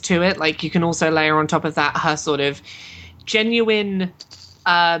layers to it. Like, you can also layer on top of that her sort of genuine,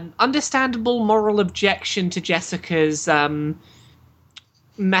 understandable moral objection to Jessica's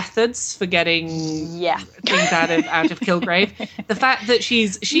methods for getting things out of Kilgrave. The fact that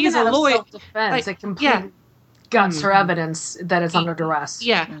she's a lawyer, self-defense, it completely guts her evidence that it's under duress.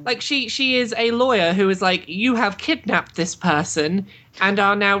 Yeah, like she is a lawyer who is like, you have kidnapped this person and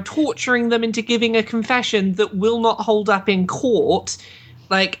are now torturing them into giving a confession that will not hold up in court.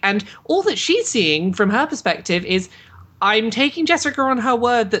 Like, and all that she's seeing from her perspective is, I'm taking Jessica on her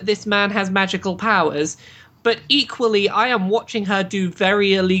word that this man has magical powers, but equally, I am watching her do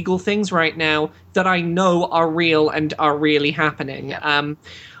very illegal things right now that I know are real and are really happening. Yep.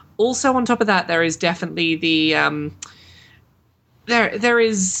 Also, on top of that, there is definitely the there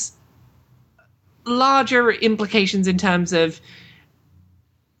is larger implications in terms of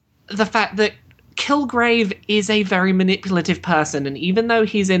the fact that Kilgrave is a very manipulative person, and even though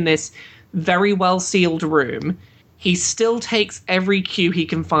he's in this very well sealed room, he still takes every cue he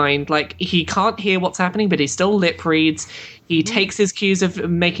can find. Like, he can't hear what's happening, but he still lip reads. He takes his cues of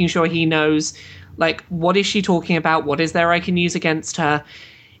making sure he knows, like, what is she talking about? What is there I can use against her?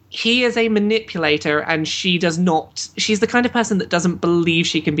 He is a manipulator, and she does not. She's the kind of person that doesn't believe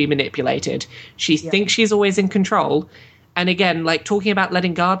she can be manipulated. She thinks she's always in control. And again, like, talking about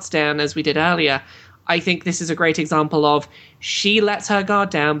letting guards down, as we did earlier, I think this is a great example of she lets her guard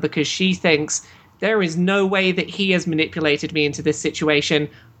down because she thinks, there is no way that he has manipulated me into this situation.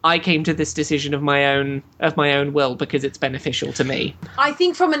 I came to this decision of my own will because it's beneficial to me. I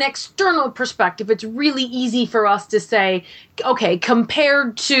think from an external perspective, it's really easy for us to say, okay,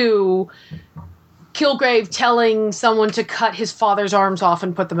 compared to Kilgrave telling someone to cut his father's arms off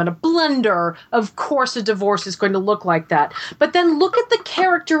and put them in a blender, of course a divorce is going to look like that. But then look at the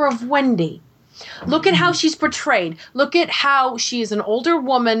character of Wendy. Look at how she's portrayed. Look at how she is an older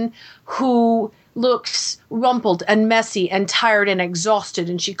woman who looks rumpled and messy and tired and exhausted,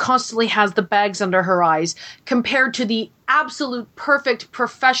 and she constantly has the bags under her eyes, compared to the absolute perfect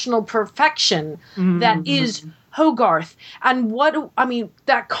professional perfection that is Hogarth. And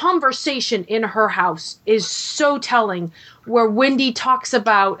that conversation in her house is so telling, where Wendy talks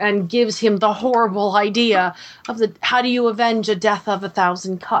about and gives him the horrible idea of how do you avenge a death of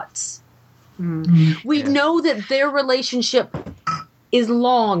 1,000 cuts? We know that their relationship is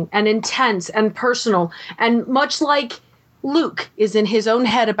long and intense and personal, and much like Luke is in his own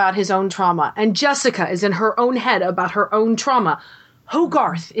head about his own trauma, and Jessica is in her own head about her own trauma,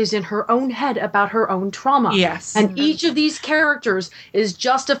 Hogarth is in her own head about her own trauma. Yes. And each of these characters is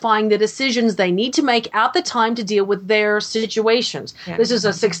justifying the decisions they need to make at the time to deal with their situations. Yeah. This is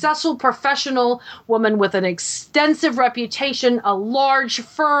a successful professional woman with an extensive reputation, a large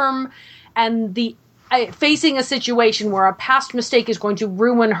firm, and facing a situation where a past mistake is going to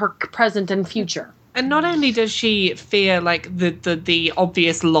ruin her present and future. And not only does she fear, like, the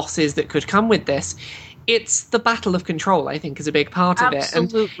obvious losses that could come with this, it's the battle of control, I think, is a big part of it.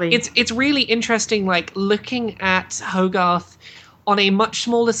 Absolutely. And it's really interesting, like, looking at Hogarth on a much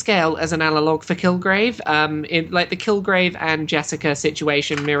smaller scale as an analogue for Kilgrave, like the Kilgrave and Jessica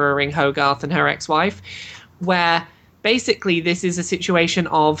situation mirroring Hogarth and her ex-wife, where basically this is a situation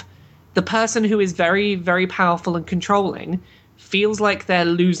of the person who is very, very powerful and controlling feels like they're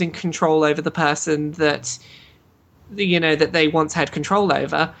losing control over the person that, you know, that they once had control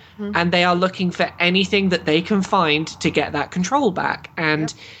over, and they are looking for anything that they can find to get that control back.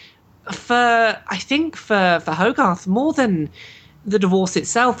 And I think for Hogarth, more than the divorce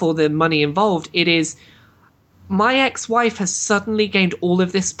itself or the money involved, it is, my ex-wife has suddenly gained all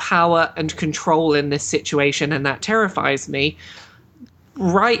of this power and control in this situation, and that terrifies me.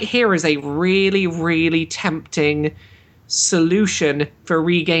 Right here is a really, really tempting solution for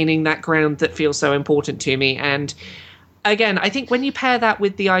regaining that ground that feels so important to me. And again, I think when you pair that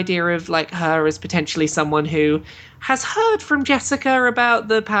with the idea of like her as potentially someone who has heard from Jessica about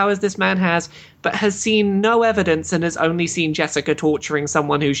the powers this man has, but has seen no evidence and has only seen Jessica torturing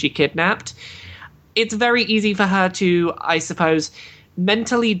someone who she kidnapped, it's very easy for her to, I suppose,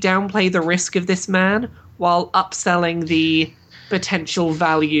 mentally downplay the risk of this man while upselling the potential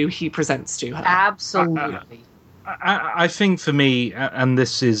value he presents to her. Absolutely. I think for me, and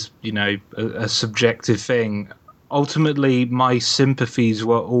this is, a subjective thing, ultimately my sympathies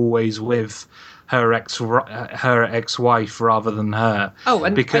were always with her ex-wife rather than her. Oh,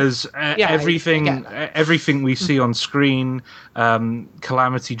 and because everything we see on screen,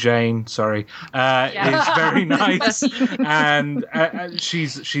 Calamity Jane, is very nice, and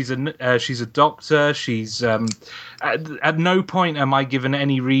she's a doctor. She's at no point am I given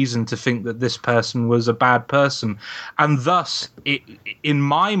any reason to think that this person was a bad person, and thus, it, in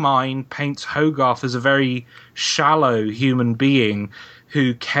my mind, paints Hogarth as a very shallow human being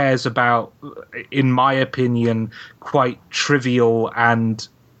who cares about, in my opinion, quite trivial and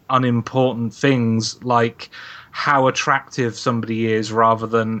unimportant things like how attractive somebody is rather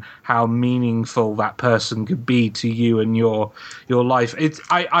than how meaningful that person could be to you and your life.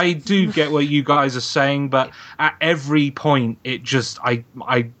 I do get what you guys are saying, but at every point it just I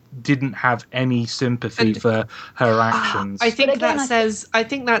didn't have any sympathy for her actions. I think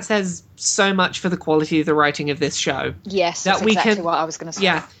that says so much for the quality of the writing of this show. Yes, that's exactly what I was going to say.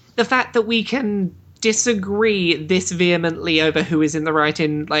 Yeah, the fact that we can disagree this vehemently over who is in the right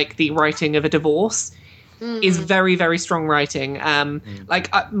in like the writing of a divorce is very, very strong writing.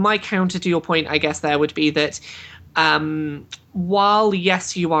 My counter to your point, I guess, there would be that while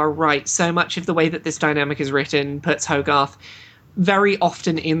yes, you are right, so much of the way that this dynamic is written puts Hogarth very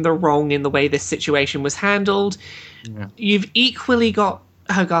often in the wrong in the way this situation was handled. Yeah. You've equally got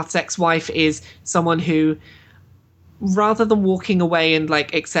Hogarth's ex-wife is someone who, rather than walking away and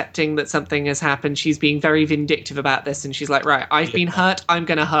like accepting that something has happened, she's being very vindictive about this, and she's like, right, I've been hurt, I'm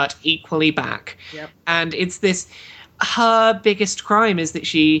going to hurt equally back. Yep. And it's this, her biggest crime is that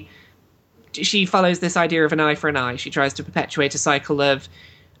she follows this idea of an eye for an eye. She tries to perpetuate a cycle of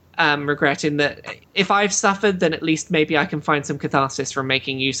regret in that if I've suffered, then at least maybe I can find some catharsis from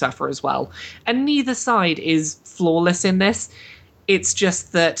making you suffer as well. And neither side is flawless in this. It's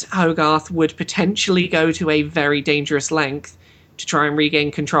just that Hogarth would potentially go to a very dangerous length to try and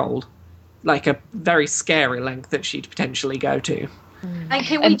regain control. Like a very scary length that she'd potentially go to. And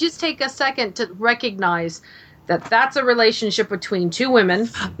can we just take a second to recognize that that's a relationship between two women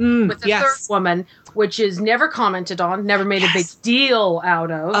with a third woman, which is never commented on, never made a big deal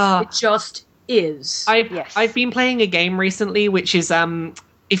out of. It just is. I've been playing a game recently, which is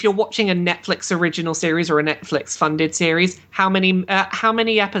if you're watching a Netflix original series or a Netflix funded series, how many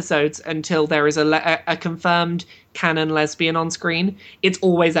episodes until there is a confirmed canon lesbian on screen? It's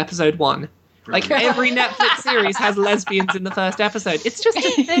always episode 1. Like, every Netflix series has lesbians in the first episode. It's just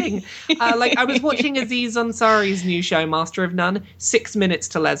a thing. I was watching Aziz Ansari's new show, Master of None, 6 minutes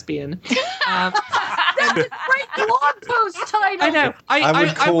to lesbian. That's a great blog post title. I know. I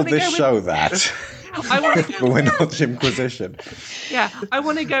would call this show that. But we're not Jimquisition. Yeah, I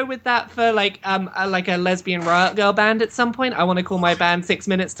want to go with that for like a lesbian riot girl band at some point. I want to call my band 6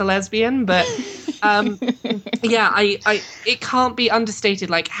 minutes to lesbian, but it can't be understated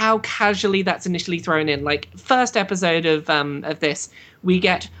like how casually that's initially thrown in. Like, first episode of this, we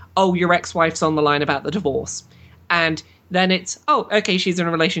get, your ex-wife's on the line about the divorce, and then it's, okay, she's in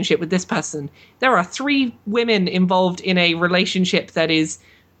a relationship with this person. There are 3 women involved in a relationship that is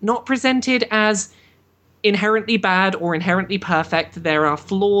not presented as inherently bad or inherently perfect. There are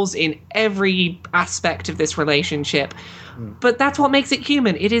flaws in every aspect of this relationship. But that's what makes it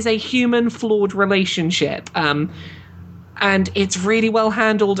human. It is a human, flawed relationship. And it's really well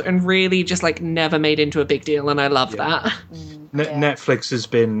handled and really just like never made into a big deal. And I love that. Netflix has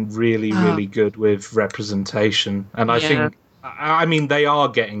been really, really good with representation. And I think, they are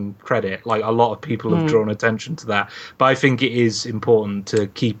getting credit. Like, a lot of people have drawn attention to that. But I think it is important to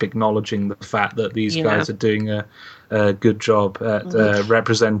keep acknowledging the fact that these guys are doing a good job at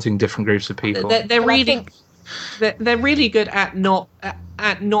representing different groups of people. They're really good at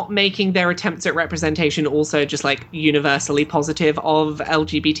not making their attempts at representation also just like universally positive of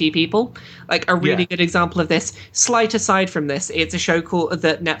LGBT people. Like, a really good example of this, slight aside from this, it's a show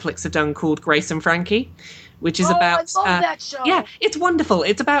that Netflix have done called Grace and Frankie, which is about... I love that show. Yeah, it's wonderful.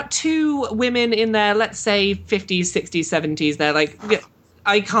 It's about 2 women in their, let's say, 50s, 60s, 70s. They're like...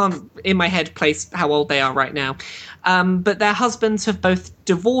 I can't, in my head, place how old they are right now. But their husbands have both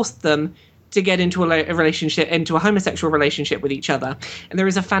divorced them to get into a relationship, into a homosexual relationship with each other. And there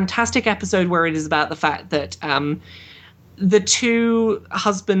is a fantastic episode where it is about the fact that the two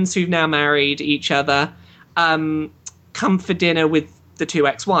husbands who've now married each other come for dinner with the two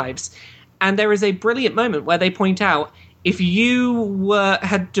ex-wives. And there is a brilliant moment where they point out, if you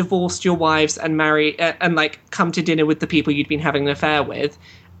had divorced your wives and married and come to dinner with the people you'd been having an affair with,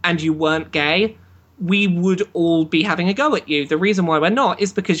 and you weren't gay, we would all be having a go at you. The reason why we're not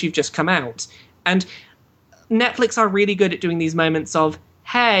is because you've just come out. And Netflix are really good at doing these moments of,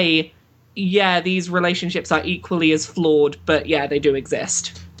 hey, yeah, these relationships are equally as flawed, but yeah, they do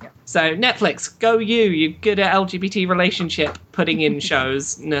exist. Yeah. So Netflix, go you. You're good at LGBT relationship putting in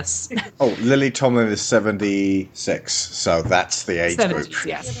shows-ness. Oh, Lily Tomlin is 76, so that's the age 70s, group.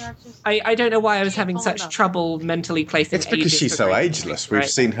 yes. I don't know why I was having such trouble mentally placing It's because ages she's for so great ageless. things, right? We've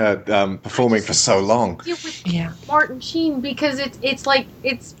seen her performing for so long. Yeah. Martin Sheen, because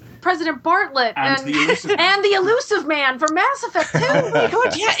it's President Bartlett and the elusive man from Mass Effect 2. Oh my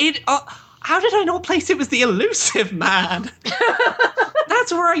god, yeah. How did I not place it was the elusive man?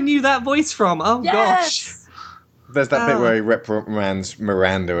 That's where I knew that voice from. Oh gosh. There's that bit where he reprimands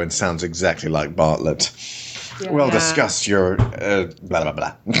Miranda and sounds exactly like Bartlett. Yeah. Well discussed, your blah blah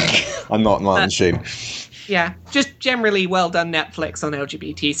blah. I'm not Martin Sheen. Yeah, just generally well done Netflix on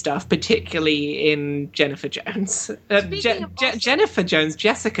LGBT stuff, particularly in Jennifer Jones.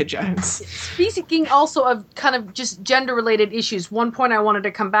 Jessica Jones. Speaking also of kind of just gender-related issues, one point I wanted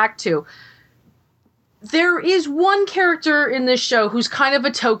to come back to. There is one character in this show who's kind of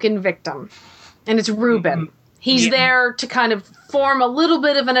a token victim, and it's Ruben. Mm-hmm. He's there to kind of form a little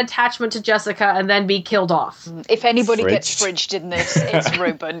bit of an attachment to Jessica and then be killed off. If anybody gets fridged in this, it's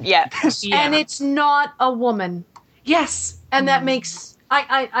Ruben. Yeah. And it's not a woman. Yes. And that makes...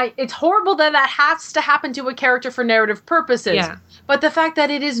 it's horrible that has to happen to a character for narrative purposes. Yeah. But the fact that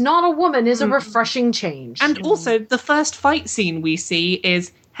it is not a woman is a refreshing change. And also, the first fight scene we see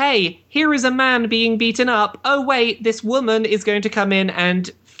is, hey, here is a man being beaten up. Oh, wait, this woman is going to come in and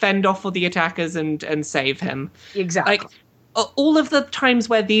fend off all the attackers and save him. Exactly. All of the times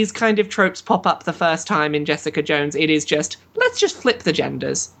where these kind of tropes pop up the first time in Jessica Jones, it is just, let's just flip the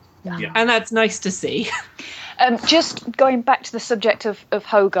genders. Yeah. And that's nice to see. Just going back to the subject of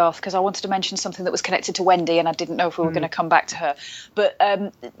Hogarth, because I wanted to mention something that was connected to Wendy, and I didn't know if we were going to come back to her. But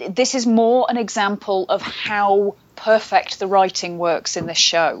this is more an example of how perfect the writing works in this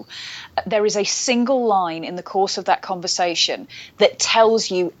show. There is a single line in the course of that conversation that tells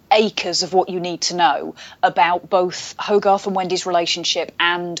you acres of what you need to know about both Hogarth and Wendy's relationship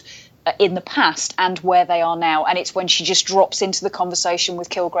and in the past and where they are now. And it's when she just drops into the conversation with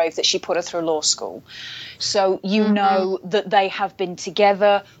Kilgrave that she put her through law school. So you know that they have been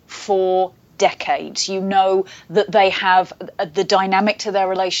together for decades. You know that they have the dynamic to their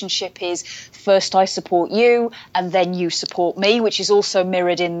relationship is first I support you and then you support me, which is also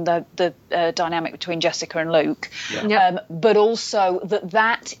mirrored in the dynamic between Jessica and Luke. Yeah. But also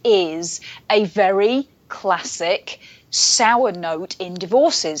that is a very classic sour note in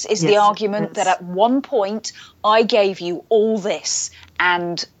divorces is the argument that at one point I gave you all this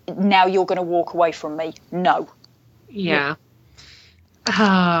and now you're going to walk away from me. No. Yeah.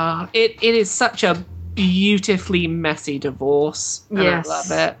 It is such a beautifully messy divorce. And I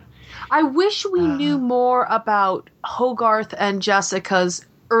love it. I wish we knew more about Hogarth and Jessica's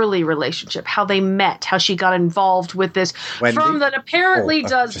early relationship, how they met, how she got involved with this firm that apparently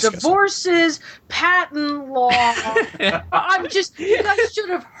does divorces, patent law. I'm just, you guys should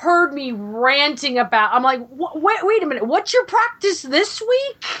have heard me ranting about, I'm like, wait a minute, what's your practice this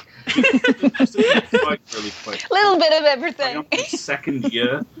week? Really quick. Little bit of everything. Second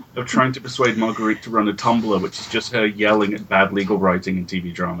year of trying to persuade Marguerite to run a Tumblr, which is just her yelling at bad legal writing in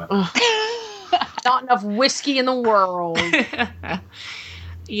TV drama. Not enough whiskey in the world.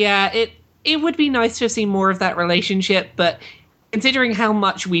 Yeah, it would be nice to have seen more of that relationship, but considering how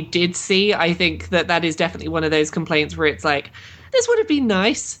much we did see, I think that is definitely one of those complaints where it's like, this would have been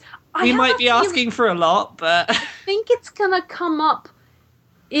nice. We might be asking for a lot, but I think it's gonna come up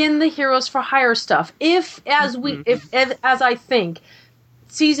in the Heroes for Hire stuff. If I think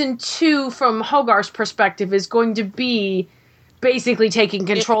season 2 from Hogarth's perspective is going to be basically taking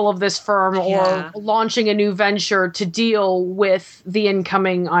control of this firm or launching a new venture to deal with the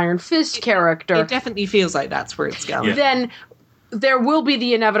incoming Iron Fist character. It definitely feels like that's where it's going. Yeah. Then there will be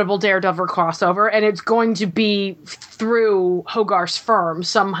the inevitable Daredevil crossover, and it's going to be through Hogarth's firm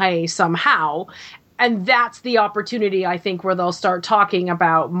somehow. And that's the opportunity, I think, where they'll start talking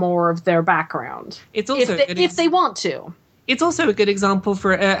about more of their background. It's also if they want to. It's also a good example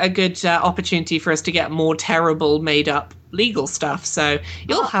for a good opportunity for us to get more terrible, made-up legal stuff. So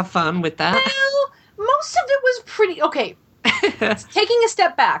you'll have fun with that. Well, most of it was pretty... Okay, Taking a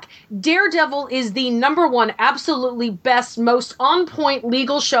step back, Daredevil is the #1 absolutely best, most on-point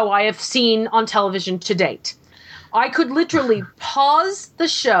legal show I have seen on television to date. I could literally pause the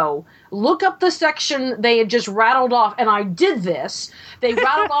show, look up the section they had just rattled off, and I did this. They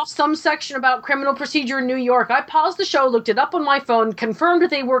rattled off some section about criminal procedure in New York. I paused the show, looked it up on my phone, confirmed that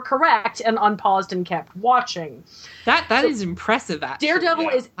they were correct, and unpaused and kept watching. That is impressive, actually. Daredevil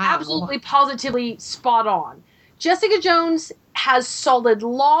is absolutely positively spot on. Jessica Jones has solid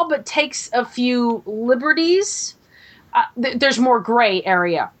law, but takes a few liberties. There's more gray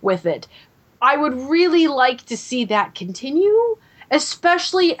area with it. I would really like to see that continue,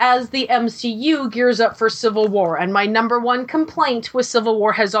 especially as the MCU gears up for Civil War. And my #1 complaint with Civil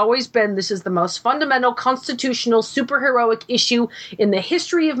War has always been this is the most fundamental constitutional superheroic issue in the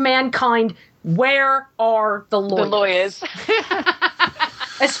history of mankind. Where are the lawyers? The lawyers.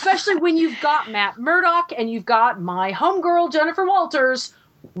 Especially when you've got Matt Murdock and you've got my homegirl, Jennifer Walters.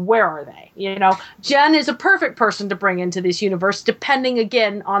 Where are they? You know, Jen is a perfect person to bring into this universe, depending,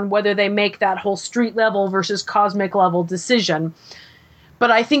 again, on whether they make that whole street level versus cosmic level decision.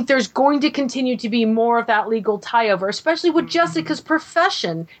 But I think there's going to continue to be more of that legal tie-over, especially with Jessica's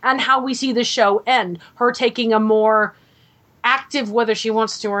profession and how we see the show end. Her taking a more active, whether she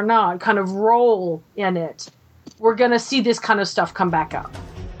wants to or not, kind of role in it. We're going to see this kind of stuff come back up.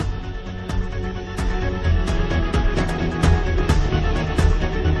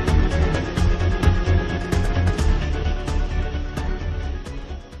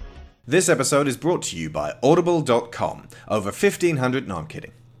 This episode is brought to you by Audible.com. Over 1,500... No, I'm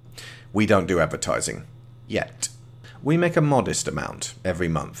kidding. We don't do advertising. Yet. We make a modest amount every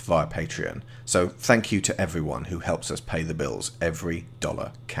month via Patreon, so thank you to everyone who helps us pay the bills. Every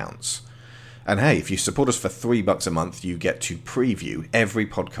dollar counts. And hey, if you support us for $3 a month, you get to preview every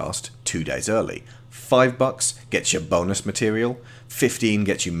podcast 2 days early. $5 gets you bonus material. $15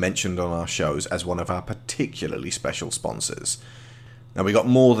 gets you mentioned on our shows as one of our particularly special sponsors. Now, we got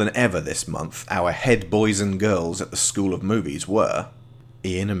more than ever this month. Our head boys and girls at the School of Movies were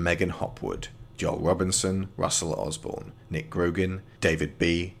Ian and Megan Hopwood, Joel Robinson, Russell Osborne, Nick Grugan, David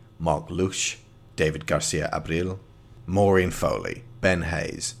B., Mark Lush, David Garcia Abril, Maureen Foley, Ben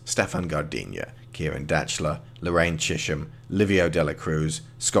Hayes, Stefan Gardenia, Kieran Datchler, Lorraine Chisholm, Livio Dela Cruz,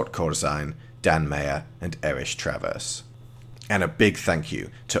 Scott Corzine, Dan Mayer, and Erich Travers. And a big thank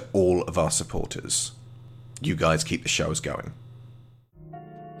you to all of our supporters. You guys keep the shows going.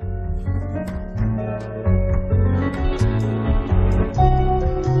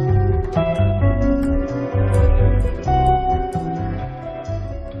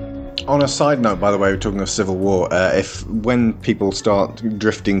 On a side note, by the way, we're talking of Civil War. When people start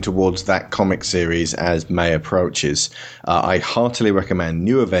drifting towards that comic series as May approaches, I heartily recommend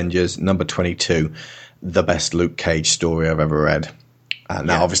New Avengers number 22, the best Luke Cage story I've ever read.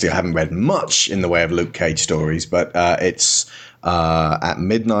 Now, obviously, I haven't read much in the way of Luke Cage stories, but it's at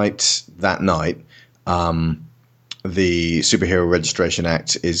midnight that night. The Superhero Registration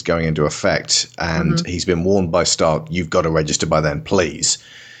Act is going into effect, and he's been warned by Stark, you've got to register by then, please.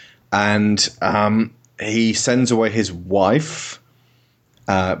 And he sends away his wife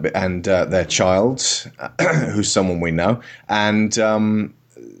and their child, who's someone we know, and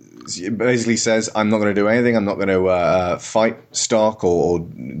basically says, I'm not going to do anything. I'm not going to fight Stark or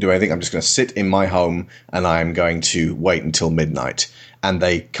do anything. I'm just going to sit in my home, and I'm going to wait until midnight. And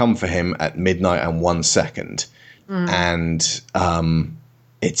they come for him at midnight and 1 second. And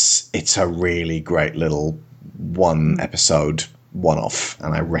it's a really great little one-episode one-off,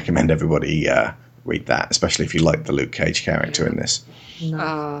 and I recommend everybody read that, especially if you like the Luke Cage character in this.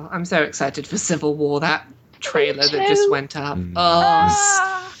 Oh, I'm so excited for Civil War, that trailer that just went up.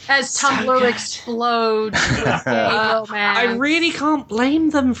 As Tumblr explodes with gay romance. I really can't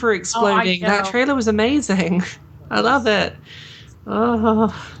blame them for exploding. That trailer was amazing. I love it.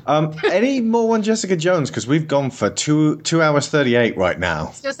 Any more on Jessica Jones? Because we've gone for 2 hours 38 right now. I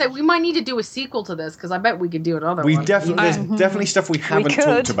was going to say, we might need to do a sequel to this, because I bet we could do another one. There's definitely stuff we haven't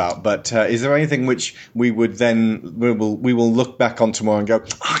talked about, but is there anything which we would then, we will look back on tomorrow and go,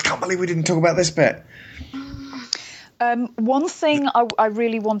 I can't believe we didn't talk about this bit? One thing I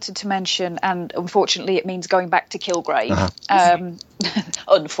really wanted to mention, and unfortunately it means going back to Kilgrave.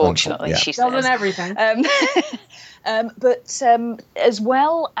 Unfortunately, she says. Doesn't everything. But as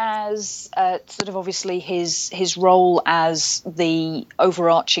well as sort of obviously his role as the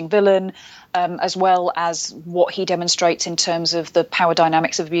overarching villain, as well as what he demonstrates in terms of the power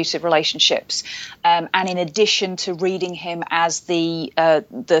dynamics of abusive relationships, and in addition to reading him as the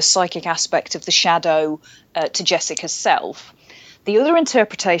psychic aspect of the shadow to Jessica's self, the other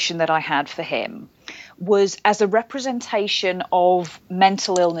interpretation that I had for him was as a representation of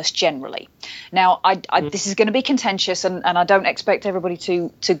mental illness generally. Now, this is going to be contentious, and I don't expect everybody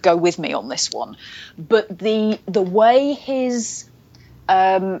to go with me on this one, but the way his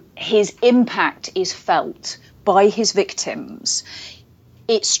impact is felt by his victims,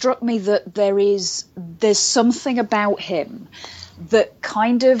 it struck me that there's something about him that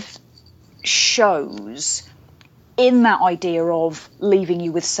kind of shows in that idea of leaving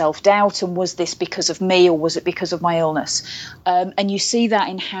you with self-doubt, and was this because of me or was it because of my illness? And you see that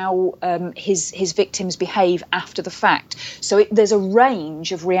in how his victims behave after the fact. So there's a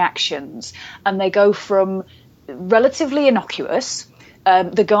range of reactions, and they go from relatively innocuous.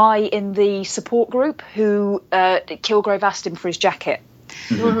 The guy in the support group who Kilgrave asked him for his jacket.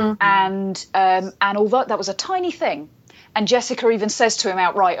 Mm-hmm. And although that was a tiny thing, and Jessica even says to him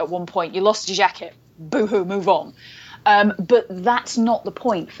outright at one point, "You lost your jacket. Boo-hoo, move on." But that's not the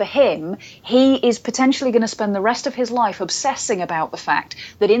point. For him, he is potentially going to spend the rest of his life obsessing about the fact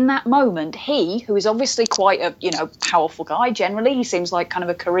that in that moment, he, who is obviously quite a powerful guy generally, he seems like kind of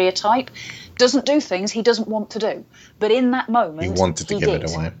a career type, doesn't do things he doesn't want to do. But in that moment, he wanted to give did.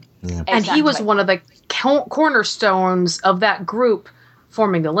 it away. Yeah. Exactly. And he was one of the cornerstones of that group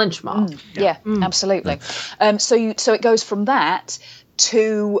forming the lynch mob. Absolutely. So it goes from that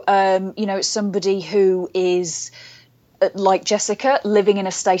to somebody who is like Jessica, living in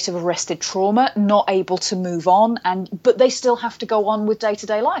a state of arrested trauma, not able to move on, but they still have to go on with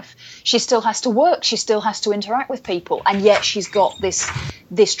day-to-day life. She still has to work, she still has to interact with people, and yet she's got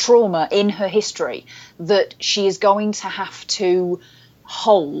this trauma in her history that she is going to have to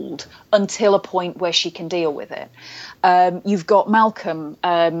hold until a point where she can deal with it. You've got Malcolm,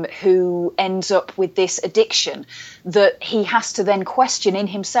 who ends up with this addiction that he has to then question in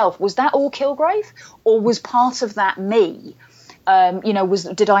himself. Was that all Kilgrave, or was part of that me?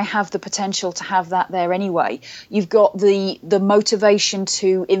 Did I have the potential to have that there anyway? You've got the motivation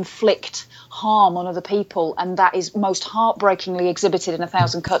to inflict harm on other people, and that is most heartbreakingly exhibited in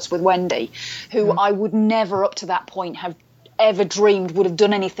 1,000 Cuts with Wendy, who I would never up to that point have ever dreamed would have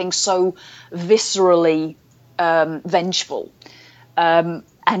done anything so viscerally vengeful, and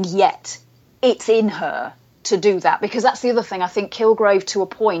yet it's in her to do that, because that's the other thing. I think Kilgrave, to a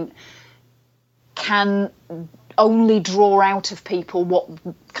point, can only draw out of people what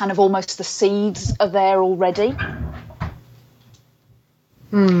kind of almost the seeds are there already.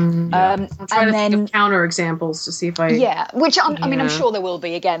 I'm trying to think of counter examples to see if I... I'm sure there will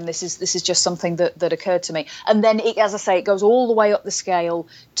be. Again, this is just something that occurred to me. And then, as I say, it goes all the way up the scale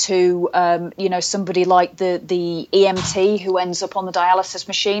to, somebody like the EMT who ends up on the dialysis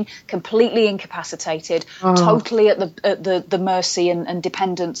machine, completely incapacitated, totally at the mercy and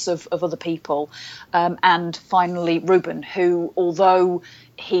dependence of other people. And finally, Ruben, who, although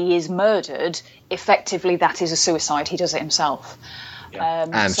he is murdered, effectively that is a suicide. He does it himself.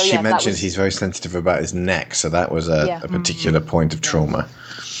 Yeah. She mentions he's very sensitive about his neck, so that was a particular point of trauma.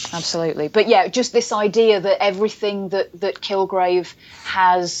 Absolutely. But just this idea that everything that Kilgrave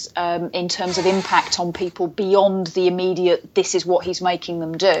has in terms of impact on people beyond the immediate, this is what he's making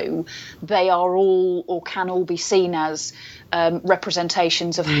them do, they are all, or can all be seen as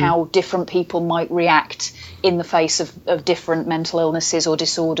representations of how different people might react in the face of different mental illnesses or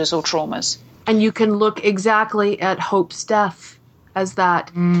disorders or traumas. And you can look exactly at Hope's death as that,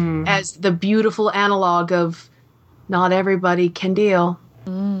 as the beautiful analog of not everybody can deal.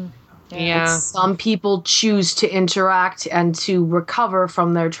 Some people choose to interact and to recover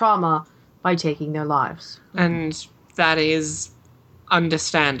from their trauma by taking their lives. And that is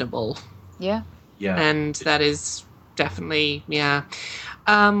understandable. Yeah. And that is definitely,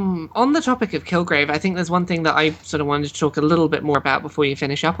 on the topic of Kilgrave, I think there's one thing that I sort of wanted to talk a little bit more about before you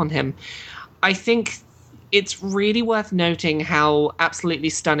finish up on him. I think it's really worth noting how absolutely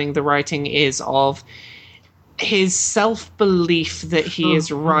stunning the writing is of his self-belief that he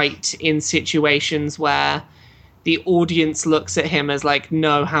is right in situations where the audience looks at him as like,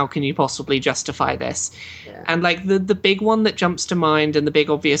 no, how can you possibly justify this? Yeah. And like the big one that jumps to mind, and the big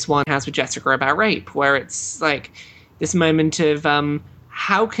obvious one has with Jessica about rape, where it's like this moment of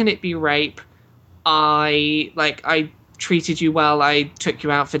how can it be rape? I treated you well, I took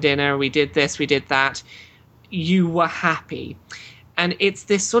you out for dinner, we did this, we did that. You were happy. And it's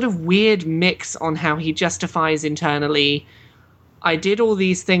this sort of weird mix on how he justifies internally, I did all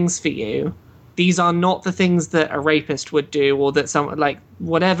these things for you. These are not the things that a rapist would do, or that someone, like,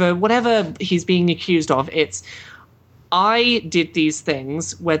 whatever he's being accused of. It's, I did these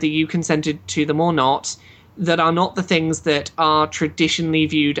things, whether you consented to them or not, that are not the things that are traditionally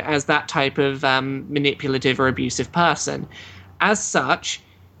viewed as that type of manipulative or abusive person. As such,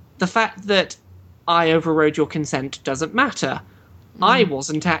 the fact that I overrode your consent doesn't matter. I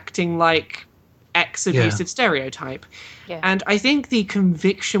wasn't acting like X abusive stereotype. Yeah. And I think the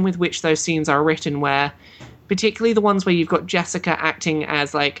conviction with which those scenes are written, where particularly the ones where you've got Jessica acting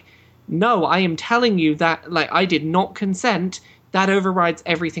as like, no, I am telling you that, like, I did not consent, that overrides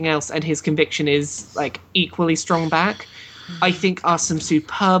everything else, and his conviction is like equally strong back, I think are some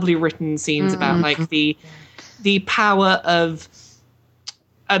superbly written scenes about like the power of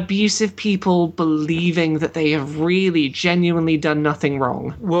abusive people believing that they have really genuinely done nothing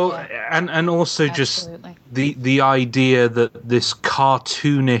wrong. Well, and also Absolutely. just the idea that this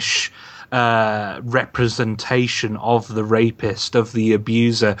cartoonish representation of the rapist, of the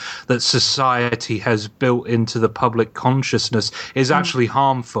abuser, that society has built into the public consciousness is actually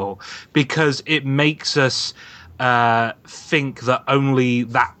harmful, because it makes us think that only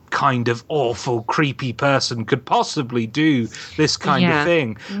that kind of awful, creepy person could possibly do this kind of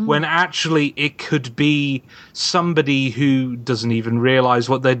thing, when actually it could be somebody who doesn't even realize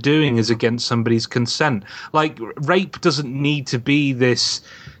what they're doing is against somebody's consent. Like, rape doesn't need to be this,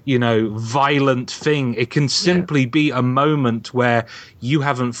 you know, violent thing. It can simply be a moment where you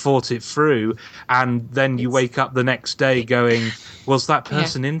haven't thought it through, and then you wake up the next day going, was that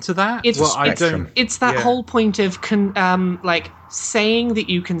person into that? It's that whole point of like, saying that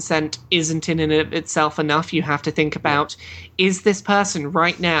you consent isn't in and of itself enough. You have to think about, is this person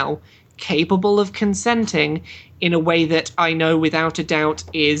right now capable of consenting in a way that I know without a doubt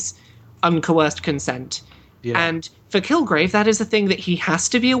is uncoerced consent? And for Kilgrave, that is a thing that he has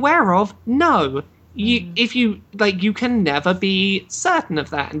to be aware of. No, if you like, you can never be certain of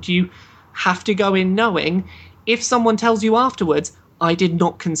that, and you have to go in knowing, if someone tells you afterwards, I did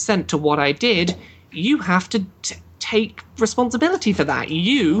not consent to what I did, you have to take responsibility for that.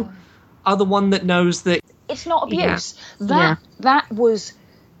 You are the one that knows that it's not abuse. That was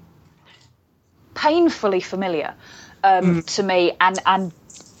painfully familiar to me, and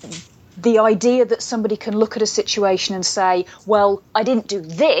the idea that somebody can look at a situation and say, well, I didn't do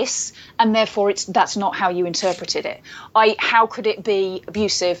this, and therefore that's not how you interpreted it. How could it be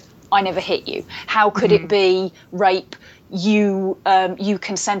abusive? I never hit you. How could it be rape? You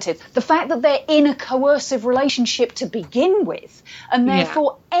consented. The fact that they're in a coercive relationship to begin with, and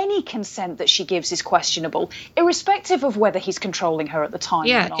therefore any consent that she gives is questionable, irrespective of whether he's controlling her at the time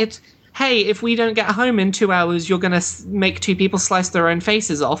or not. It's, hey, if we don't get home in 2 hours, you're going to make two people slice their own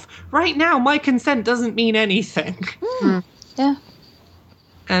faces off. Right now, my consent doesn't mean anything. Yeah.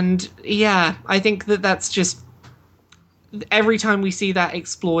 And, I think that's just... Every time we see that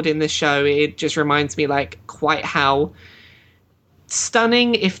explored in this show, it just reminds me, like, quite how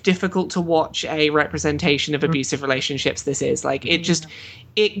stunning, if difficult to watch, a representation of abusive relationships this is. Like,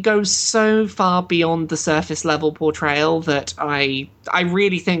 it goes so far beyond the surface level portrayal that I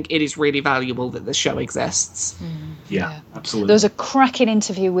really think it is really valuable that this show exists. Yeah, absolutely. There was a cracking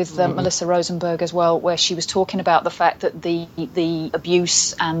interview with Melissa Rosenberg as well, where she was talking about the fact that the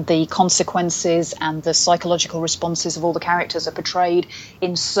abuse and the consequences and the psychological responses of all the characters are portrayed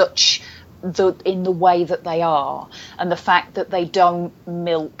in in the way that they are, and the fact that they don't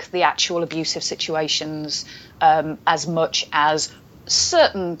milk the actual abusive situations as much as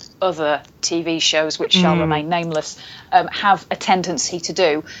certain other TV shows, which shall remain nameless, have a tendency to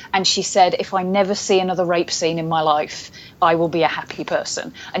do. And she said, if I never see another rape scene in my life, I will be a happy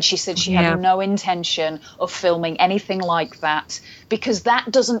person. And she said she had no intention of filming anything like that, because that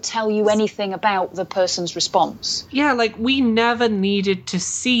doesn't tell you anything about the person's response. Yeah, like, we never needed to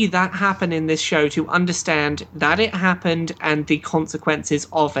see that happen in this show to understand that it happened and the consequences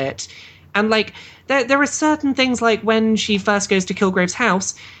of it. And, like, there are certain things, like when she first goes to Kilgrave's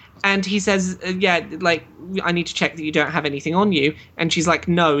house and he says, like, I need to check that you don't have anything on you. And she's like,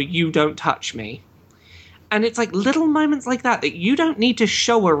 no, you don't touch me. And it's like little moments like that you don't need to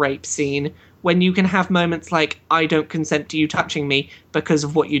show a rape scene, when you can have moments like, I don't consent to you touching me because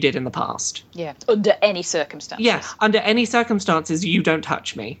of what you did in the past. Yeah, under any circumstances. Yeah, under any circumstances, you don't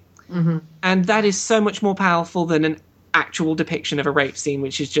touch me. And that is so much more powerful than an actual depiction of a rape scene,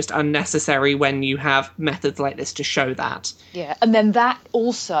 which is just unnecessary when you have methods like this to show that. Yeah, and then that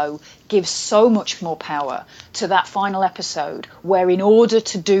also gives so much more power to that final episode, where in order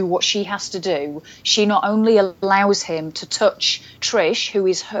to do what she has to do, she not only allows him to touch Trish, who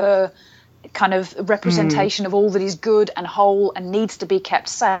is her kind of representation of all that is good and whole and needs to be kept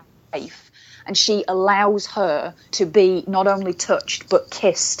safe, and she allows her to be not only touched but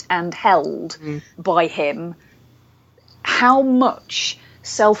kissed and held by him. How much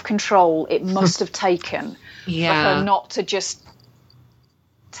self-control it must have taken for her not to just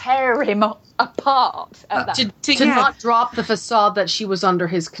tear him apart at that. To not drop the facade that she was under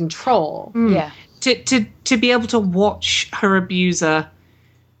his control. Yeah. to be able to watch her abuser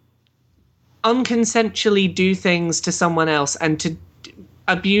unconsensually do things to someone else and to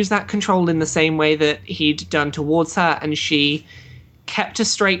abuse that control in the same way that he'd done towards her, and she kept a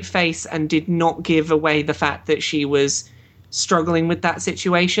straight face and did not give away the fact that she was struggling with that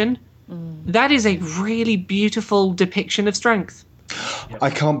situation. That is a really beautiful depiction of strength. I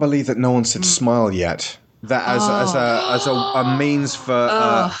can't believe that no one said smile yet. That as a means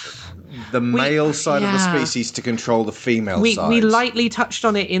for the male side of the species to control the female side. We lightly touched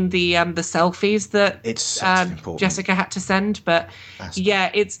on it in the selfies that Jessica had to send, but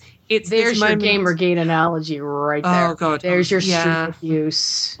it's there's your Gamergate analogy right there. Oh god, there's your street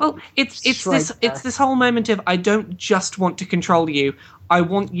abuse. Well, it's this whole moment of I don't just want to control you. I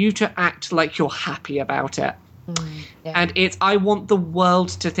want you to act like you're happy about it. And I want the world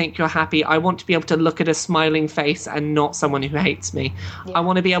to think you're happy. I want to be able to look at a smiling face and not someone who hates me. I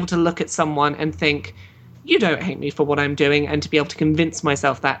want to be able to look at someone and think, you don't hate me for what I'm doing, and to be able to convince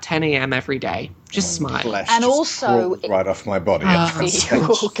myself that 10 a.m. every day. Just smile. Flesh and just also right off my body.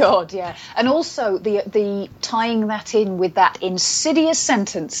 Oh god, yeah. And also the tying that in with that insidious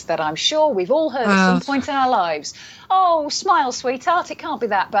sentence that I'm sure we've all heard at some point in our lives. Oh, smile, sweetheart, it can't be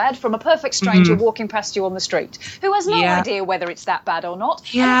that bad, from a perfect stranger walking past you on the street, who has no idea whether it's that bad or not.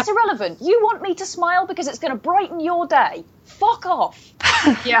 And it's irrelevant. You want me to smile because it's going to brighten your day. Fuck off.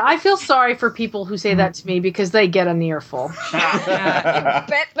 Yeah, I feel sorry for people who say that to me because they get an earful. I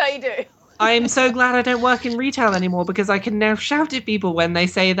bet they do. I am so glad I don't work in retail anymore because I can now shout at people when they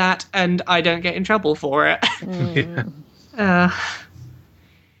say that and I don't get in trouble for it.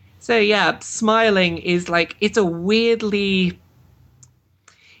 So yeah, smiling is it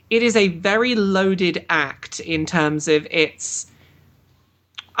is a very loaded act in terms of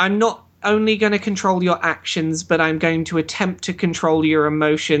I'm not only going to control your actions, but I'm going to attempt to control your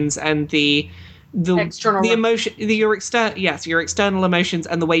emotions and your external emotions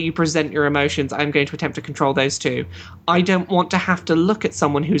and the way you present your emotions. I'm going to attempt to control those too. I don't want to have to look at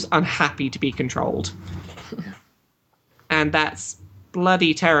someone who's unhappy to be controlled. And that's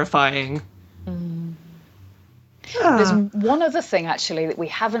bloody terrifying. There's one other thing actually that we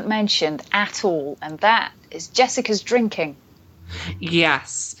haven't mentioned at all, and that is Jessica's drinking.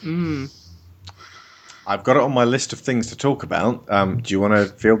 Yes. I've got it on my list of things to talk about. Do you want to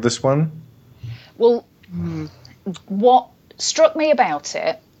field this one? Well, what struck me about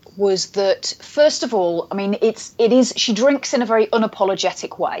it was that, first of all, I mean, she drinks in a very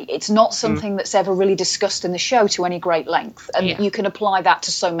unapologetic way. It's not something that's ever really discussed in the show to any great length, and you can apply that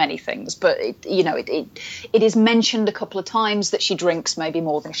to so many things. But it is mentioned a couple of times that she drinks maybe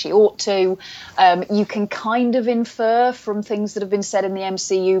more than she ought to. You can kind of infer from things that have been said in the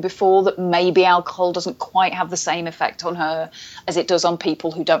MCU before that maybe alcohol doesn't quite have the same effect on her as it does on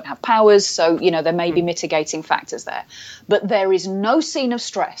people who don't have powers. So, there may be mitigating factors there. But there is no scene of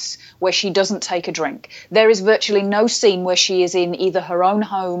stress where she doesn't take a drink. There is virtually no scene where she is in either her own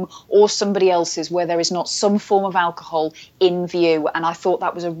home or somebody else's where there is not some form of alcohol in view. And I thought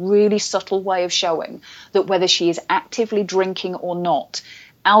that was a really subtle way of showing that whether she is actively drinking or not,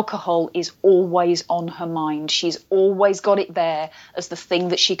 alcohol is always on her mind. She's always got it there as the thing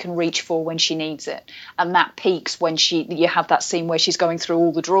that she can reach for when she needs it. And that peaks when you have that scene where she's going through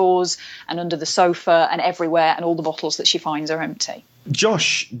all the drawers and under the sofa and everywhere, and all the bottles that she finds are empty.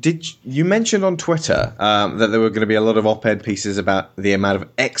 Josh, you mentioned on Twitter that there were going to be a lot of op-ed pieces about the amount of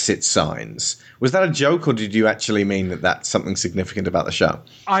exit signs. Was that a joke, or did you actually mean that that's something significant about the show?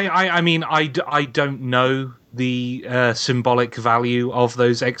 I mean, I don't know the symbolic value of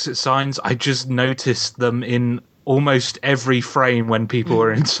those exit signs. I just noticed them in almost every frame when people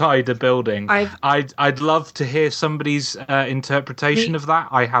are inside a building. I'd love to hear somebody's interpretation of that.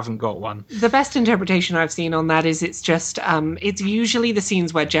 I haven't got one. The best interpretation I've seen on that is it's just it's usually the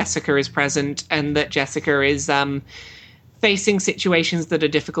scenes where Jessica is present and that Jessica is facing situations that are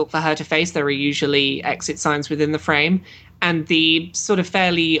difficult for her to face. There are usually exit signs within the frame, and the sort of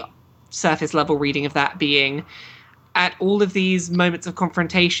fairly surface level reading of that being at all of these moments of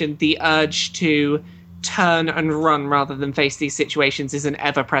confrontation, the urge to turn and run rather than face these situations is an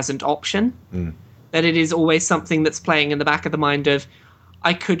ever-present option. That it is always something that's playing in the back of the mind of,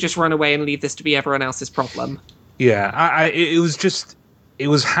 I could just run away and leave this to be everyone else's problem. Yeah, it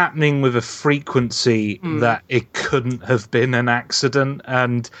was happening with a frequency that it couldn't have been an accident,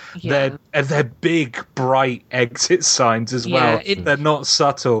 and they're big, bright exit signs as well. They're not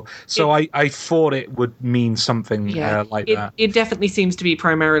subtle, so I thought it would mean something like that. It definitely seems to be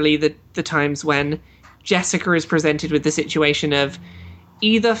primarily the times when Jessica is presented with the situation of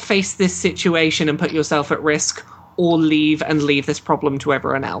either face this situation and put yourself at risk, or leave this problem to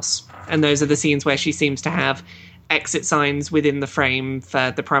everyone else. And those are the scenes where she seems to have exit signs within the frame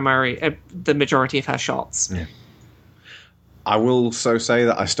for the majority of her shots. Yeah. I will also say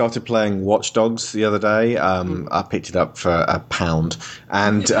that I started playing Watch Dogs the other day. I picked it up for £1,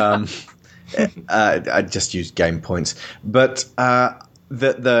 and I just used game points. But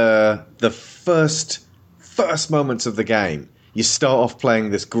the first moments of the game, you start off playing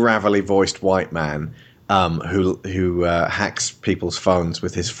this gravelly voiced white man who hacks people's phones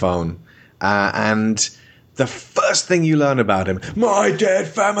with his phone, and the first thing you learn about him, my dead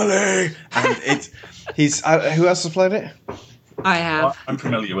family, and he's who else has played it? I have. I'm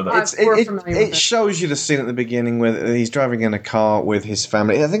familiar with it. It shows you the scene at the beginning where he's driving in a car with his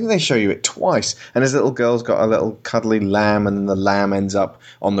family. I think they show you it twice. And his little girl's got a little cuddly lamb, and the lamb ends up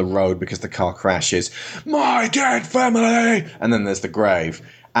on the road because the car crashes. My dead family! And then there's the grave.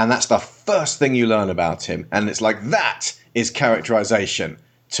 And that's the first thing you learn about him. And it's like, that is characterization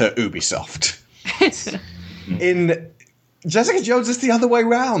to Ubisoft. In Jessica Jones, it's the other way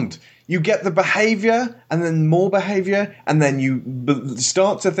round. You get the behavior, and then more behavior, and then you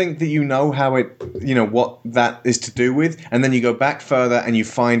start to think that you know what that is to do with, and then you go back further and you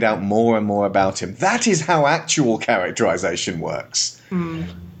find out more and more about him. That is how actual characterization works.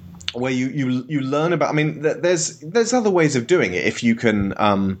 Where you learn about. I mean, there's other ways of doing it. If you can,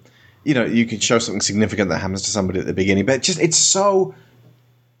 you can show something significant that happens to somebody at the beginning, but it's so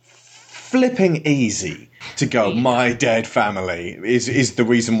flipping easy to go, my dead family is the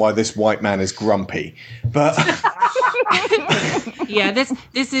reason why this white man is grumpy. But yeah, this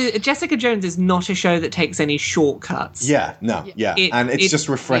is Jessica Jones is not a show that takes any shortcuts. Yeah, no, yeah, and it's just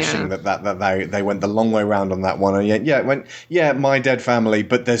refreshing that they went the long way round on that one. And it went, my dead family,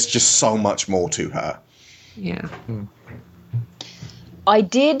 but there's just so much more to her. Yeah. I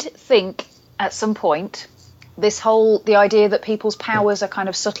did think at some point the idea that people's powers are kind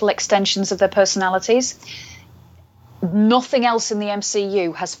of subtle extensions of their personalities. Nothing else in the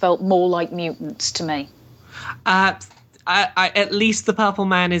MCU has felt more like mutants to me. At least the Purple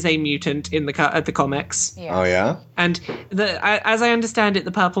Man is a mutant in the comics. Yeah. Oh yeah, and as I understand it,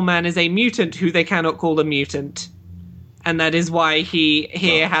 the Purple Man is a mutant who they cannot call a mutant, and that is why he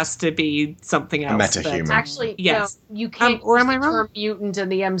here has to be something else. A metahuman. Actually, yes. No, you can't or use am I the wrong? term mutant in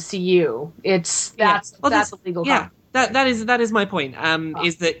the MCU. That's a legal concept. That is my point.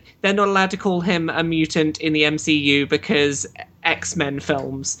 Is that they're not allowed to call him a mutant in the MCU because X-Men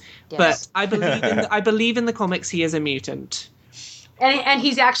films. Yes. But I believe in the comics he is a mutant. And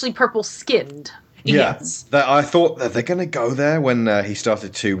he's actually purple-skinned. Yeah, Yes. I thought that they're going to go there when he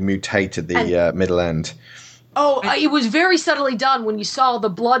started to mutate at the middle end. Oh, it was very subtly done when you saw the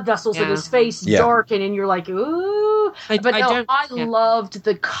blood vessels in his face darken, and you're like, ooh. I loved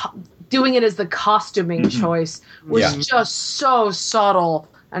doing it as the costuming choice was just so subtle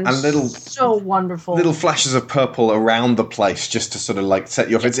and so wonderful. Little flashes of purple around the place just to sort of like set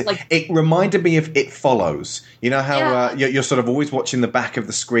you off. It reminded me of It Follows. You know how you're sort of always watching the back of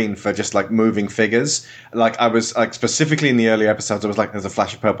the screen for just like moving figures. Like I was like specifically in the early episodes, I was like, there's a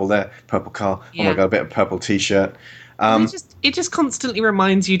flash of purple there, purple car. Oh my god, a bit of purple t-shirt. It just constantly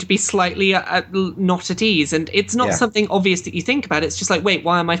reminds you to be slightly not at ease, and it's not something obvious that you think about. It's just like, wait,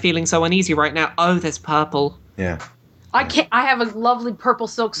 why am I feeling so uneasy right now? Oh, there's purple. Yeah. I have a lovely purple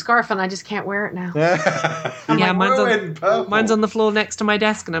silk scarf, and I just can't wear it now. Mine's on the floor next to my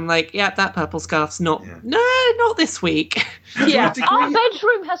desk, and I'm like, that purple scarf's not this week. Yeah. Our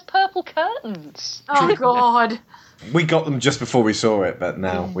bedroom has purple curtains. Oh God. We got them just before we saw it, but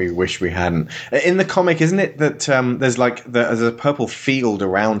now we wish we hadn't. In the comic, isn't it that there's a purple field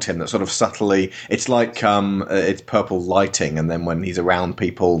around him that sort of subtly, it's like it's purple lighting, and then when he's around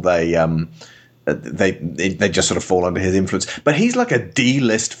people, they just sort of fall under his influence. But he's like a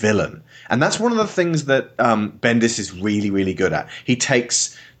D-list villain, and that's one of the things that Bendis is really, really good at. He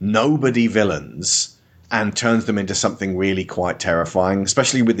takes nobody villains and turns them into something really quite terrifying,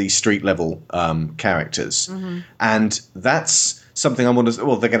 especially with these street-level characters. Mm-hmm. And that's something I want to...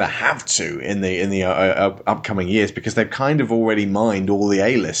 Well, they're going to have to in the upcoming years, because they've kind of already mined all the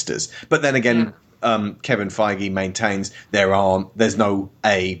A-listers. But then again, Kevin Feige maintains there's no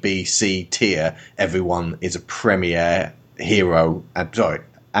A, B, C tier. Everyone is a premier hero...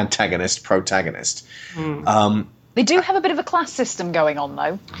 antagonist, protagonist. They do have a bit of a class system going on,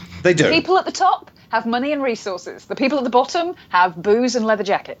 though. They do. The people at the top have money and resources. The people at the bottom have booze and leather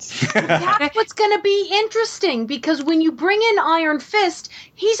jackets. That's what's going to be interesting, because when you bring in Iron Fist,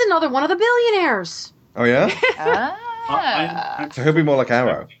 he's another one of the billionaires. Oh, yeah? So he'll be more like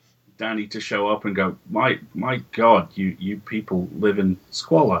Arrow. Danny to show up and go, my God, you people live in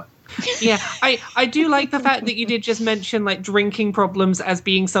squalor. Yeah, I do like the fact that you did just mention like drinking problems as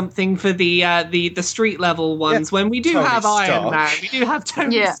being something for the street level ones. When we do Tony have Iron Stark. Man, we do have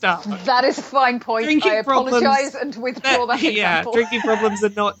Tony Stark. That is a fine point. Drinking I apologise and withdraw that example. Yeah, drinking problems are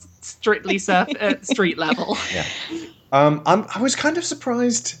not strictly street level. Yeah. I was kind of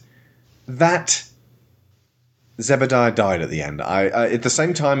surprised that Zebediah died at the end. At the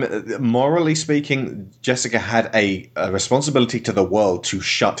same time, morally speaking, Jessica had a responsibility to the world to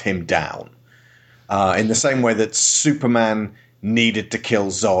shut him down. In the same way that Superman needed to kill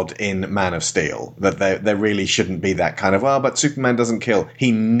Zod in Man of Steel. That there really shouldn't be that kind of, but Superman doesn't kill.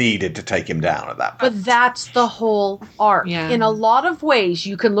 He needed to take him down at that point. But that's the whole arc. Yeah. In a lot of ways,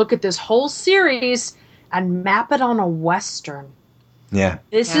 you can look at this whole series and map it on a Western. Yeah.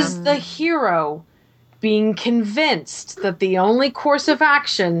 This is the hero being convinced that the only course of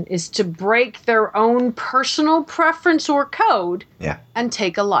action is to break their own personal preference or code and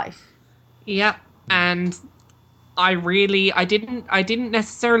take a life. Yep. And I didn't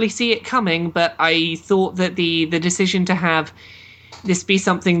necessarily see it coming, but I thought that the decision to have this be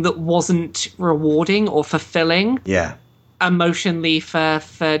something that wasn't rewarding or fulfilling emotionally for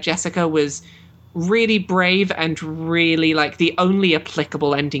Jessica was really brave and really like the only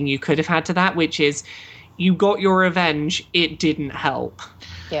applicable ending you could have had to that, which is you got your revenge, it didn't help.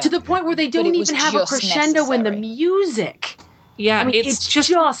 Yeah. To the point where they don't even have a crescendo in the music. Yeah, I mean, it's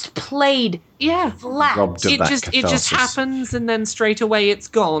just played flat. It just happens, and then straight away it's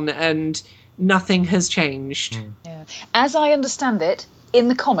gone, and nothing has changed. Yeah. As I understand it, in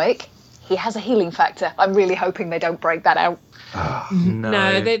the comic, he has a healing factor. I'm really hoping they don't break that out.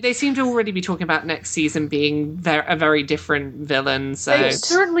 No, they seem to already be talking about next season being a very different villain. So they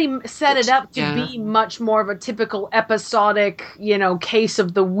certainly set it up to be much more of a typical episodic, case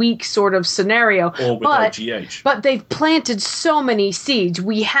of the week sort of scenario. Or with OGH. But they've planted so many seeds.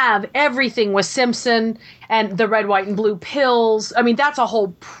 We have everything with Simpson and the red, white, and blue pills. I mean, that's a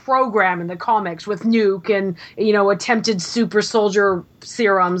whole program in the comics with Nuke and, attempted super soldier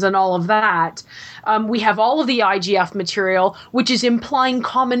serums and all of that. We have all of the IGF material, which is implying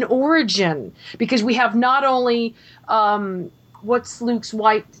common origin, because we have not only what's Luke's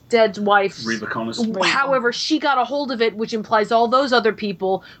dead wife? Reba Connors. However, she got a hold of it, which implies all those other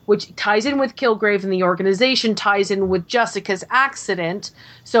people, which ties in with Kilgrave and the organization, ties in with Jessica's accident.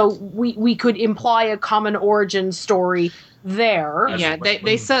 So we could imply a common origin story there. Yeah,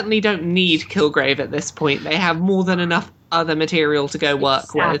 they certainly don't need Kilgrave at this point. They have more than enough other material to go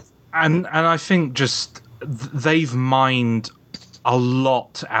work with. And I think just they've mined a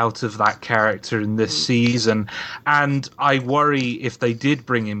lot out of that character in this season, and I worry if they did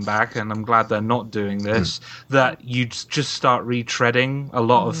bring him back, and I'm glad they're not doing this, that you'd just start retreading a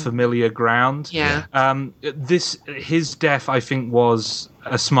lot of familiar ground. Yeah. His death, I think, was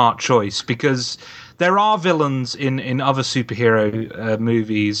a smart choice, because there are villains in other superhero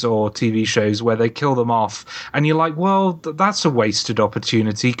movies or TV shows where they kill them off, and you're like, well, that's a wasted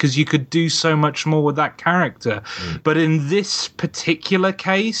opportunity because you could do so much more with that character. But in this particular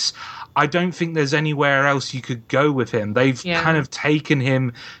case, I don't think there's anywhere else you could go with him. They've kind of taken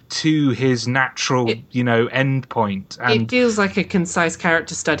him to his natural, end point. And it feels like a concise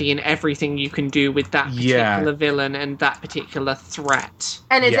character study in everything you can do with that particular villain and that particular threat.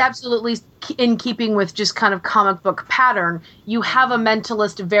 And it's absolutely in keeping with just kind of comic book pattern. You have a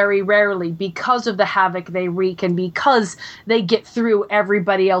mentalist very rarely because of the havoc they wreak and because they get through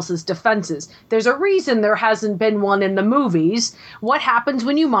everybody else's defenses. There's a reason there hasn't been one in the movies. What happens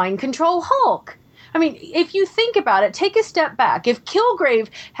when you mind control Hulk? I mean, if you think about it, take a step back. If Kilgrave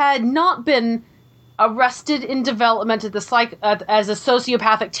had not been arrested in development as a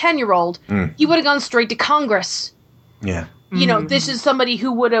sociopathic 10-year-old, he would have gone straight to Congress. Yeah. This is somebody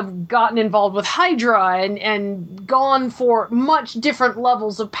who would have gotten involved with Hydra and gone for much different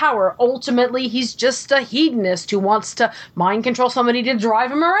levels of power. Ultimately, he's just a hedonist who wants to mind control somebody to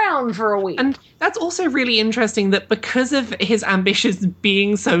drive him around for a week. And that's also really interesting that because of his ambitions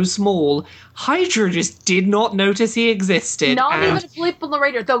being so small, Hydra just did not notice he existed. Not even a blip on the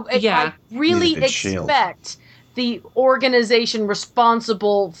radar, though. I really expect the organization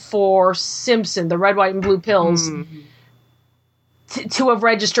responsible for Simpson, the red, white, and blue pills, to have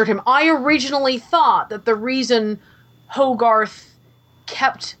registered him. I originally thought that the reason Hogarth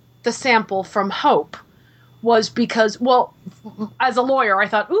kept the sample from Hope was because, as a lawyer, I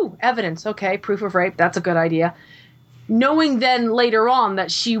thought, evidence, okay, proof of rape, that's a good idea. Knowing then later on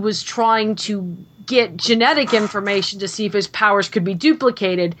that she was trying to get genetic information to see if his powers could be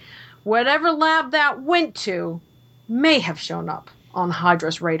duplicated, whatever lab that went to may have shown up. on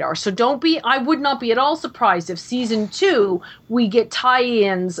Hydra's radar. So I would not be at all surprised if season 2 we get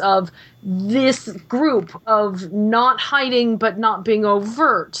tie-ins of this group of not hiding but not being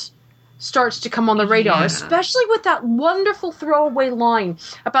overt starts to come on the radar, especially with that wonderful throwaway line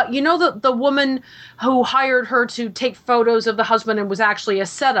about, the woman who hired her to take photos of the husband and was actually a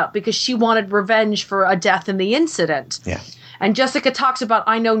setup because she wanted revenge for a death in the incident. Yeah. And Jessica talks about,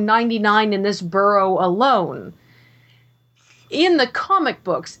 I know 99 in this borough alone. In the comic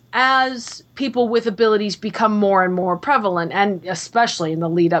books, as people with abilities become more and more prevalent, and especially in the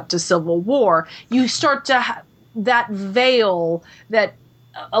lead up to Civil War, you start to that veil that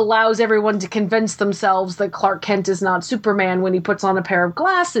allows everyone to convince themselves that Clark Kent is not Superman when he puts on a pair of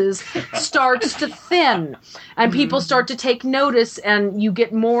glasses starts to thin, and people start to take notice, and you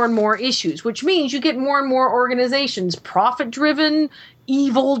get more and more issues, which means you get more and more organizations, profit-driven,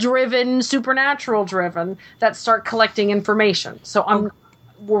 evil-driven, supernatural-driven, that start collecting information. So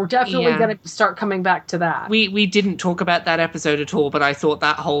we're definitely going to start coming back to that. We didn't talk about that episode at all, but I thought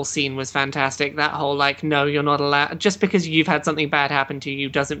that whole scene was fantastic. That whole, no, you're not allowed. Just because you've had something bad happen to you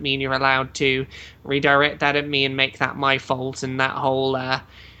doesn't mean you're allowed to redirect that at me and make that my fault. And that whole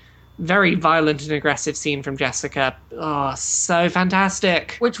very violent and aggressive scene from Jessica. Oh, so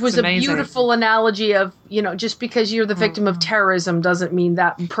fantastic. Which was a beautiful analogy of, just because you're the victim of terrorism doesn't mean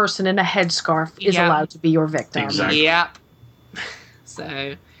that person in a headscarf is allowed to be your victim. Exactly. Yep.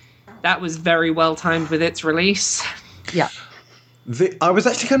 So that was very well timed with its release. Yeah. I was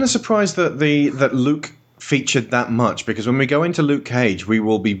actually kind of surprised that Luke featured that much, because when we go into Luke Cage, we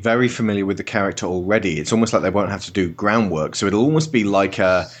will be very familiar with the character already. It's almost like they won't have to do groundwork. So it'll almost be like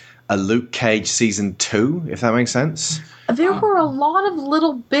a Luke Cage season 2, if that makes sense. There were a lot of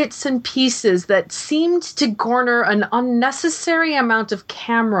little bits and pieces that seemed to garner an unnecessary amount of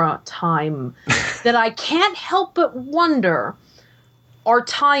camera time that I can't help but wonder are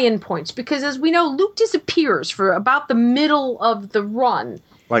tie-in points, because as we know, Luke disappears for about the middle of the run.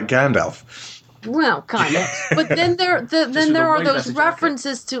 Like Gandalf. Well, kind of. But then there are those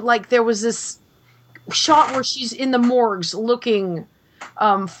references to, there was this shot where she's in the morgues looking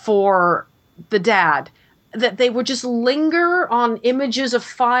for the dad, that they would just linger on images of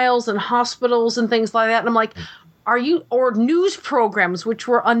files and hospitals and things like that. And I'm like, or news programs, which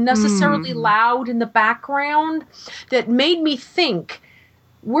were unnecessarily loud in the background, that made me think,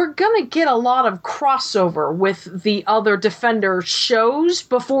 we're going to get a lot of crossover with the other Defender shows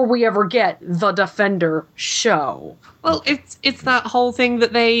before we ever get the Defender show. Well, it's that whole thing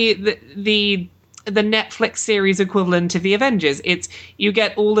that the Netflix series equivalent to the Avengers. It's you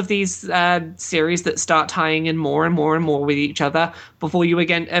get all of these series that start tying in more and more and more with each other before you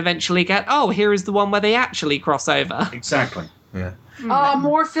eventually get, here is the one where they actually cross over. Exactly. Yeah.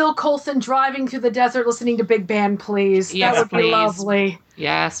 More Phil Coulson driving through the desert listening to Big Band, please. Yes, that would please. be lovely.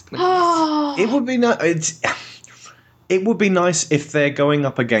 Yes, please. It would be nice. It would be nice if they're going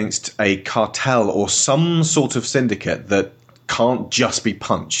up against a cartel or some sort of syndicate that can't just be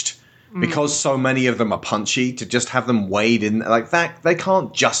punched. Because so many of them are punchy, to just have them weighed in like that, they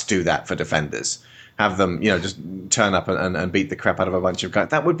can't just do that for Defenders. Have them, just turn up and beat the crap out of a bunch of guys.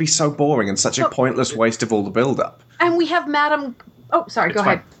 That would be so boring and such a pointless waste of all the build-up. And we have Madam... Oh, sorry, go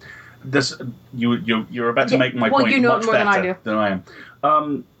ahead. This you're about to make my point you know much more better than I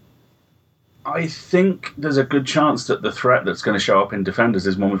am. I think there's a good chance that the threat that's going to show up in Defenders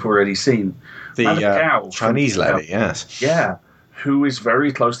is one we've already seen. The Chinese lady, yes. Yeah, who is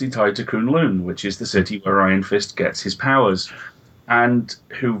very closely tied to Kunlun, which is the city where Iron Fist gets his powers, and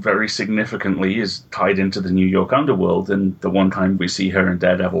who very significantly is tied into the New York underworld. And the one time we see her and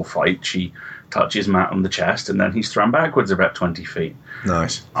Daredevil fight, she touches Matt on the chest, and then he's thrown backwards about 20 feet.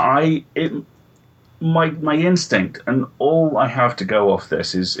 Nice. My instinct, and all I have to go off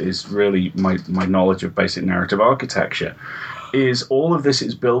this is really my knowledge of basic narrative architecture, is all of this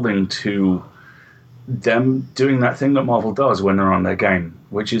is building to them doing that thing that Marvel does when they're on their game,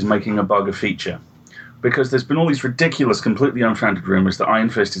 which is making a bug a feature. Because there's been all these ridiculous, completely unfounded rumors that Iron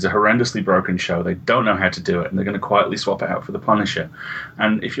Fist is a horrendously broken show. They don't know how to do it, and they're going to quietly swap it out for the Punisher.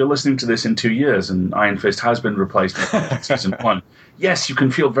 And if you're listening to this in 2 years and Iron Fist has been replaced in season 1, yes, you can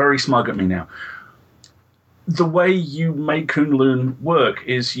feel very smug at me now. The way you make Kunlun work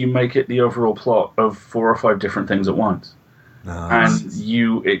is you make it the overall plot of 4 or 5 different things at once. Nice. And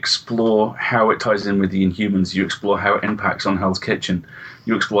you explore how it ties in with the Inhumans. You explore how it impacts on Hell's Kitchen.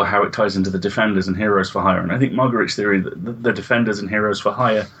 You explore how it ties into the Defenders and Heroes for Hire. And I think Marguerite's theory that the Defenders and Heroes for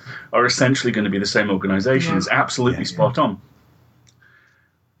Hire are essentially going to be the same organization is absolutely spot on.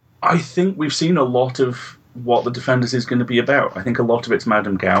 I think we've seen a lot of what the Defenders is going to be about. I think a lot of it's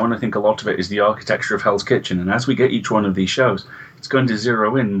Madame Gao, and I think a lot of it is the architecture of Hell's Kitchen. And as we get each one of these shows, it's going to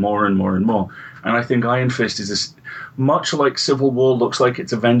zero in more and more and more. And I think Iron Fist is much like Civil War looks like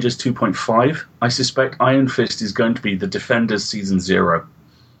it's Avengers 2.5. I suspect Iron Fist is going to be the Defenders Season 0.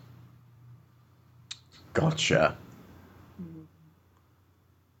 Gotcha.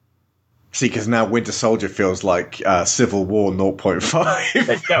 See, because now Winter Soldier feels like Civil War 0.5.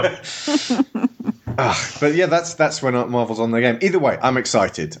 Let's go. But yeah, that's when Marvel's on the game. Either way, I'm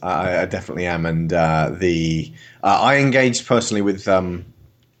excited. I definitely am. And I engaged personally with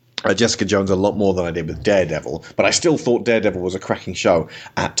Jessica Jones a lot more than I did with Daredevil. But I still thought Daredevil was a cracking show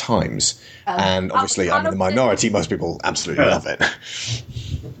at times. And obviously, I'm in the minority. Most people absolutely love it.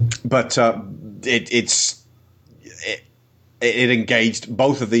 But it engaged,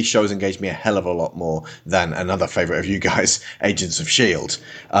 both of these shows engaged me a hell of a lot more than another favourite of you guys, Agents of S.H.I.E.L.D.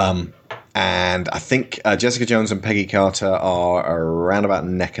 And I think Jessica Jones and Peggy Carter are around about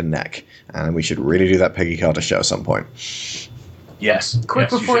neck and neck. And we should really do that Peggy Carter show at some point. Yes. Quick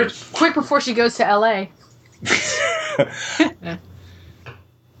before she goes to LA.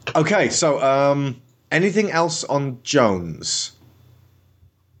 Okay, so anything else on Jones?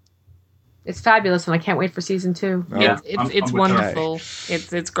 It's fabulous, and I can't wait for season 2. Yeah, It's wonderful.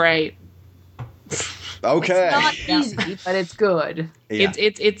 It's great. Okay. It's not easy, but it's good. Yeah.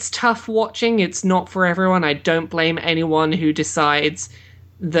 It's tough watching. It's not for everyone. I don't blame anyone who decides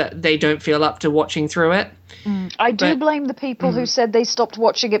that they don't feel up to watching through it. I do blame the people who said they stopped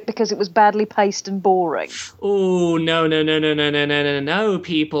watching it because it was badly paced and boring. Oh, no,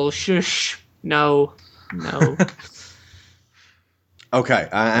 people. Shush. No. Okay,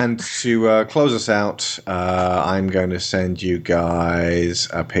 and to close us out, I'm going to send you guys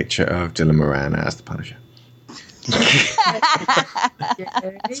a picture of Dylan Moran as the Punisher.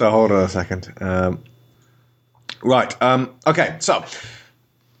 So hold on a second. Right, okay, so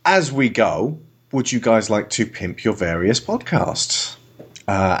as we go, would you guys like to pimp your various podcasts?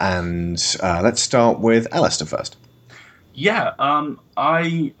 And let's start with Alasdair first. Yeah,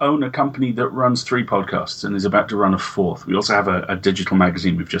 I own a company that runs 3 podcasts and is about to run a 4th. We also have a digital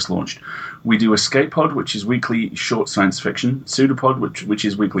magazine we've just launched. We do Escape Pod, which is weekly short science fiction, Pseudopod, which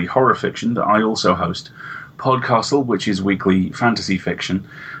is weekly horror fiction that I also host, Podcastle, which is weekly fantasy fiction.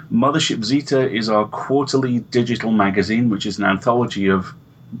 Mothership Zeta is our quarterly digital magazine, which is an anthology of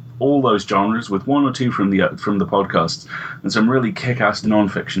all those genres, with 1 or 2 from the podcasts, and some really kick-ass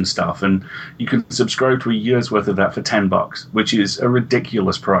non-fiction stuff. And you can subscribe to a year's worth of that for $10, which is a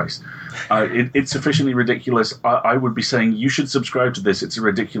ridiculous price. It's sufficiently ridiculous. I would be saying you should subscribe to this. It's a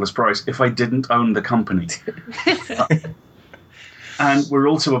ridiculous price if I didn't own the company. And we're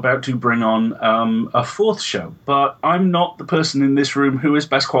also about to bring on a 4th show, but I'm not the person in this room who is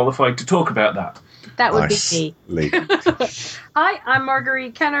best qualified to talk about that. That would be me. Hi, I'm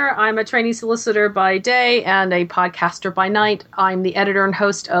Marguerite Kenner. I'm a trainee solicitor by day and a podcaster by night. I'm the editor and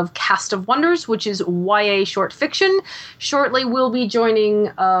host of Cast of Wonders, which is YA short fiction. Shortly, we'll be joining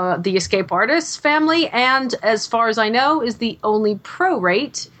the Escape Artists family, and as far as I know, is the only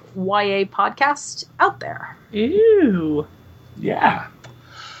pro-rate YA podcast out there. Ew. Yeah.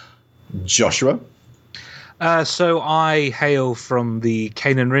 Joshua? So I hail from the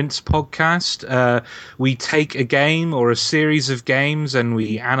Cane and Rinse podcast. We take a game or a series of games and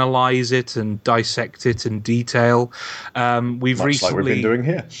we analyze it and dissect it in detail. We've Much recently, like we've been doing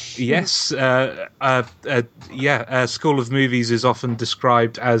here. Yes, School of Movies is often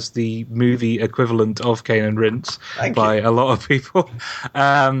described as the movie equivalent of Cane and Rinse by a lot of people.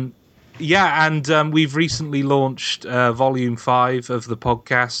 We've recently launched Volume 5 of the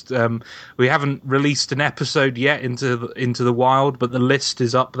podcast. We haven't released an episode yet into the wild, but the list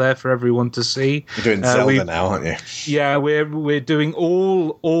is up there for everyone to see. You're doing Zelda now, aren't you? Yeah, we're doing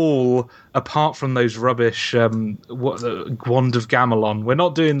all apart from those rubbish Wand of Gamelon. We're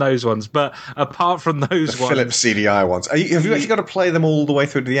not doing those ones, but apart from those ones, Philips CDI ones. Have you actually got to play them all the way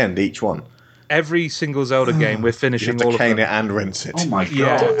through to the end, each one? Every single Zelda game, we're finishing all of them. You have to cane it and rinse it. Oh my god!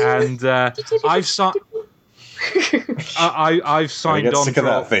 Yeah, and I've signed on sick for of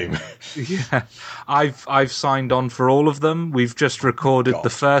that theme. Yeah, I've signed on for all of them. We've just recorded the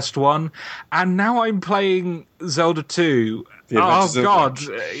first one, and now I'm playing Zelda 2. Oh God!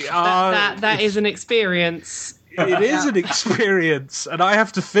 That is an experience. It is an experience, and I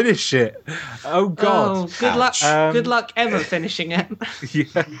have to finish it. Oh God! Oh, good luck! Good luck ever finishing it.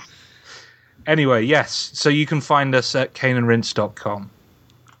 Yeah. Anyway, yes, so you can find us at caneandrinse.com.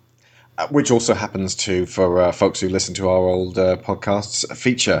 Which also happens to, for folks who listen to our old podcasts,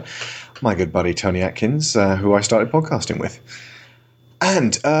 feature my good buddy Tony Atkins, who I started podcasting with.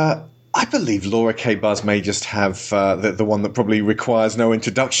 And I believe Laura K. Buzz may just have the one that probably requires no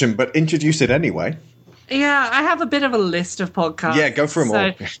introduction, but introduce it anyway. Yeah, I have a bit of a list of podcasts. Yeah, go through them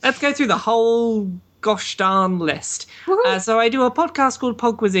all. Let's go through the whole gosh darn list. So I do a podcast called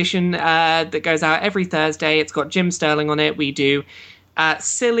Podquisition that goes out every Thursday. It's got Jim Sterling on it. We do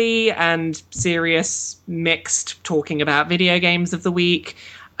silly and serious mixed talking about video games of the week.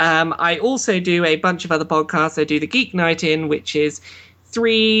 I also do a bunch of other podcasts. I do the Geek Night In, which is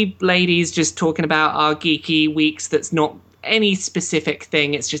 3 ladies just talking about our geeky weeks. That's not any specific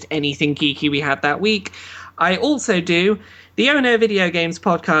thing. It's just anything geeky we had that week. I also do the Oh No Video Games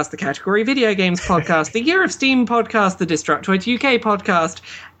podcast, the Category Video Games podcast, the Year of Steam podcast, the Destructoid UK podcast,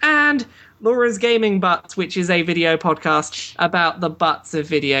 and Laura's Gaming Butts, which is a video podcast about the butts of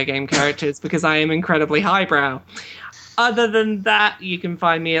video game characters, because I am incredibly highbrow. Other than that, you can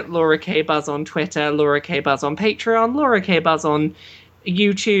find me at Laura K. Buzz on Twitter, Laura K. Buzz on Patreon, Laura K. Buzz on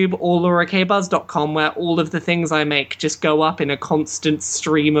YouTube, or laurakbuzz.com, where all of the things I make just go up in a constant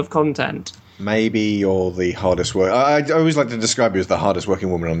stream of content. Maybe you're the hardest work. I always like to describe you as the hardest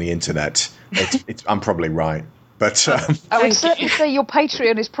working woman on the internet. I'm probably right. But I would certainly say your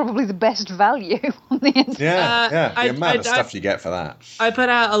Patreon is probably the best value on the internet. Yeah. The amount of stuff you get for that. I put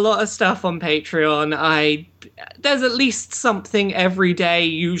out a lot of stuff on Patreon. There's at least something every day,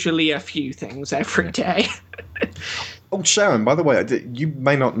 usually a few things every day. Oh, Sharon, by the way, you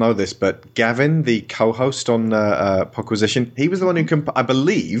may not know this, but Gavin, the co-host on Podquisition, he was the one who, I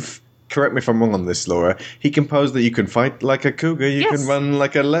believe, correct me if I'm wrong on this, Laura, he composed that you can fight like a cougar, you can run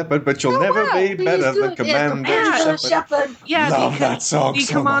like a leopard, but you'll never be better than Commander Shepard. Yeah, love that song The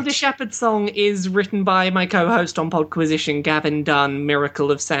so Commander much. Shepard song is written by my co-host on Podquisition, Gavin Dunn,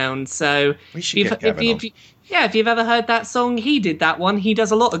 Miracle of Sound. So We should get Gavin on. if you've ever heard that song, he did that one. He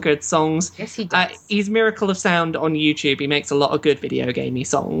does a lot of good songs. Yes, he does. He's Miracle of Sound on YouTube. He makes a lot of good video gamey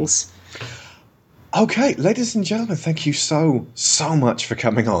songs. Okay, ladies and gentlemen, thank you so much for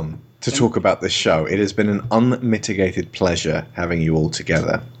coming on to talk about this show. It has been an unmitigated pleasure having you all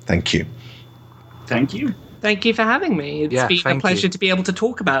together. Thank you. Thank you. Thank you for having me. It's been a pleasure to be able to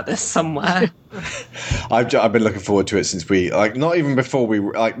talk about this somewhere. I've been looking forward to it since not even before we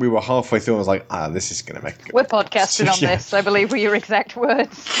were halfway through. I was like, this is going to make it. We're podcasting on this, I believe were your exact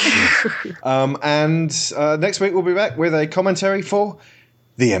words. And next week we'll be back with a commentary for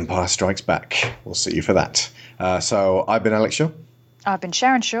The Empire Strikes Back. We'll see you for that. So I've been Alex Shaw. I've been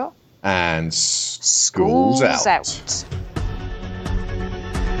Sharon Shaw. And school's out.